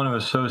 if we want to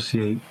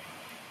associate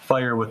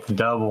fire with the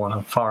devil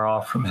and far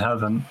off from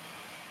heaven,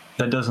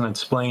 that doesn't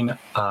explain,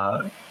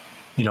 the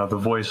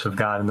voice of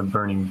God in the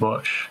burning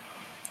bush.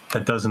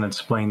 That doesn't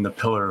explain the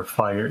pillar of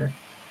fire,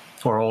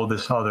 or all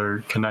this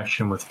other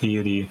connection with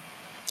deity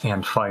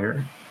and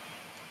fire.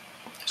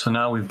 So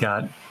now we've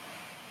got,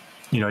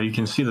 you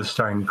can see the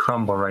starting to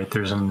crumble, right?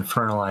 There's an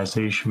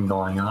infernalization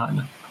going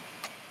on.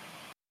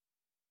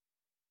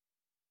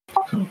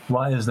 So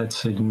why is that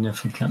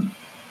significant?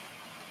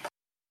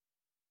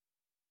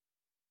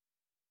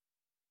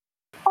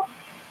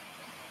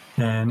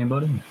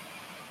 Anybody?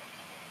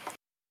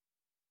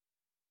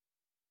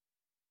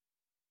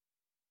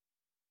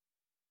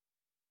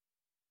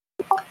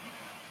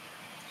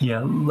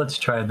 Yeah, let's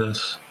try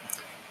this.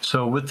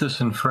 So with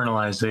this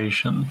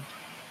infernalization,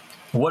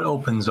 what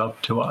opens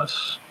up to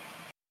us?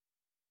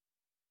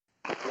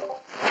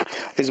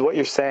 Is what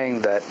you're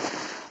saying that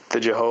the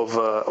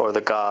Jehovah or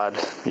the God,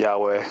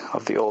 Yahweh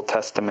of the Old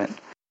Testament,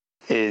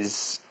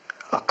 is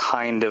a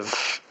kind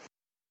of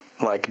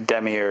like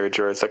demiurge,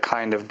 or it's a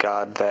kind of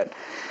God that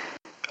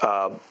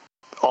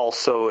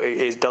also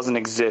doesn't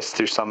exist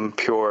through some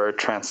pure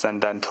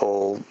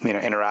transcendental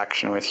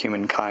interaction with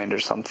humankind or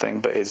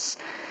something, but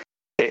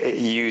it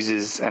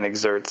uses and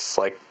exerts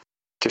like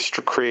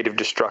creative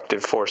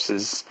destructive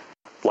forces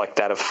like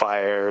that of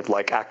fire,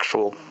 like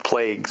actual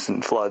plagues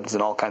and floods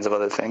and all kinds of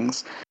other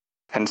things.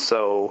 And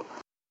so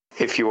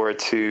if you were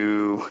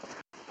to,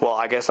 well,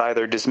 I guess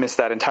either dismiss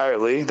that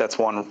entirely, that's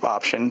one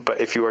option,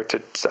 but if you were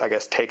to, I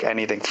guess, take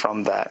anything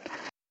from that,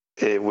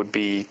 it would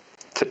be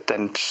to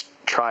then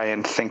try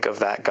and think of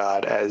that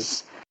God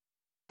as,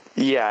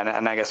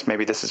 and I guess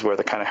maybe this is where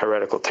the kind of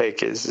heretical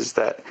take is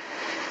that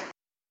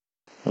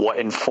what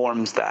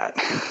informs that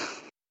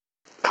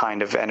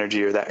kind of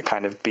energy or that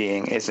kind of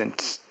being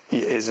isn't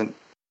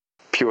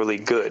purely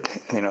good.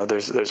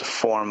 There's a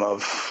form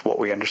of what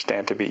we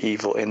understand to be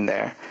evil in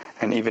there.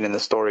 And even in the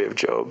story of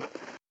Job,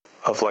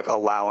 of like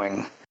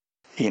allowing,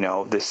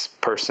 this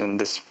person,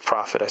 this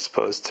prophet, I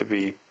suppose, to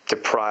be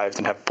deprived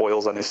and have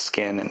boils on his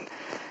skin and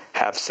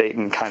have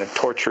Satan kind of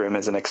torture him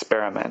as an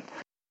experiment.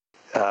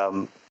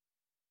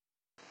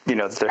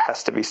 There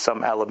has to be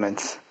some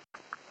element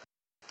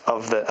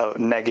of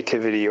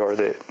negativity, or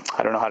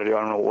I don't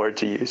know what word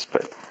to use,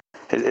 but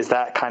is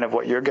that kind of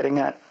what you're getting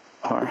at?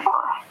 Or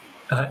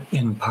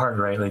in part,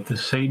 right? Like the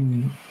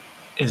Satan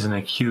is an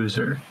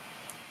accuser,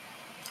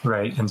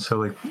 right? And so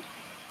like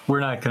we're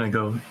not going to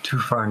go too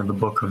far into the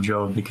book of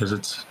Job because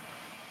it's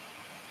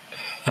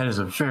That is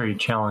a very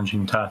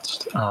challenging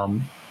text,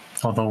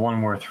 although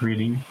one worth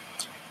reading.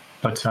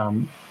 But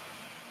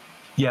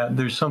yeah,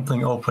 there's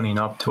something opening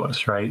up to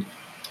us, right?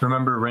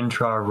 Remember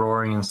Rintrah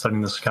roaring and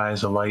setting the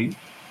skies alight?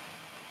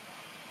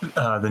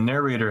 The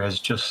narrator has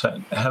just set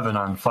heaven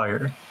on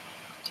fire,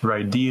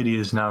 right? Deity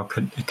is now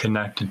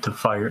connected to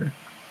fire,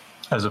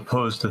 as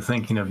opposed to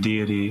thinking of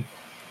deity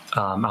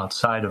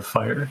outside of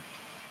fire,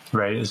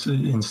 right?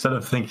 Instead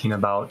of thinking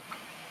about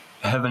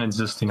heaven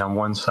existing on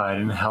one side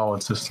and hell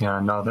existing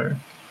on another,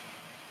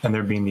 and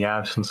there being the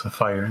absence of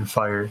fire and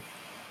fire.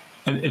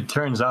 And it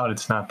turns out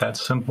it's not that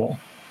simple.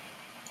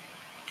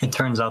 It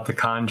turns out the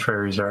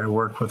contraries are at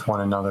work with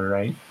one another,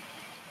 right?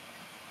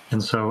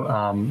 And so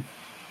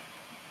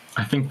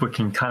I think what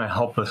can kind of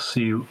help us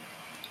see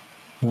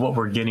what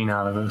we're getting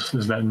out of this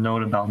is that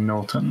note about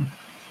Milton,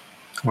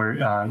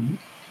 where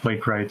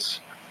Blake writes,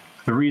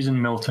 "The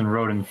reason Milton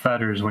wrote in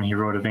fetters when he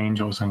wrote of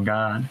angels and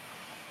God,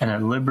 and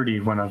at liberty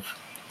when of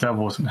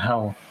devils and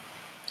hell,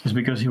 is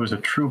because he was a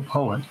true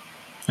poet,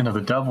 and of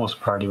the devil's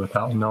party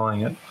without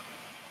knowing it."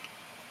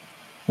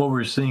 What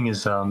we're seeing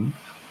is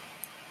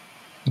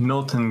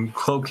Milton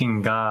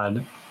cloaking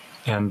God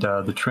and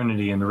the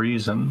Trinity in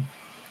reason,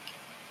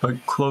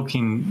 but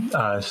cloaking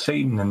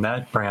Satan and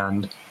that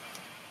brand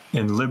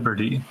in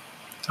liberty,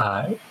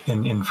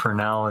 in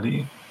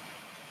infernality.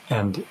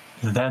 And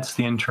that's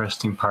the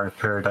interesting part of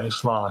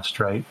Paradise Lost,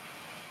 right?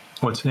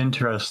 What's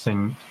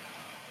interesting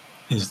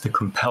is the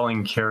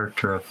compelling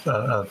character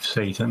of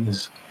Satan.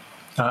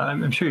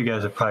 I'm sure you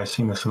guys have probably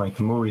seen this in like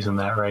the movies and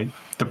that, right?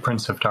 The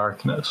Prince of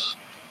Darkness,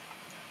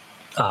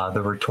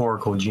 the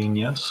rhetorical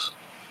genius,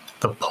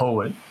 the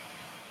poet,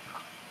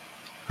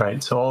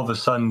 right? So all of a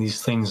sudden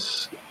these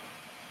things,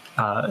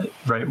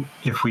 right,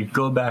 if we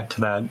go back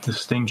to that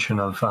distinction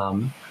of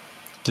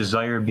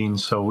desire being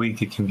so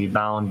weak it can be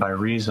bound by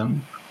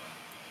reason,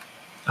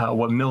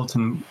 what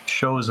Milton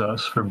shows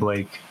us for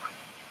Blake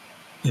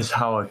is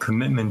how a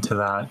commitment to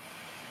that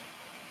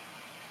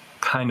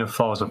kind of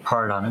falls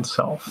apart on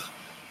itself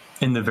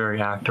in the very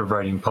act of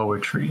writing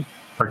poetry,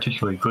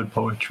 particularly good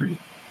poetry.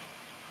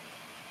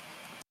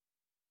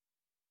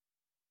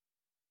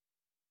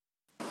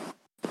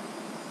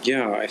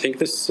 Yeah, I think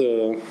this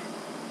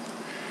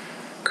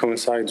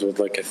coincides with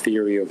like a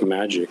theory of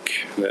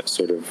magic that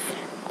sort of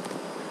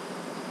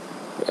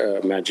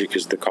magic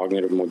is the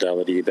cognitive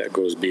modality that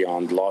goes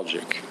beyond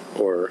logic,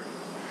 or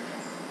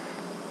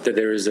that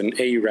there is an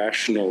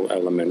irrational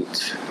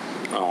element,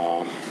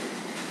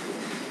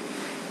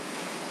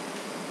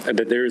 and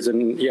that there is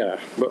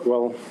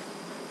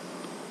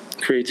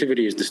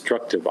creativity is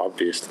destructive,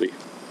 obviously,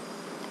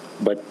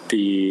 but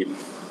there's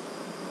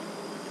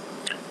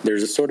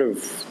a sort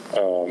of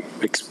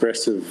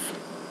expressive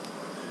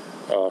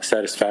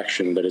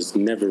satisfaction that is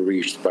never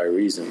reached by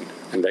reason,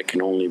 and that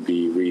can only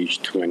be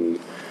reached when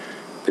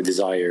the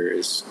desire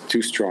is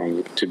too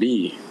strong to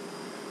be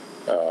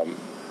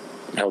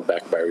held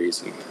back by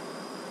reason.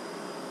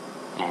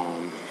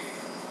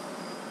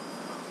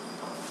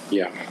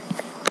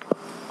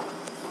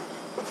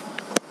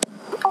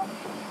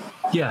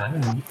 Yeah,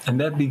 and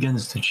that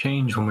begins to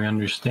change when we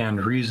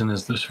understand reason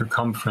is the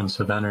circumference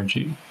of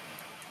energy.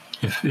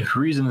 If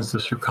reason is the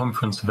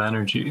circumference of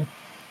energy,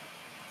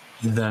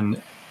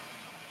 then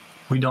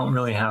we don't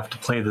really have to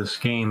play this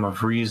game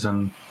of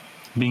reason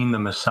being the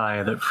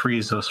Messiah that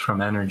frees us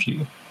from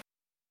energy.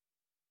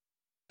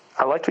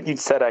 I liked what you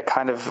said. I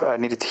kind of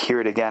needed to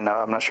hear it again.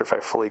 I'm not sure if I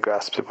fully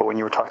grasped it, but when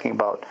you were talking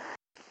about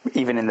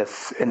even in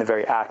the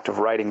very act of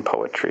writing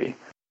poetry,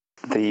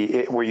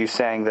 were you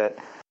saying that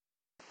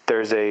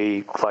there's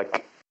a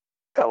like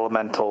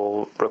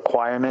elemental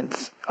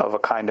requirement of a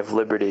kind of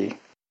liberty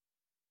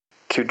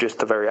to just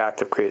the very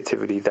act of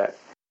creativity that,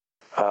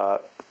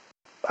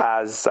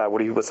 what's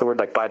the word?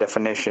 Like by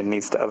definition,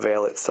 needs to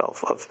avail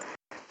itself of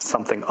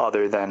something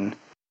other than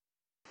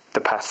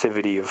the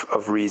passivity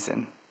of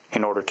reason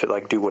in order to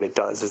like do what it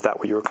does. Is that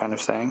what you were kind of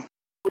saying?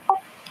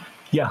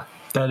 Yeah,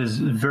 that is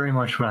very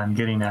much what I'm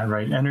getting at,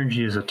 right?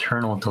 Energy is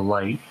eternal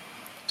delight.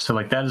 So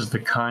like that is the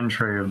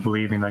contrary of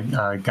believing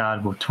that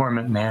God will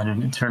torment man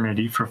in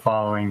eternity for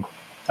following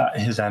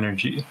his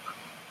energy.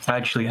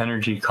 Actually,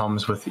 energy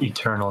comes with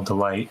eternal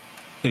delight.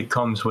 It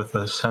comes with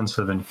a sense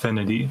of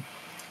infinity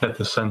that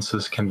the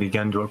senses can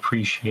begin to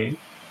appreciate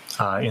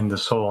in the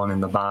soul and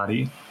in the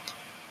body.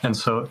 And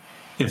so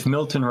if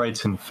Milton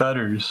writes in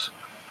fetters,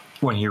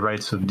 when he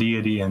writes of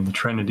deity and the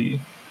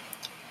Trinity,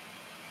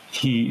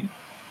 he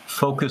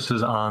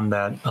focuses on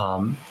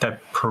that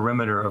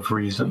perimeter of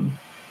reason.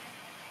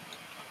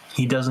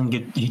 He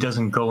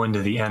doesn't go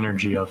into the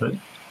energy of it,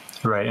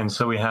 right? And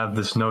so we have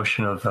this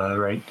notion of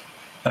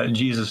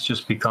Jesus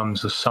just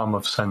becomes a sum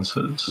of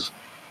senses,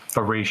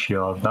 a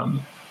ratio of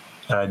them.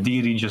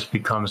 Deity just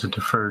becomes a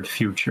deferred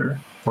future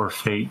or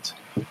fate.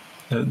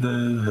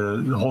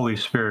 The Holy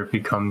Spirit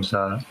becomes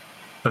a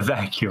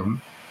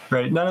vacuum,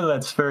 right? None of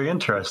that's very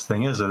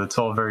interesting, is it? It's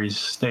all very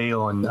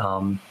stale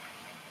and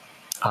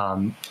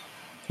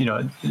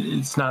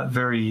it's not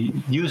very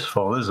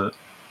useful, is it?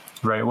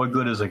 Right? What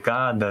good is a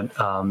God that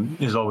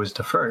is always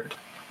deferred?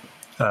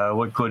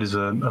 What good is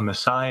a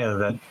Messiah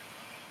that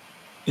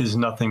is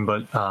nothing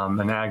but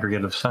an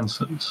aggregate of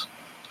senses.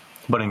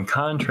 But in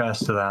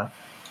contrast to that,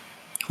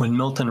 when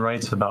Milton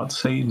writes about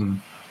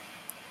Satan,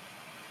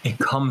 it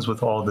comes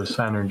with all this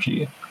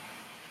energy.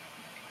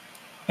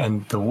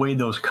 And the way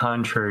those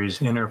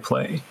contraries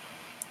interplay,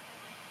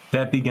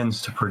 that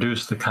begins to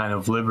produce the kind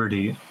of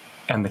liberty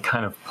and the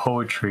kind of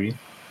poetry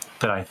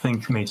that I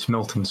think makes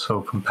Milton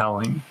so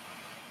compelling,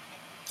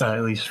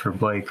 at least for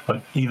Blake,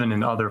 but even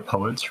in other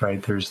poets,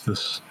 right? There's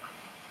this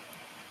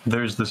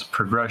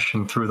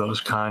progression through those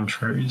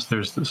contraries.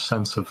 There's this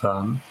sense of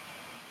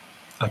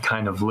a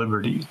kind of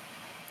liberty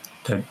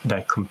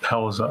that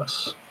compels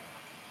us,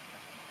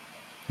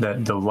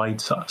 that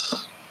delights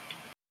us.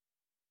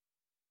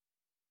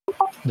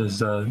 Does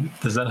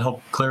that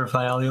help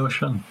clarify,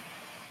 Alyosha?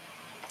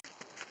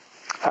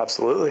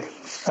 Absolutely.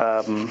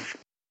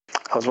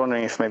 I was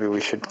wondering if maybe we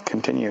should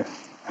continue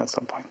at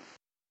some point.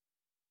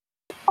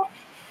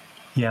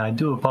 Yeah, I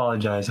do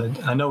apologize.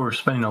 I know we're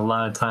spending a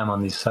lot of time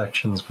on these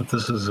sections, but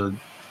this is a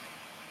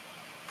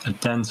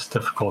dense,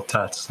 difficult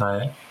text.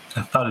 I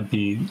thought it'd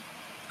be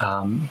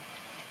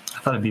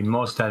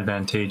most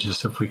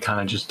advantageous if we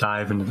kind of just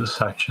dive into the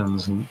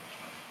sections, and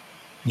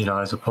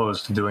as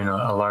opposed to doing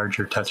a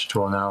larger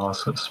textual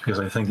analysis, because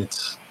I think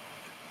it's,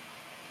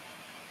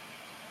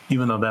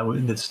 even though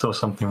it's still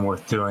something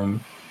worth doing,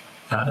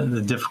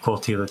 the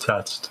difficulty of the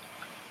text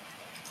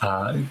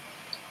kind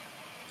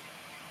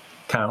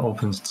of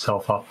opens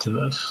itself up to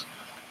this.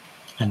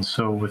 And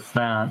so with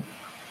that,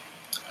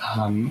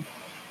 are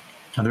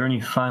there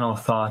any final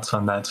thoughts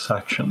on that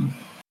section?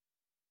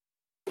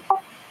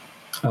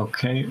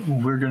 Okay,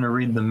 we're going to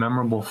read the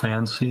Memorable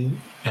Fancy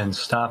and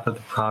stop at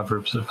the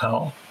Proverbs of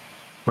Hell.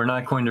 We're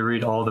not going to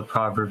read all the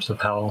Proverbs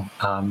of Hell.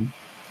 We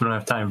don't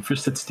have time for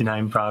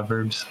 69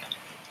 Proverbs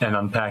and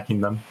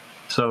unpacking them.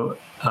 So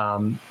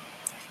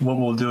what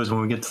we'll do is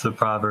when we get to the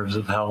Proverbs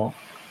of Hell,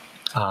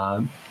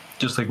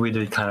 just like we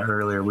did kind of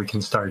earlier, we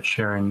can start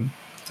sharing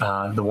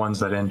the ones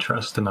that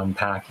interest and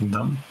unpacking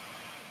them.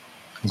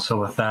 And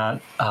so with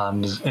that,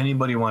 does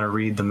anybody want to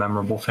read the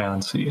Memorable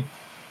Fancy?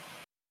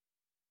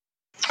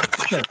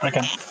 Sure, I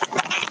can.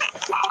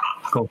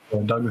 Go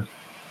for it, Doug.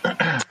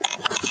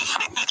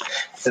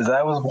 As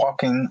I was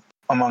walking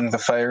among the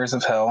fires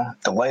of hell,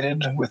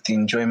 delighted with the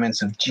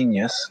enjoyments of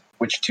genius,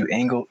 which to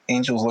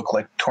angels look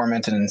like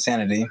tormented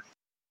insanity,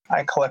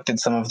 I collected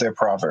some of their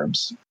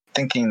proverbs,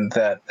 thinking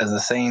that as the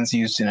sayings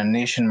used in a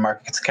nation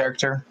mark its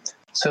character,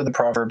 so the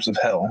proverbs of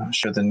hell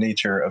show the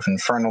nature of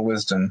infernal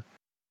wisdom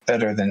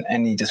better than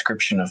any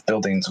description of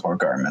buildings or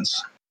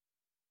garments.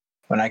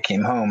 When I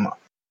came home,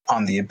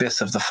 on the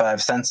abyss of the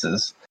five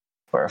senses,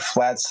 where a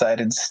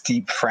flat-sided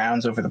steep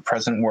frowns over the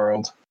present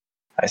world,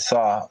 I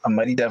saw a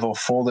mighty devil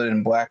folded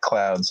in black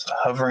clouds,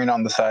 hovering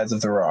on the sides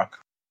of the rock.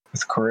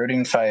 With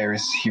corroding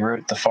fires, he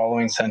wrote the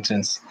following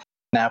sentence,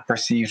 now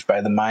perceived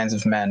by the minds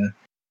of men,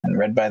 and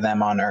read by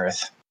them on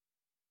earth.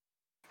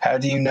 How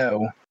do you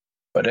know,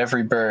 but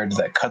every bird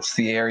that cuts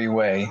the airy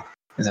way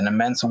is an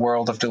immense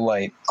world of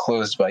delight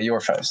closed by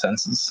your five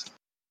senses?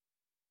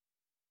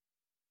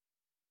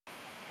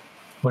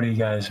 What do you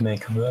guys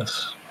make of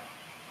this?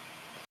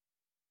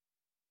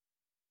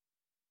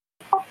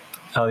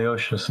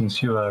 Alyosha,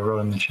 since you wrote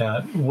in the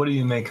chat, what do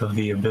you make of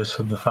the abyss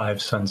of the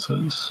five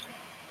senses?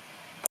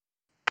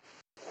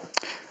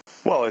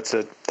 Well,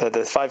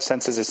 the five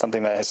senses is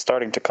something that is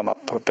starting to come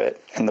up a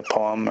bit in the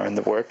poem or in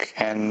the work,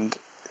 and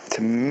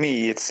to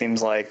me, it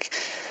seems like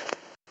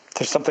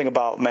there's something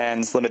about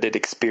man's limited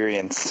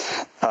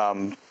experience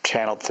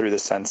channeled through the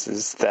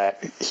senses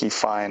that he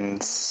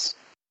finds,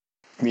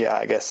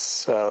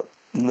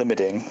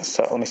 limiting.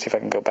 So let me see if I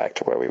can go back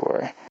to where we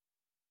were.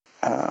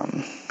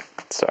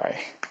 Sorry,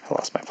 I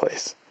lost my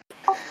place.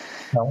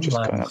 Just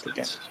going up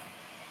again.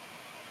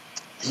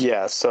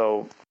 Yeah,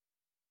 so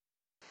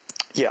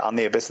on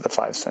the abyss of the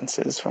five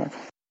senses.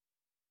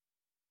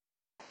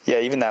 Yeah,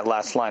 even that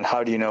last line,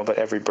 how do you know but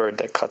every bird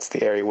that cuts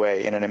the airy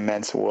way in an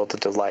immense world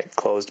of delight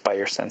closed by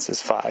your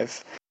senses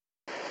five?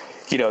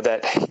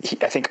 That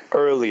I think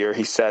earlier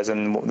he says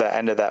in the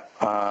end of that,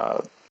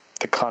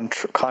 the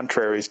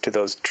contraries to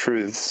those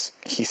truths,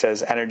 he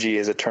says energy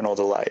is eternal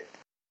delight.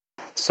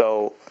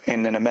 So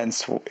in an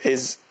immense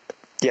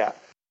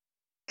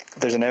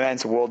there's an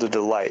immense world of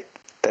delight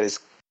that is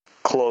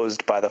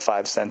closed by the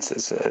five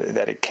senses,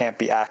 that it can't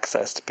be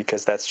accessed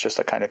because that's just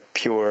a kind of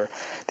pure,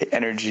 the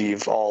energy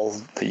of all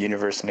the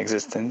universe in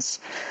existence.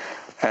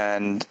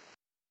 And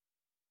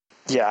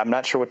I'm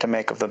not sure what to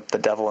make of the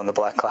devil in the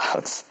black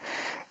clouds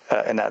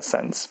in that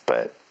sense,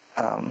 but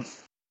I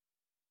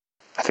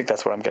think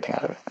that's what I'm getting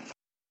out of it.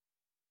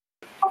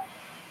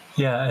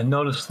 Yeah, and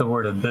notice the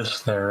word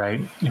abyss there, right?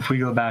 If we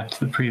go back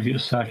to the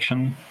previous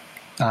section,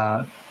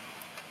 it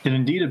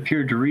indeed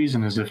appeared to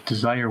reason as if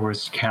desire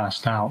was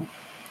cast out.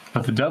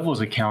 But the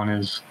devil's account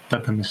is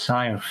that the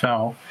Messiah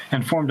fell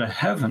and formed a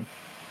heaven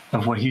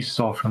of what he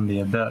stole from the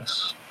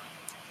abyss.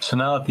 So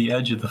now at the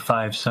edge of the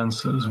five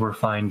senses, we're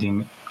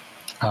finding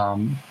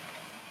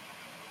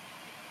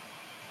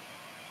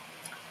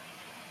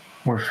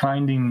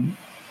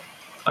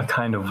a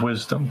kind of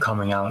wisdom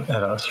coming out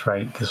at us,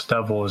 right? This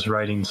devil is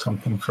writing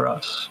something for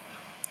us.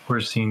 We're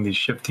seeing these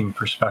shifting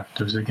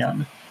perspectives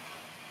again.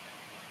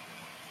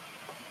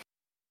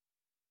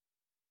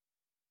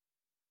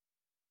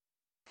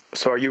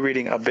 So are you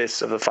reading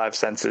Abyss of the Five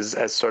Senses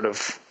as sort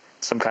of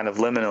some kind of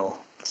liminal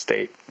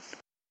state?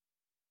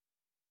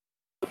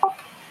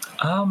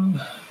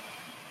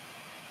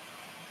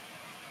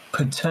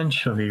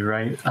 Potentially,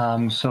 right?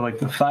 So like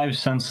the five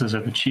senses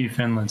are the chief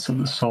inlets of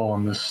the soul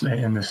in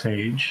this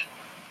age.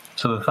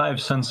 So the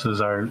five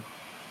senses are,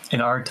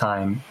 in our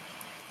time,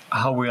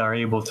 how we are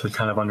able to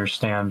kind of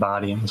understand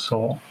body and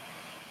soul.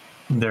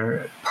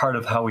 They're part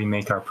of how we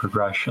make our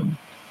progression.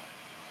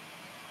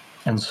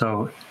 And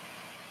so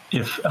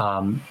if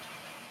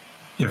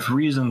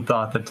reason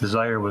thought that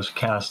desire was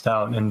cast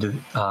out and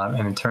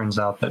it turns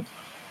out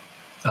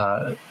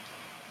that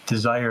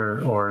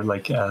desire, or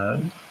like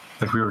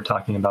we were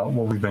talking about,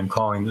 what we've been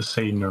calling the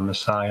Satan or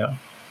Messiah,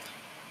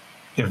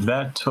 if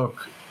that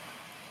took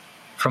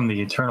from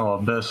the eternal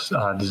abyss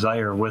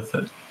desire with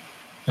it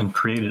and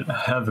created a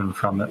heaven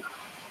from it,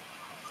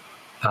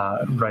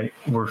 right,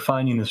 we're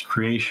finding this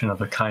creation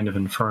of a kind of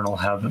infernal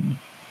heaven.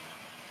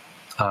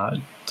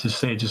 To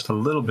say it just a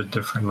little bit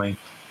differently,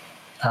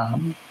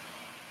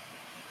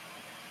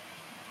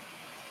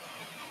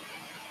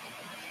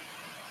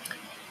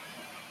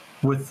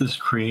 with this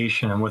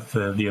creation and with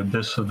the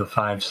abyss of the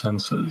five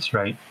senses,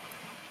 right?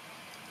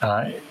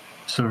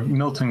 So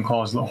Milton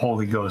calls the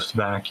Holy Ghost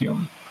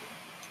vacuum.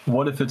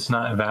 What if it's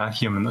not a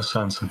vacuum in the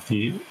sense of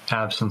the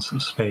absence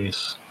of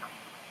space?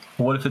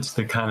 What if it's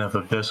the kind of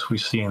abyss we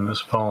see in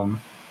this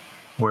poem,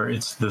 where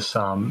it's this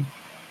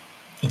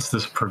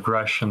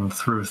progression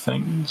through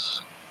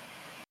things?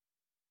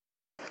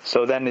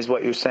 So then is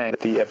what you're saying that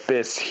the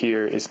abyss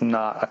here is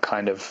not a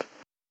kind of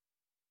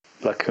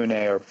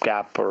lacunae or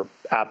gap or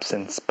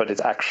absence, but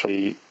it's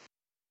actually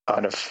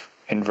kind of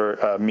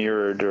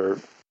mirrored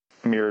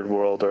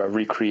world, or a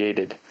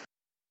recreated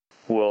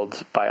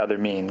world by other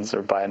means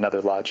or by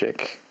another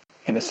logic,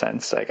 in a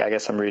sense. Like, I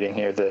guess I'm reading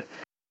here the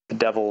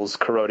devil's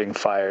corroding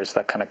fires.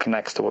 That kind of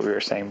connects to what we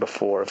were saying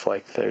before, of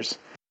like there's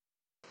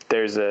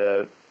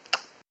a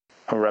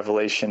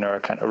revelation or a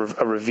kind of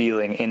a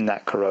revealing in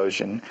that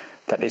corrosion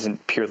that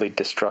isn't purely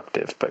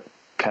destructive, but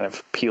kind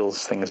of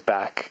peels things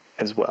back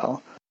as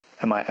well.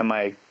 Am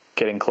I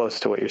getting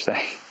close to what you're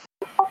saying?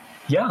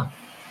 Yeah,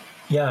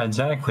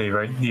 exactly,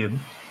 right.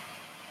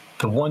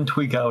 The one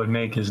tweak I would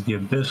make is the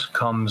abyss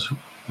comes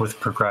with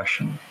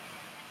progression.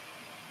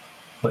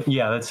 But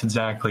yeah, that's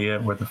exactly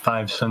it, where the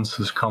five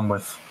senses come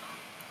with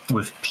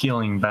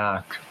peeling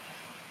back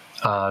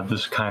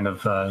this kind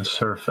of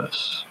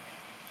surface,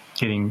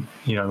 getting,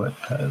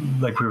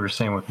 like we were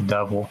saying with the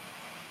devil,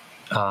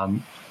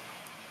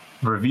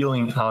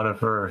 revealing out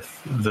of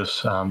earth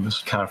this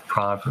kind of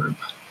proverb.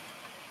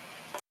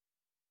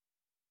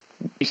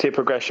 You say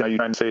progression, are you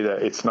trying to say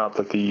that it's not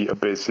that the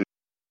abyss is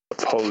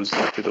opposed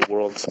to the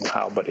world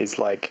somehow, but it's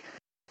like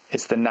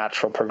it's the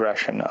natural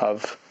progression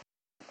of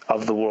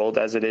the world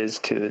as it is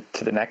to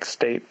the next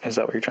state? Is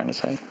that what you're trying to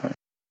say?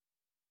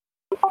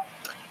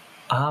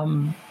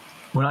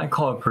 When I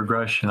call it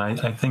progression,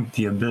 I think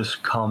the abyss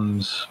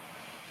comes,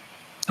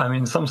 I mean,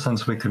 in some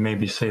sense we could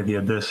maybe say the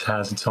abyss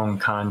has its own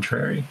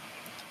contrary,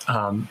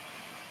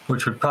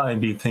 which would probably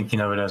be thinking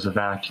of it as a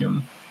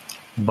vacuum.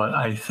 But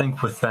I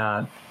think with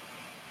that,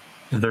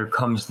 there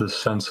comes this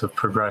sense of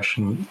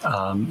progression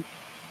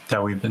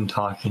that we've been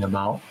talking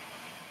about.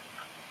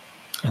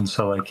 And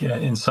so, like,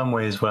 in some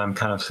ways, what I'm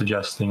kind of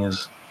suggesting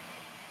is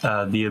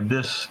the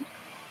abyss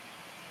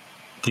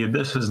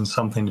isn't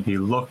something to be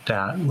looked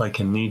at, like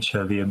in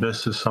Nietzsche. The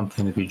abyss is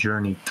something to be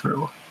journeyed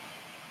through.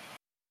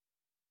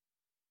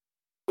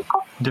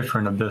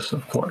 Different abyss,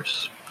 of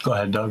course. Go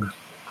ahead, Doug.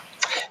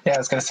 Yeah, I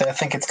was going to say, I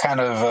think it's kind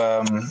of,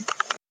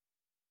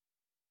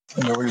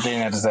 what we're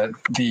getting at is that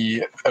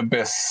the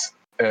abyss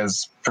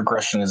as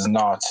progression is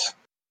not,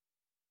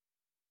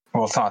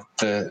 well, it's not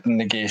the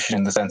negation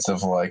in the sense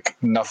of like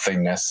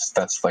nothingness.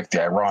 That's like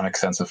the ironic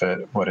sense of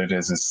it. What it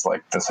is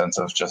like the sense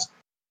of just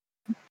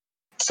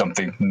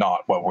something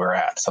not what we're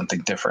at, something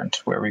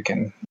different where we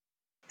can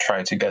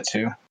try to get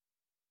to.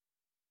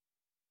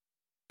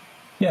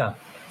 Yeah,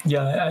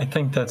 I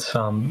think that's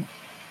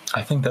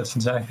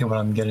exactly what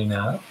I'm getting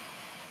at.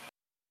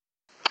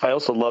 I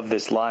also love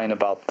this line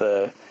about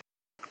the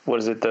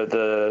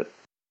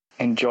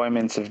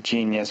enjoyments of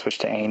genius, which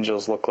to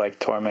angels look like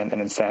torment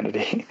and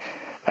insanity.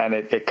 And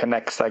it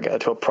connects like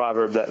to a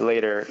proverb that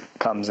later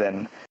comes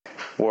in,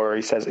 where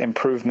he says,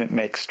 improvement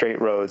makes straight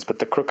roads, but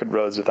the crooked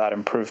roads without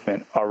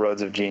improvement are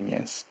roads of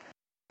genius.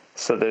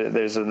 So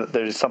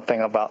there's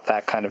something about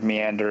that kind of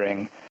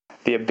meandering,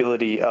 the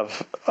ability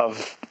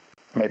of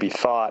maybe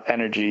thought,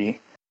 energy,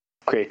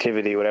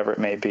 creativity, whatever it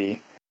may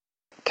be,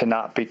 to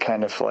not be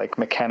kind of like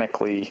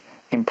mechanically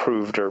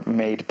improved or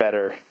made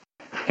better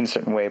in a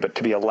certain way, but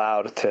to be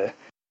allowed to,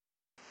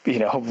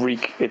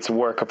 wreak its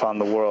work upon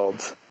the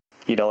world.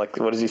 Like,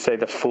 what does he say?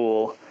 The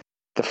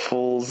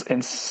fool's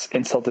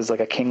insult is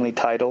like a kingly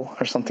title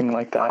or something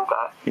like that.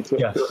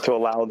 Yes. To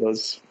allow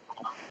those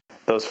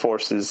those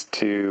forces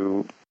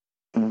to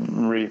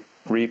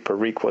reap or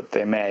wreak what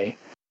they may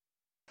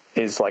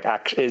is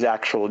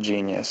actual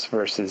genius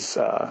versus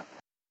I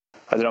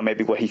don't know,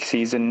 maybe what he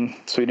sees in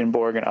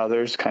Swedenborg and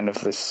others, kind of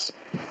this,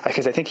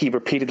 because I think he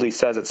repeatedly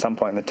says at some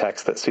point in the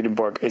text that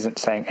Swedenborg isn't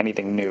saying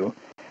anything new,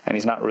 and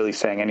he's not really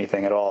saying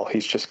anything at all.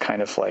 He's just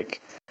kind of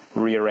like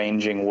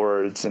rearranging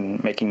words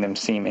and making them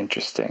seem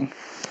interesting.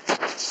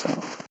 So.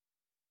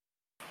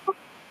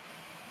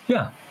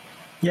 Yeah,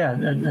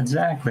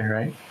 exactly,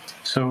 right.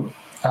 So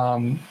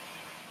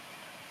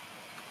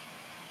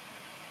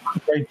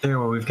right there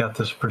where we've got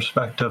this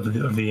perspective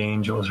of the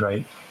angels,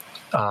 right,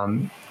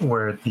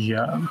 where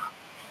the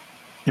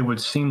it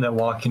would seem that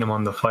walking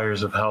among the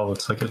fires of hell,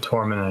 it's like a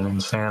torment and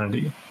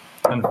insanity.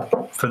 And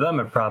for them,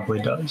 it probably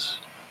does.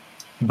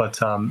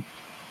 But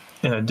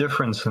in a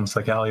different sense,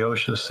 like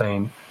Alyosha is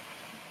saying,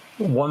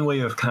 one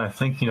way of kind of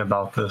thinking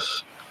about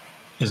this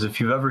is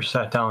if you've ever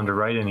sat down to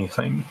write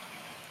anything,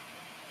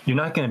 you're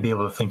not going to be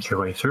able to think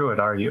your way through it,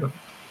 are you?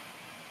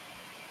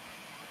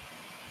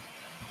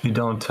 You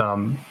don't,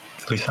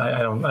 at least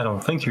I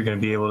don't think you're going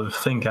to be able to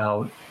think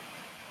out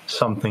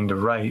something to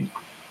write.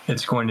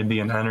 It's going to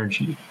be an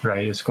energy,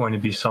 right? It's going to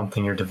be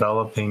something you're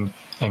developing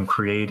and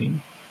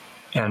creating.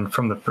 And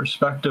from the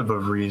perspective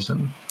of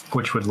reason,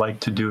 which would like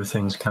to do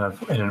things kind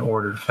of in an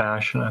ordered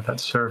fashion at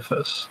that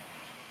surface,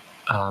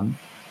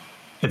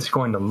 it's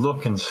going to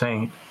look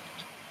insane.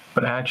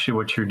 But actually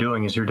what you're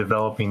doing is you're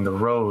developing the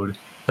road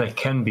that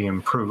can be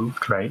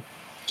improved, right?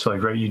 So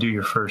like, right, you do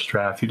your first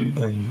draft,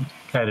 then you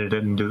edit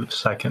it and do the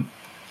second,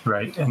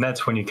 right? And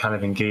that's when you kind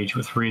of engage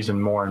with reason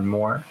more and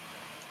more.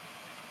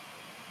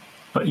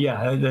 But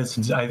yeah,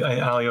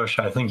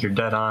 Alyosha, I think you're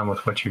dead on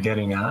with what you're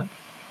getting at.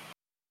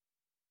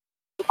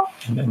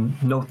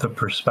 And note the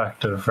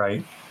perspective,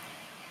 right?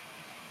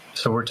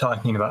 So we're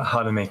talking about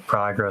how to make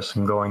progress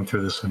in going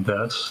through this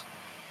abyss.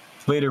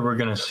 Later, we're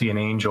going to see an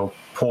angel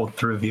pulled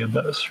through the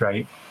abyss,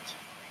 right?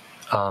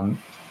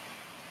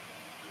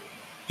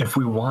 If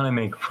we want to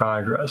make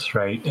progress,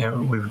 right,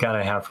 we've got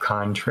to have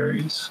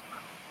contraries.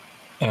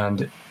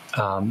 And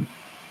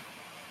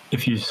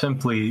if you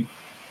simply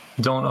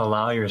don't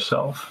allow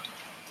yourself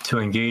to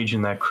engage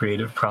in that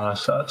creative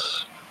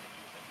process,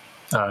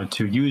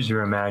 to use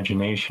your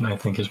imagination, I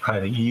think is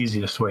probably the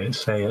easiest way to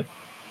say it,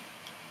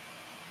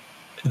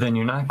 then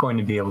you're not going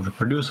to be able to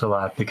produce a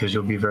lot because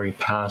you'll be very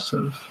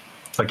passive.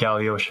 Like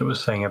Alyosha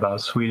was saying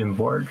about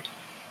Swedenborg,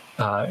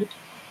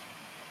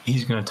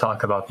 he's going to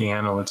talk about the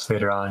analytes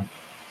later on.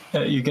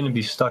 You're going to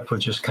be stuck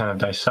with just kind of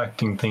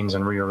dissecting things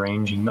and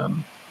rearranging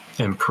them,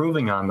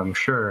 improving on them,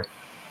 sure,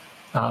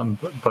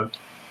 but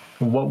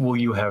what will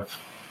you have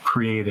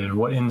created?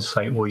 What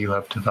insight will you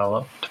have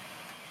developed?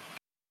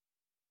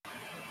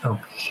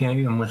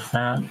 Okay, and with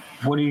that,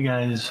 what do you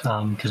guys,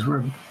 because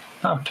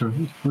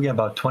we got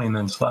about 20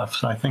 minutes left,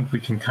 so I think we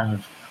can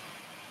kind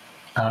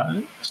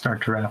of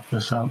start to wrap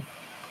this up.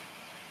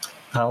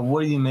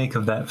 What do you make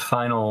of that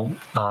final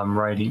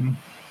writing,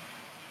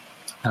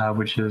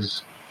 which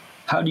is,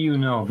 how do you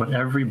know but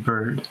every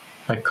bird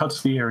that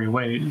cuts the airy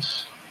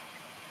ways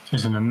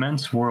is an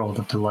immense world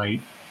of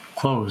delight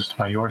closed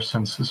by your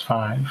senses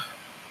 5?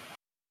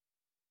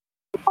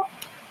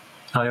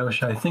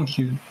 Alyosha, I think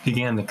you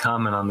began to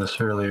comment on this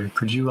earlier.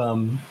 Could you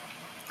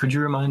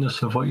remind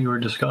us of what you were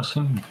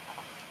discussing?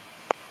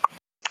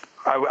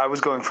 I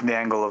was going from the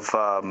angle of,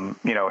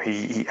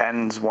 he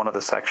ends one of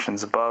the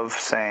sections above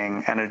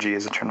saying energy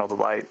is eternal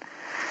delight,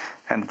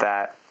 and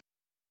that,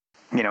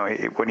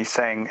 when he's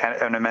saying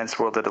an immense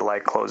world of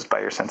delight closed by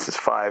your senses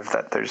 5,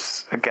 that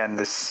there's, again,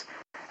 this,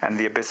 and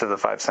the abyss of the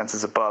 5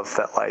 senses above,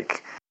 that,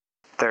 like,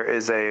 there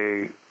is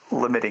a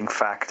limiting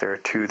factor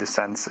to the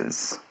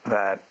senses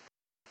that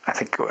I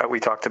think we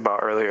talked about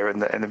earlier in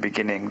the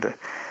beginning.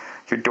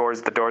 The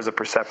doors of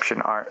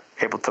perception aren't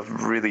able to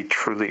really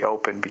truly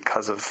open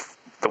because of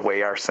the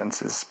way our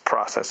senses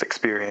process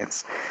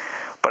experience.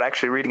 But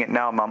actually reading it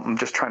now, I'm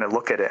just trying to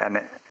look at it,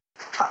 and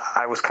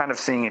I was kind of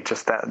seeing it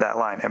just that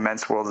line,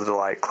 immense world of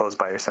delight closed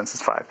by your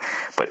senses 5.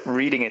 But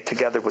reading it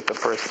together with the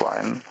first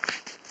line,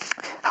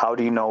 how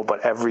do you know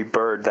but every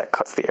bird that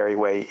cuts the airy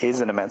way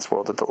is an immense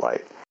world of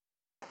delight?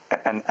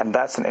 And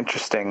that's an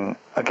interesting,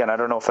 again, I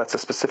don't know if that's a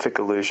specific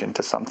allusion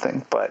to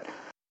something, but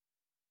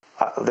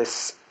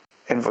this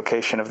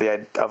invocation of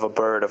a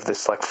bird, of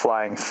this like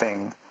flying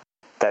thing,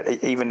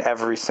 that even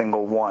every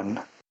single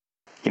one,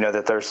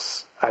 that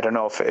there's, I don't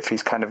know if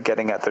he's kind of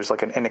getting at, there's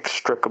like an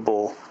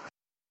inextricable,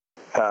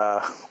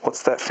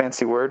 what's that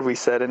fancy word we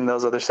said in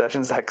those other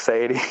sessions,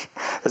 anxiety?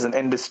 There's an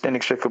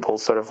inextricable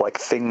sort of like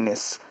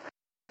thingness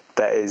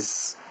that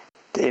is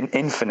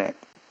infinite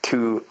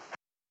to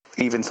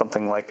even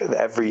something like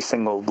every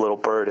single little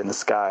bird in the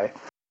sky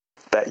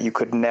that you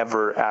could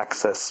never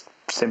access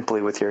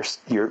simply with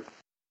your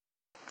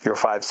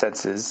 5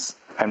 senses,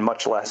 and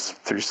much less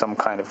through some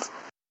kind of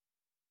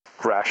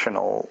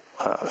rational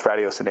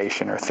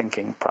ratiocination or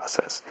thinking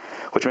process,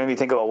 which made me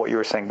think about what you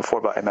were saying before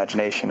about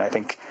imagination. I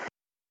think,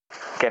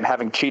 again,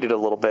 having cheated a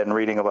little bit and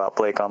reading about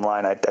Blake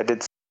online, I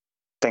did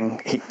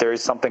there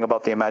is something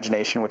about the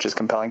imagination which is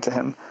compelling to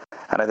him,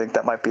 and I think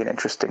that might be an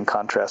interesting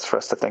contrast for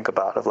us to think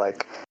about of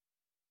like,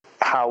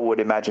 how would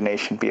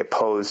imagination be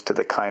opposed to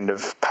the kind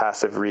of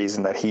passive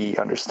reason that he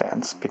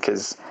understands?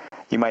 Because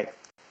you might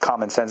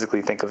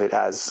commonsensically think of it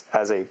as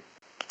a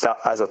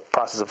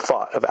process of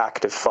thought, of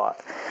active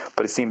thought,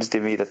 but it seems to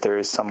me that there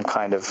is some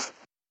kind of,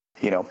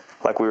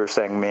 like we were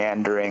saying,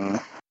 meandering,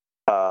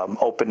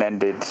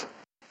 open-ended,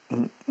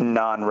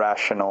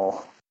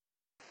 non-rational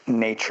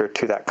nature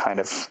to that kind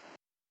of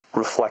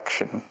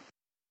reflection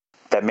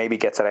that maybe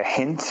gets at a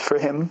hint for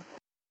him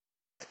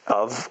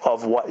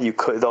of what you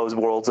could, those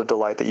worlds of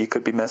delight that you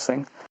could be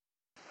missing.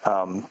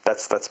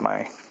 That's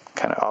my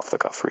kind of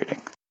off-the-cuff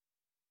reading.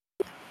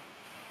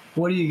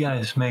 What do you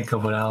guys make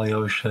of what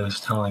Alyosha is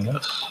telling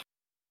us?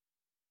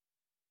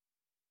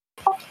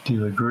 Do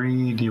you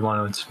agree? Do you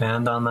want to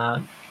expand on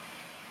that?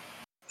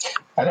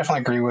 I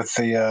definitely agree with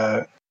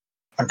the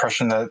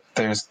impression that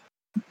there's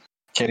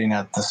getting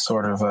at this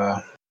sort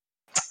of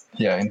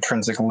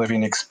intrinsic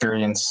living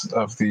experience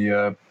of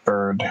the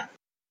bird,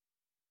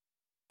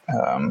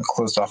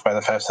 closed off by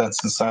the five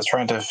senses. So I was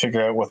trying to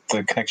figure out what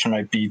the connection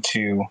might be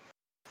to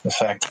the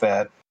fact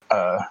that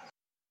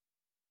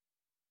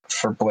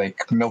for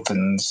Blake,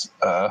 Milton's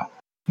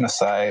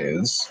Messiah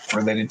is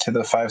related to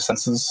the five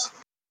senses,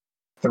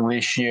 the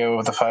ratio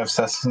of the five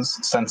senses.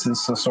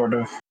 So sort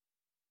of,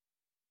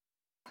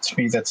 to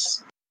me,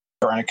 that's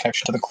drawing a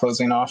connection to the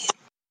closing off.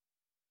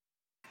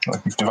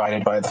 Like we've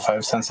divided by the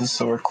five senses,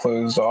 so we're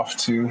closed off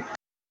to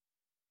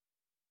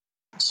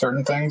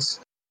certain things.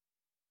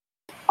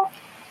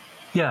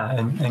 Yeah,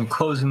 and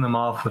closing them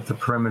off with the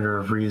perimeter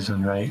of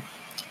reason, right?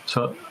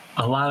 So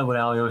a lot of what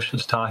Alyosha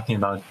is talking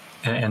about,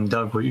 and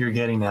Doug, what you're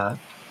getting at,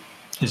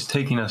 is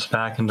taking us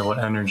back into what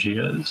energy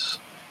is.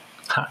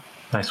 Ha,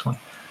 nice one.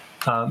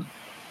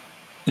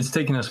 It's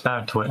taking us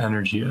back to what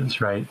energy is,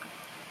 right?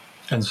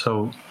 And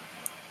so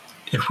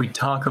if we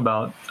talk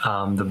about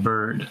the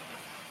bird,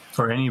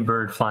 or any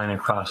bird flying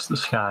across the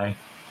sky,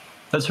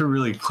 that's a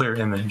really clear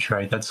image,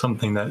 right? That's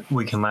something that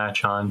we can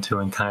latch on to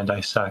and kind of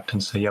dissect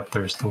and say, yep,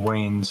 there's the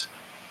wings,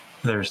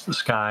 there's the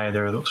sky,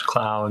 there are those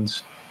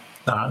clouds,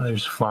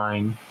 there's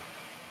flying.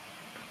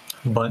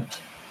 But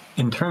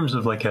in terms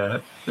of like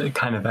a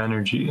kind of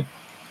energy,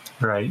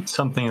 right,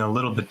 something a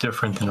little bit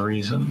different than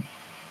reason,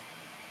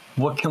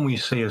 what can we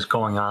say is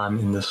going on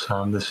in this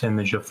this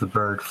image of the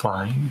bird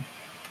flying?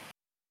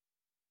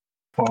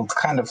 Well, it's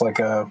kind of like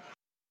a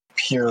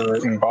pure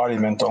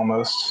embodiment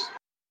almost.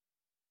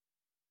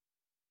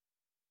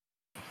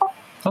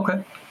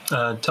 Okay.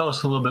 Tell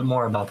us a little bit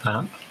more about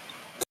that.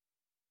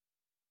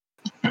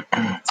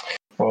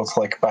 Well, it's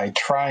like by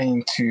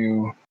trying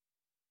to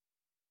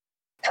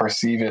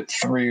perceive it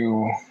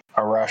through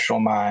a rational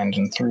mind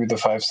and through the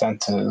five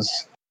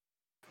senses,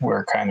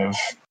 we're kind of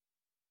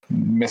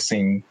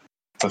missing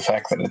the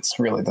fact that it's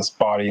really this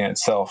body in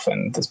itself,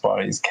 and this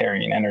body is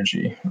carrying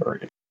energy,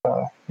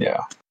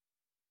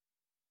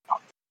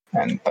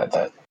 and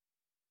that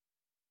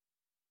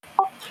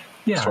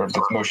sort of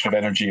the motion of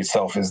energy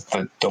itself is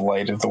the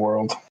delight of the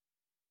world.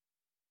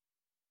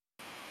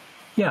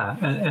 Yeah,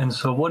 and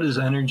so what is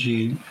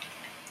energy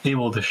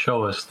able to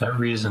show us that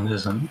reason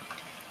isn't?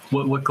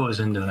 What goes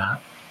into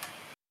that?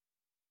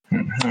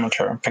 I'm not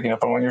sure I'm picking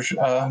up on what you're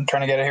trying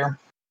to get at here.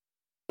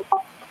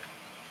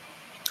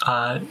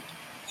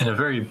 In a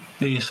very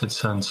basic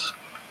sense,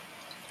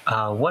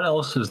 what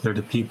else is there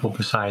to people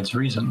besides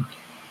reason?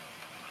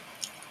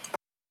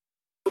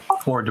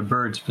 Or to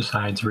birds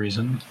besides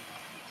reason?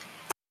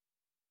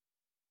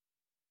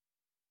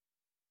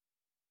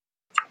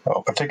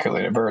 Well,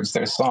 particularly to birds,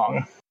 there's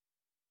song.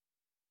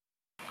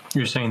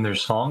 You're saying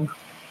there's song?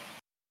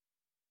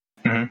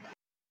 Mm-hmm.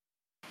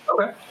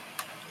 Okay.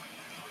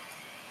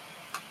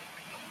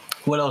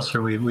 What else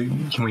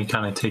can we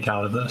kind of take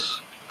out of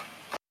this?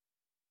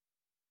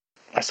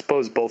 I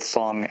suppose both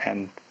song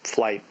and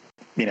flight,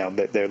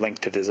 they're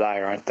linked to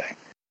desire, aren't they?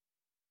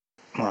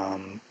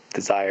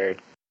 Desire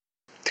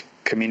to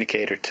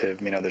communicate, or to,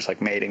 there's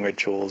like mating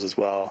rituals as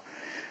well,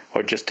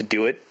 or just to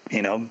do it,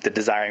 the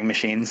desiring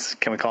machines,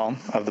 can we call them,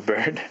 of the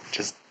bird,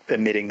 just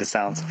emitting the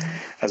sounds,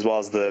 as well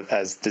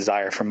as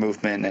desire for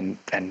movement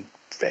and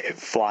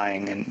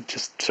flying, and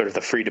just sort of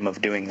the freedom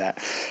of doing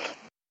that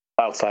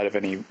outside of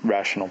any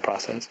rational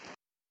process.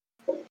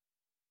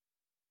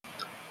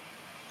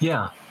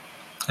 Yeah,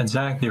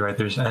 exactly right.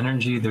 There's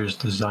energy, there's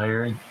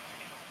desire,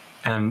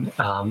 and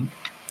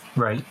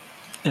right,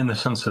 in the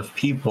sense of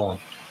people,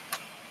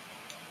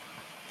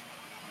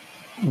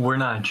 we're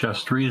not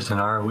just reason,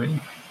 are we?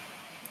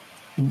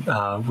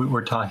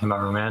 We're talking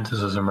about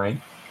romanticism, right?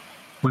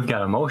 We've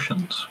got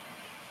emotions,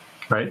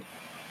 right?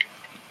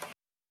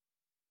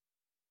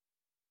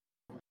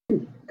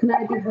 Can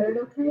I be heard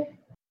okay?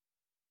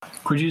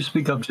 Could you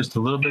speak up just a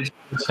little bit,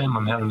 Sam?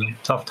 I'm having a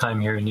tough time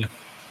hearing you.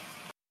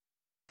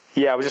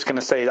 Yeah, I was just going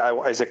to say,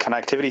 is it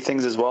connectivity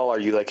things as well? Are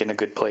you like in a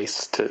good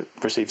place to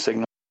receive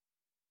signal?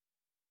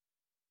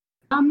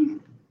 I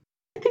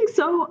think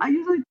so. I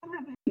usually don't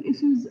have any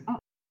issues.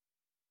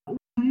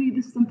 Maybe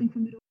this is something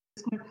from the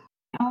Discord.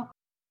 I'll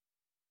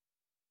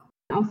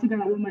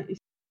figure out what my issue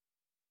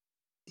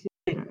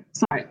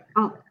Sorry.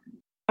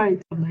 Sorry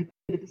to like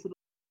this.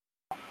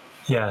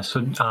 Yeah.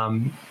 So,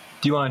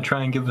 do you want to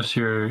try and give us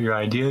your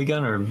idea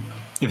again, or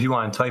if you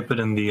want to type it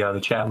in the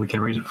chat, we can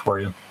read it for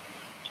you.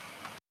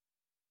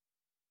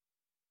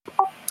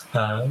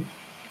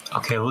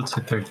 Okay, let's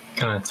see if they're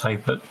gonna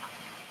type it.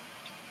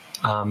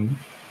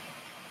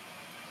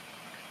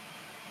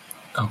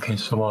 Okay,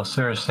 so while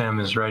Sarah Sam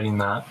is writing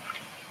that,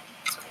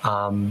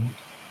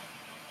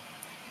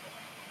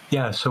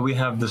 yeah, so we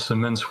have this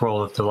immense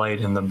world of delight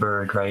in the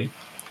bird, right?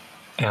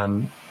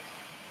 And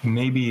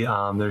maybe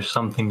there's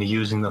something to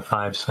using the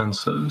five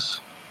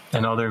senses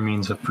and other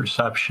means of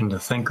perception to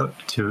think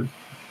to.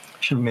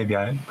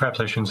 Perhaps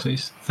I shouldn't say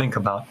think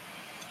about,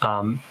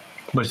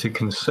 but to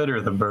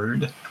consider the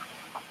bird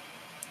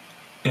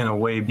in a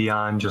way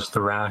beyond just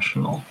the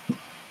rational.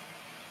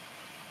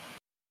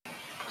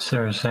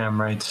 Sarah Sam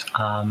writes,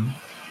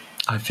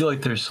 I feel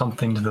like there's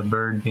something to the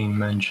bird being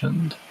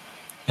mentioned,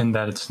 in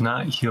that it's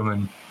not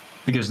human,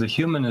 because the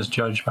human is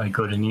judged by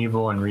good and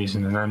evil and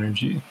reason and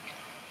energy.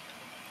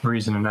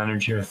 Reason and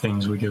energy are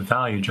things we give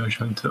value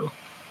judgment to.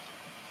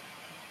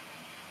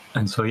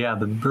 And so, yeah,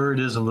 the bird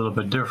is a little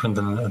bit different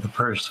than the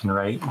person,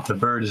 right? The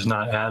bird is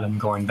not Adam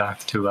going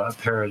back to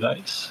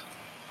paradise.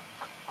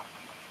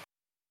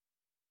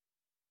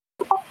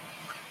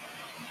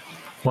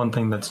 One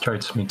thing that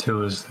strikes me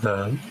too is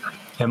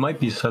it might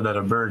be said that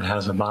a bird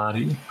has a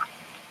body.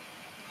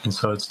 And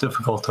so it's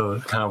difficult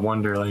to kind of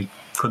wonder, like,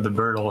 could the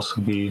bird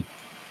also be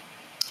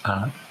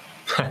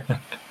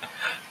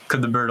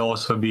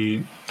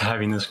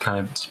having this kind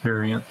of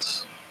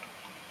experience?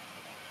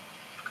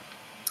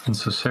 And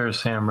so Sarah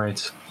Sam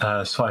writes,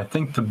 so I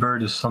think the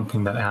bird is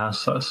something that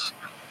asks us,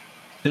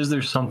 is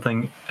there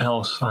something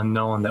else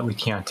unknown that we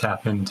can't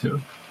tap into?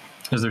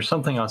 Is there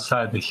something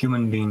outside the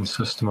human being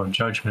system of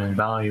judgment and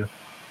value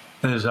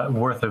that is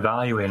worth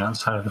evaluating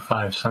outside of the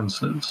five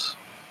senses?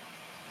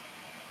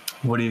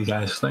 What do you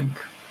guys think?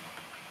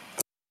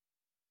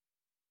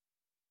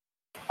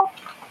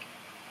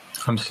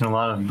 I'm seeing a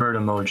lot of bird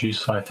emojis,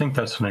 so I think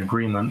that's an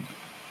agreement.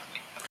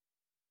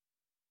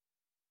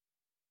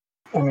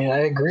 I mean,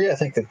 I agree. I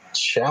think the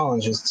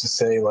challenge is to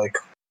say, like,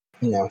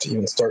 to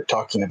even start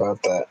talking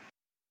about that.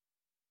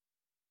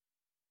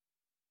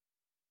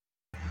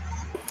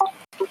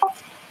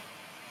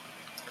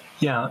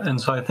 Yeah,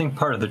 and so I think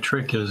part of the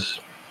trick is,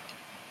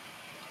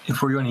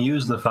 if we're going to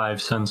use the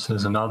five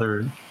senses and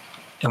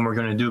we're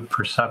going to do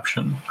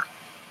perception,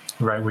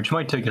 right, which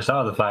might take us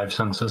out of the five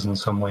senses in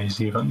some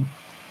ways even.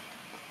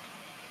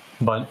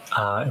 But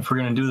if we're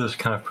going to do this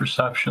kind of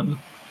perception,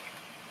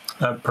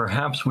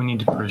 perhaps we need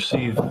to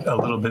perceive a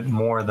little bit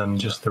more than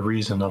just the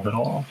reason of it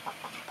all.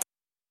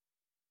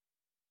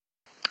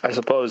 I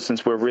suppose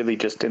since we're really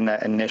just in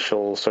that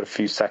initial sort of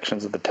few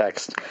sections of the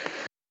text,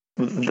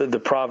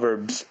 the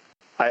Proverbs,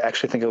 I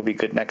actually think it'll be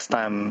good next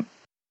time.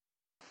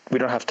 We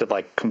don't have to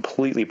like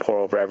completely pour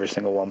over every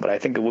single one, but I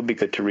think it would be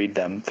good to read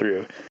them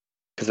through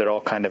because they're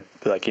all kind of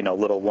like,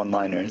 little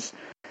one-liners.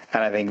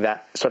 And I think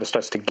that sort of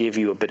starts to give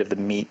you a bit of the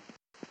meat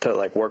to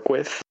like work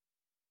with.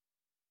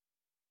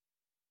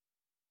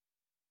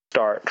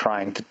 Start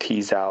trying to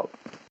tease out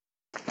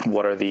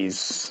what are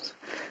these,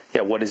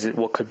 what is it,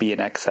 what could be in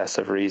excess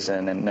of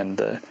reason, and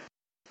the,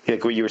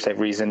 like what you were saying,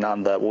 reason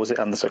on the,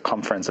 on the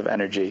circumference of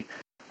energy.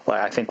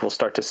 Like I think we'll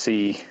start to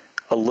see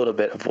a little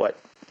bit of what,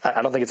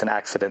 I don't think it's an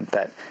accident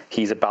that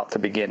he's about to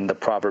begin the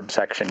proverb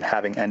section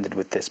having ended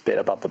with this bit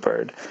about the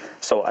bird.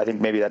 So I think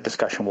maybe that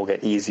discussion will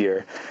get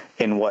easier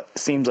in what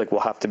seems like will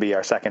have to be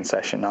our second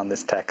session on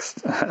this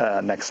text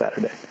next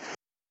Saturday.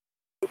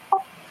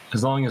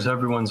 As long as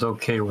everyone's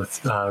okay with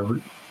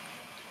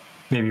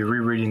maybe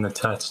rereading the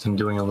text and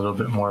doing a little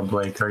bit more,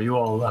 Blake, are you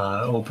all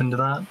open to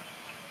that?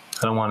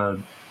 I don't want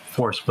to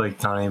force Blake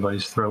down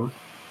anybody's throat.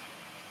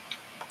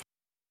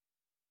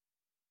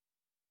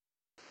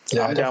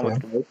 Yeah, I'm down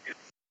with Blake.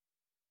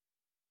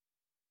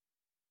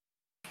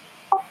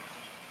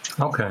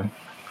 Okay.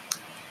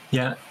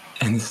 Yeah,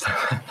 and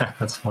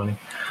that's funny.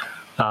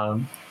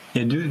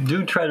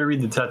 Do try to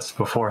read the text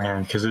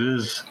beforehand, because it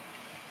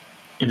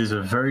is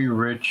a very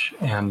rich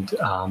and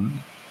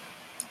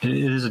it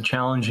is a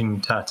challenging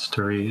text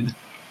to read.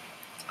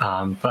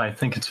 But I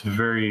think it's a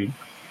very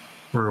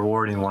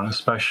rewarding one,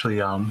 especially,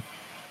 well,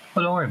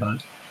 don't worry about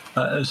it,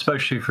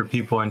 especially for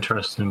people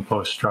interested in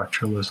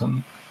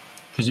post-structuralism,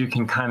 because you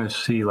can kind of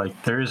see,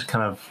 like, there is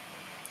kind of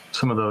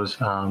some of those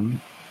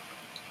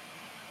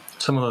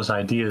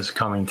ideas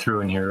coming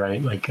through in here,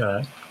 right? Like,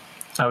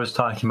 I was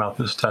talking about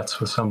this text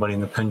with somebody in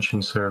the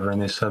Pynchon server,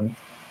 and they said,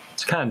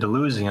 it's kind of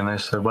Deleuzian. And I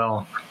said,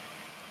 well,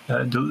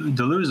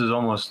 Deleuze is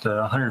almost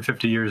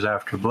 150 years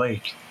after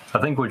Blake. I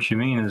think what you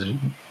mean is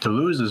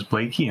Deleuze is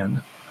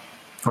Blakean,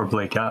 or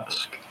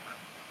Blake-esque.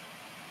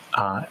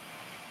 I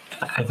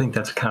think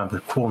that's kind of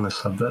the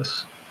coolness of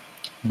this.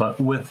 But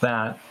with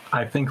that,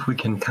 I think we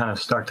can kind of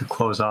start to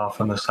close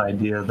off on this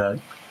idea that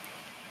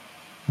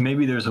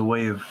maybe there's a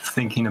way of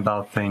thinking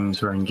about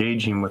things or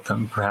engaging with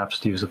them, perhaps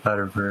to use a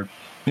better verb.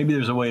 Maybe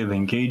there's a way of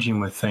engaging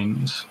with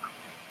things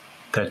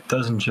that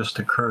doesn't just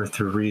occur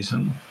through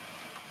reason.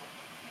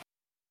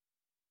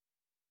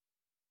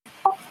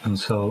 And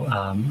so,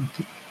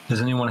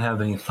 does anyone have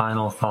any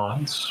final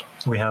thoughts?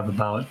 We have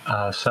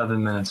about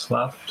 7 minutes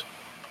left.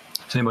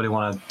 Does anybody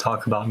want to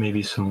talk about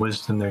maybe some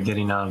wisdom they're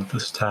getting out of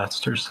this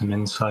test, or some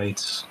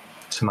insights,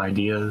 some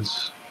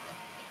ideas,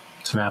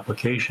 some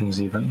applications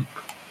even?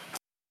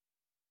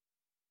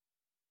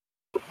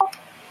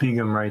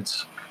 Begum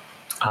writes,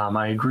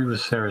 I agree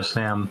with Sarah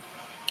Sam.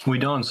 We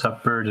don't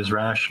accept bird as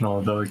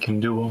rational, though it can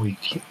do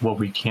what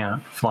we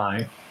can't,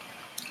 fly,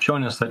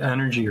 showing us that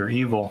energy or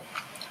evil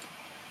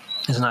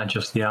is not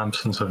just the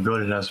absence of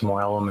good, it has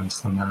more elements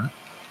than that.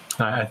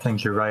 I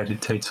think you're right,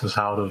 it takes us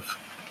out of,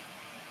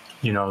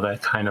 that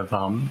kind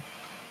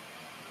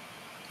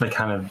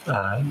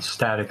of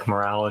static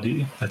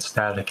morality, that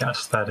static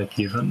aesthetic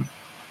even.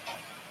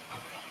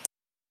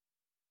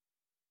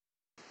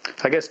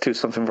 I guess, too,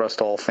 something for us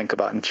to all think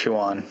about and chew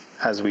on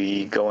as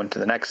we go into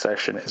the next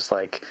section is,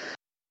 like,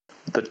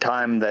 the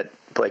time that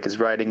Blake is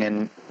writing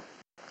in,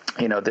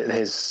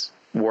 his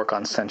work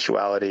on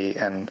sensuality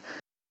and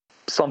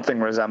something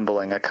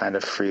resembling a kind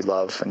of free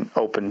love and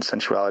open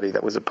sensuality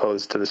that was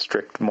opposed to the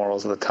strict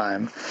morals of the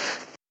time.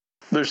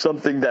 There's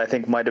something that I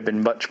think might have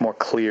been much more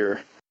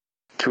clear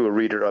to a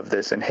reader of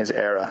this in his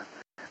era,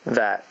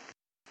 that,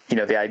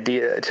 the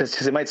idea,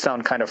 because it might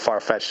sound kind of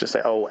far-fetched to say,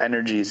 oh,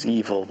 energy is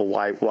evil,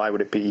 well, why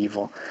would it be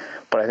evil?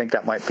 But I think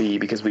that might be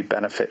because we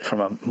benefit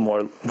from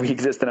we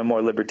exist in a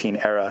more libertine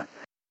era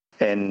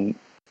in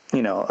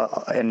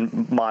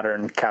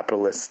modern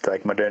capitalist,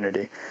 like,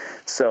 modernity.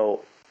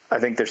 So I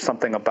think there's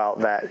something about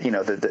that,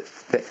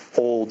 the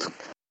old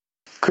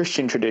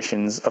Christian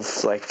traditions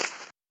of, like,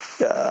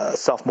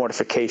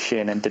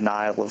 self-mortification and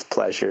denial of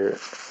pleasure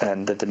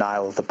and the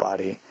denial of the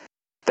body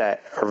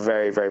that are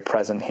very, very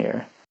present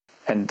here.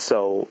 And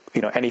so,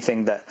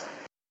 anything that,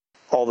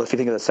 if you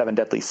think of the 7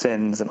 deadly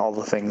sins and all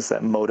the things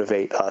that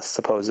motivate us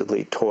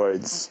supposedly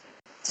towards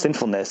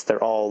sinfulness,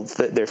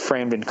 they're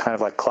framed in kind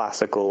of like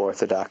classical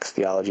Orthodox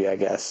theology, I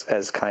guess,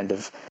 as kind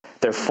of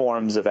their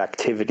forms of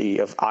activity,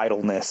 of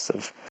idleness,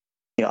 of,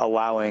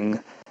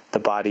 allowing the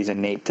body's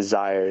innate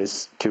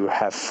desires to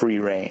have free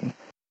reign.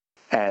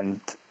 And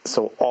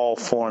so all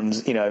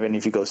forms, even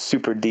if you go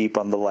super deep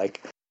on the,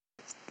 like,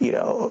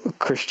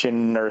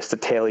 Christian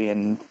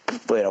Aristotelian,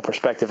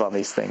 perspective on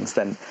these things,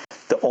 then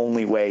the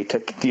only way to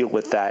deal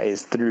with that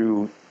is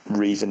through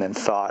reason and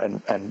thought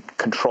and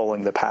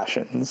controlling the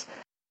passions.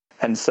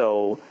 And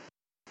so,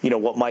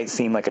 what might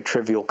seem like a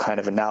trivial kind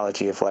of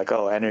analogy of, like,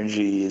 oh,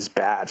 energy is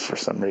bad for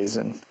some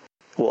reason.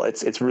 Well,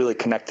 it's really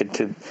connected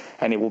to,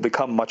 and it will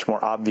become much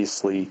more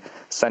obviously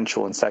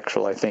sensual and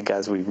sexual, I think,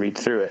 as we read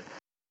through it,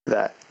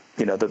 that,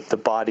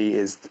 the body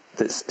is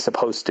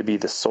supposed to be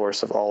the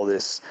source of all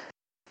this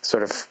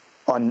sort of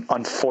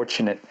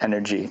unfortunate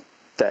energy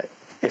that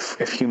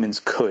if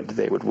humans could,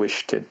 they would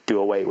wish to do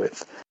away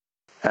with.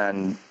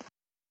 And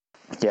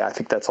yeah, I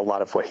think that's a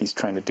lot of what he's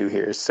trying to do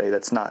here, is say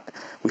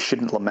we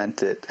shouldn't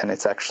lament it, and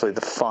it's actually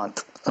the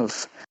font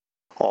of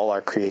all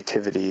our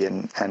creativity,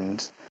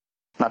 and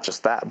not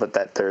just that, but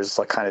that there's,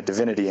 like, kind of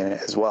divinity in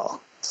it as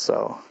well.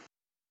 So,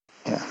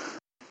 yeah.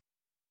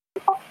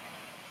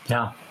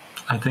 Yeah,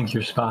 I think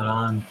you're spot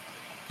on.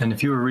 And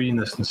if you were reading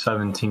this in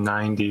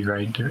 1790,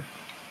 right,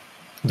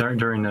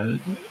 during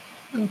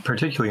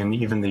particularly in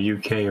even the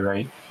UK,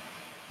 right,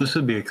 this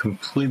would be a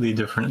completely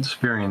different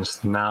experience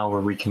than now, where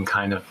we can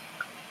kind of,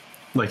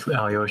 like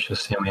Alyosha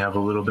said, we have a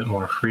little bit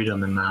more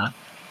freedom in that.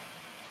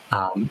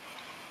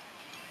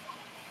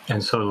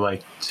 And so,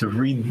 like, to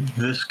read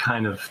this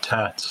kind of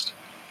text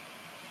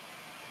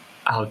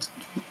out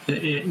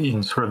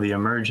in sort of the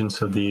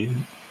emergence of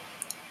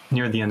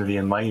near the end of the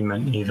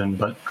Enlightenment even,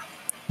 but,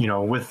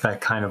 with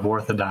that kind of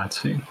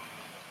orthodoxy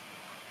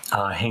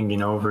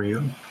hanging over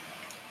you,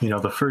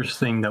 the first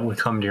thing that would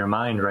come to your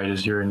mind, right,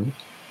 is you're in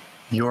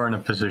a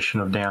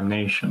position of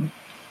damnation.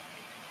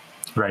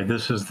 Right,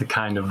 this is the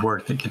kind of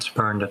work that gets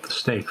burned at the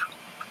stake.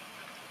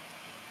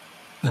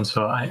 And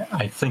so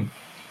I think,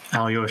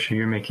 Alyosha,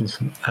 you're making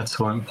some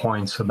excellent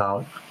points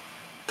about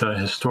the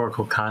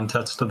historical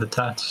context of the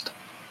text.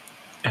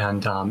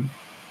 And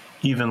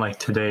even, like,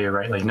 today,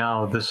 right, like,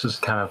 now this is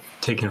kind of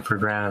taken for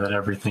granted that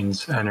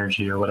everything's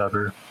energy or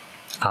whatever.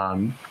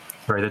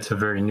 Right, it's a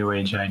very New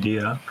Age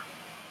idea.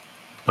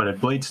 But at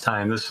Blake's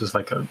time, this is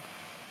like a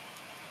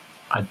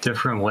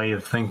different way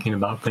of thinking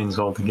about things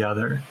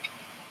altogether.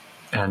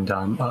 And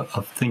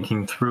of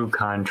thinking through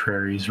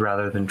contraries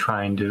rather than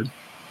trying to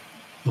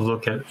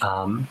look at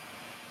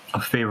a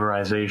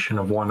favorization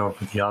of one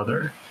over the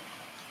other,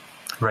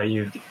 right?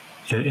 You,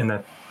 in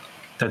that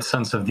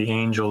sense of the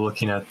angel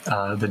looking at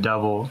the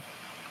devil,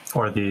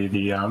 or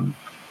the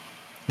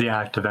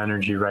act of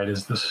energy, right,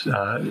 is this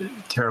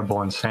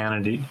terrible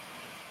insanity.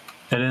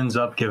 It ends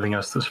up giving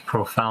us this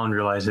profound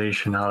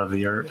realization out of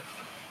the earth.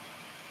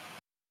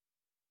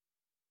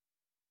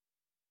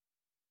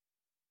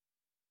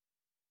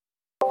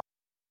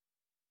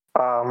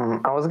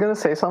 I was going to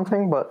say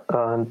something, but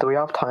do we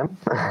have time?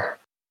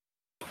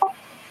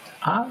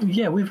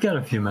 Yeah, we've got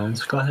a few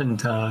minutes. Go ahead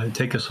and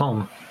take us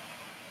home.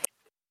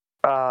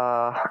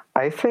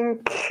 I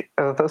think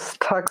this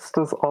text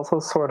is also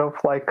sort of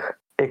like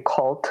a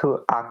call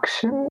to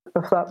action,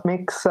 if that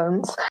makes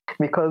sense,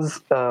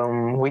 because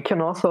we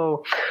can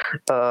also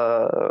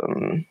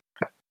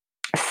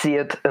see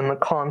it in the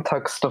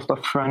context of the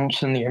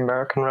French and the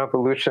American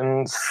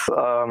revolutions,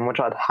 which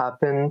had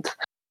happened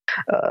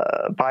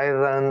by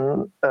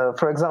then.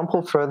 For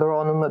example, further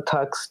on in the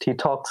text, he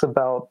talks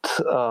about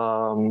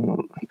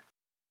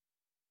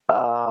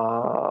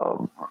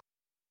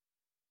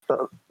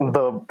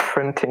the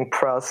printing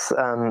press,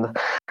 and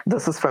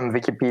this is from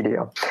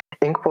Wikipedia.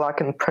 Ink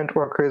blackened print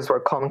workers were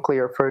comically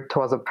referred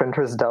to as a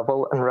printer's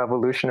devil, and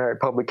revolutionary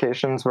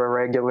publications were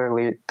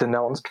regularly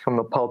denounced from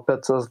the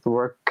pulpits as the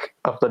work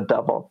of the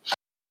devil.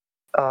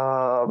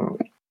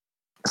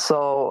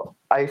 So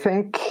I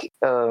think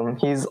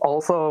he's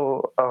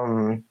also,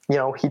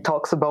 he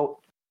talks about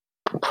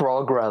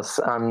progress,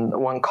 and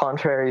when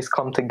contraries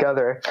come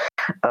together,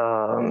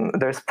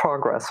 there's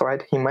progress,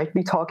 right? He might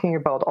be talking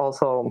about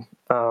also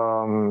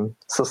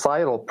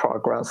societal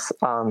progress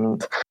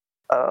and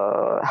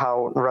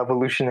how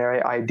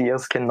revolutionary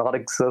ideas cannot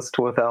exist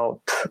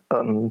without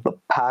the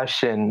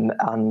passion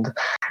and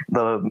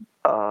the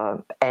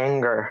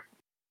anger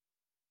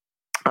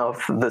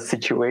of the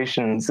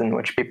situations in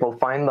which people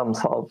find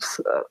themselves.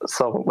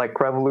 So,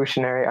 like,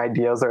 revolutionary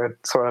ideas are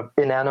sort of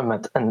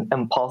inanimate and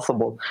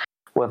impossible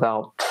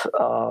without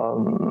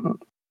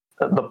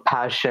the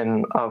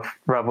passion of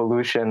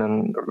revolution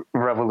and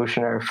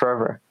revolutionary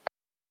fervor.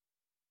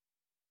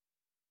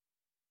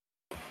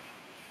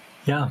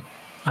 Yeah,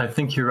 I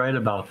think you're right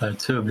about that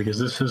too, because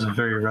this is a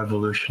very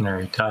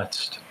revolutionary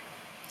text,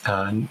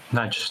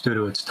 not just due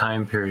to its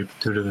time period, but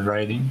due to the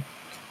writing.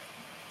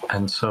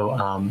 And so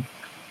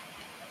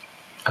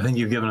I think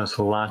you've given us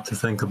a lot to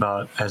think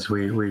about as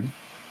we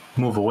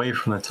move away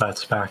from the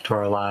text back to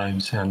our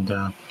lives.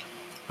 And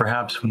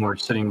perhaps when we're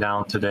sitting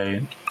down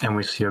today and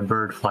we see a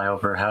bird fly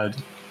overhead,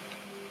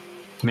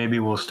 maybe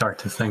we'll start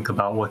to think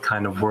about what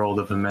kind of world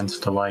of immense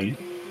delight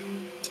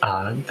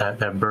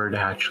that bird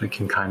actually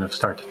can kind of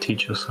start to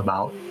teach us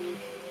about.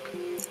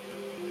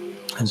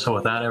 And so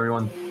with that,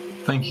 everyone,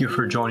 thank you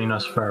for joining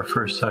us for our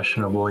first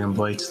session of William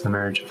Blake's The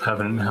Marriage of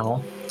Heaven and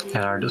Hell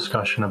and our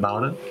discussion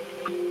about it.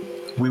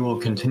 We will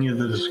continue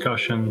the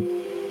discussion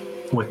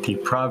with the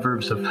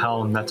Proverbs of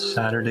Hell next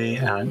Saturday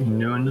at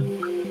noon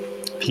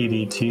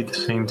PDT, the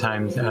same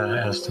time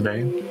as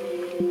today.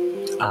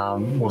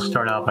 We'll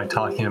start out by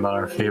talking about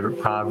our favorite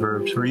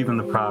proverbs, or even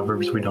the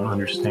proverbs we don't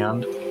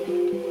understand,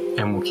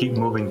 and we'll keep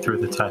moving through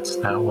the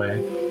text that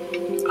way.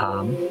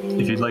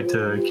 If you'd like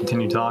to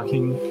continue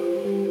talking,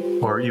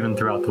 or even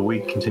throughout the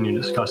week continue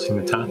discussing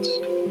the text,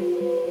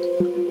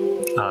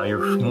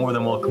 you're more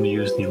than welcome to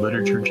use the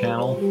literature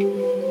channel.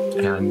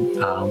 And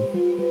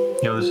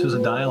this is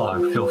a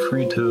dialogue. Feel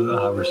free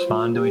to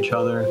respond to each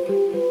other,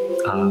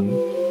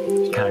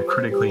 kind of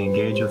critically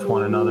engage with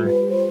one another,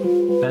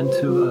 and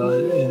to,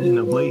 in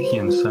a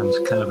Blakean sense,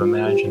 kind of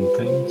imagine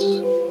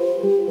things.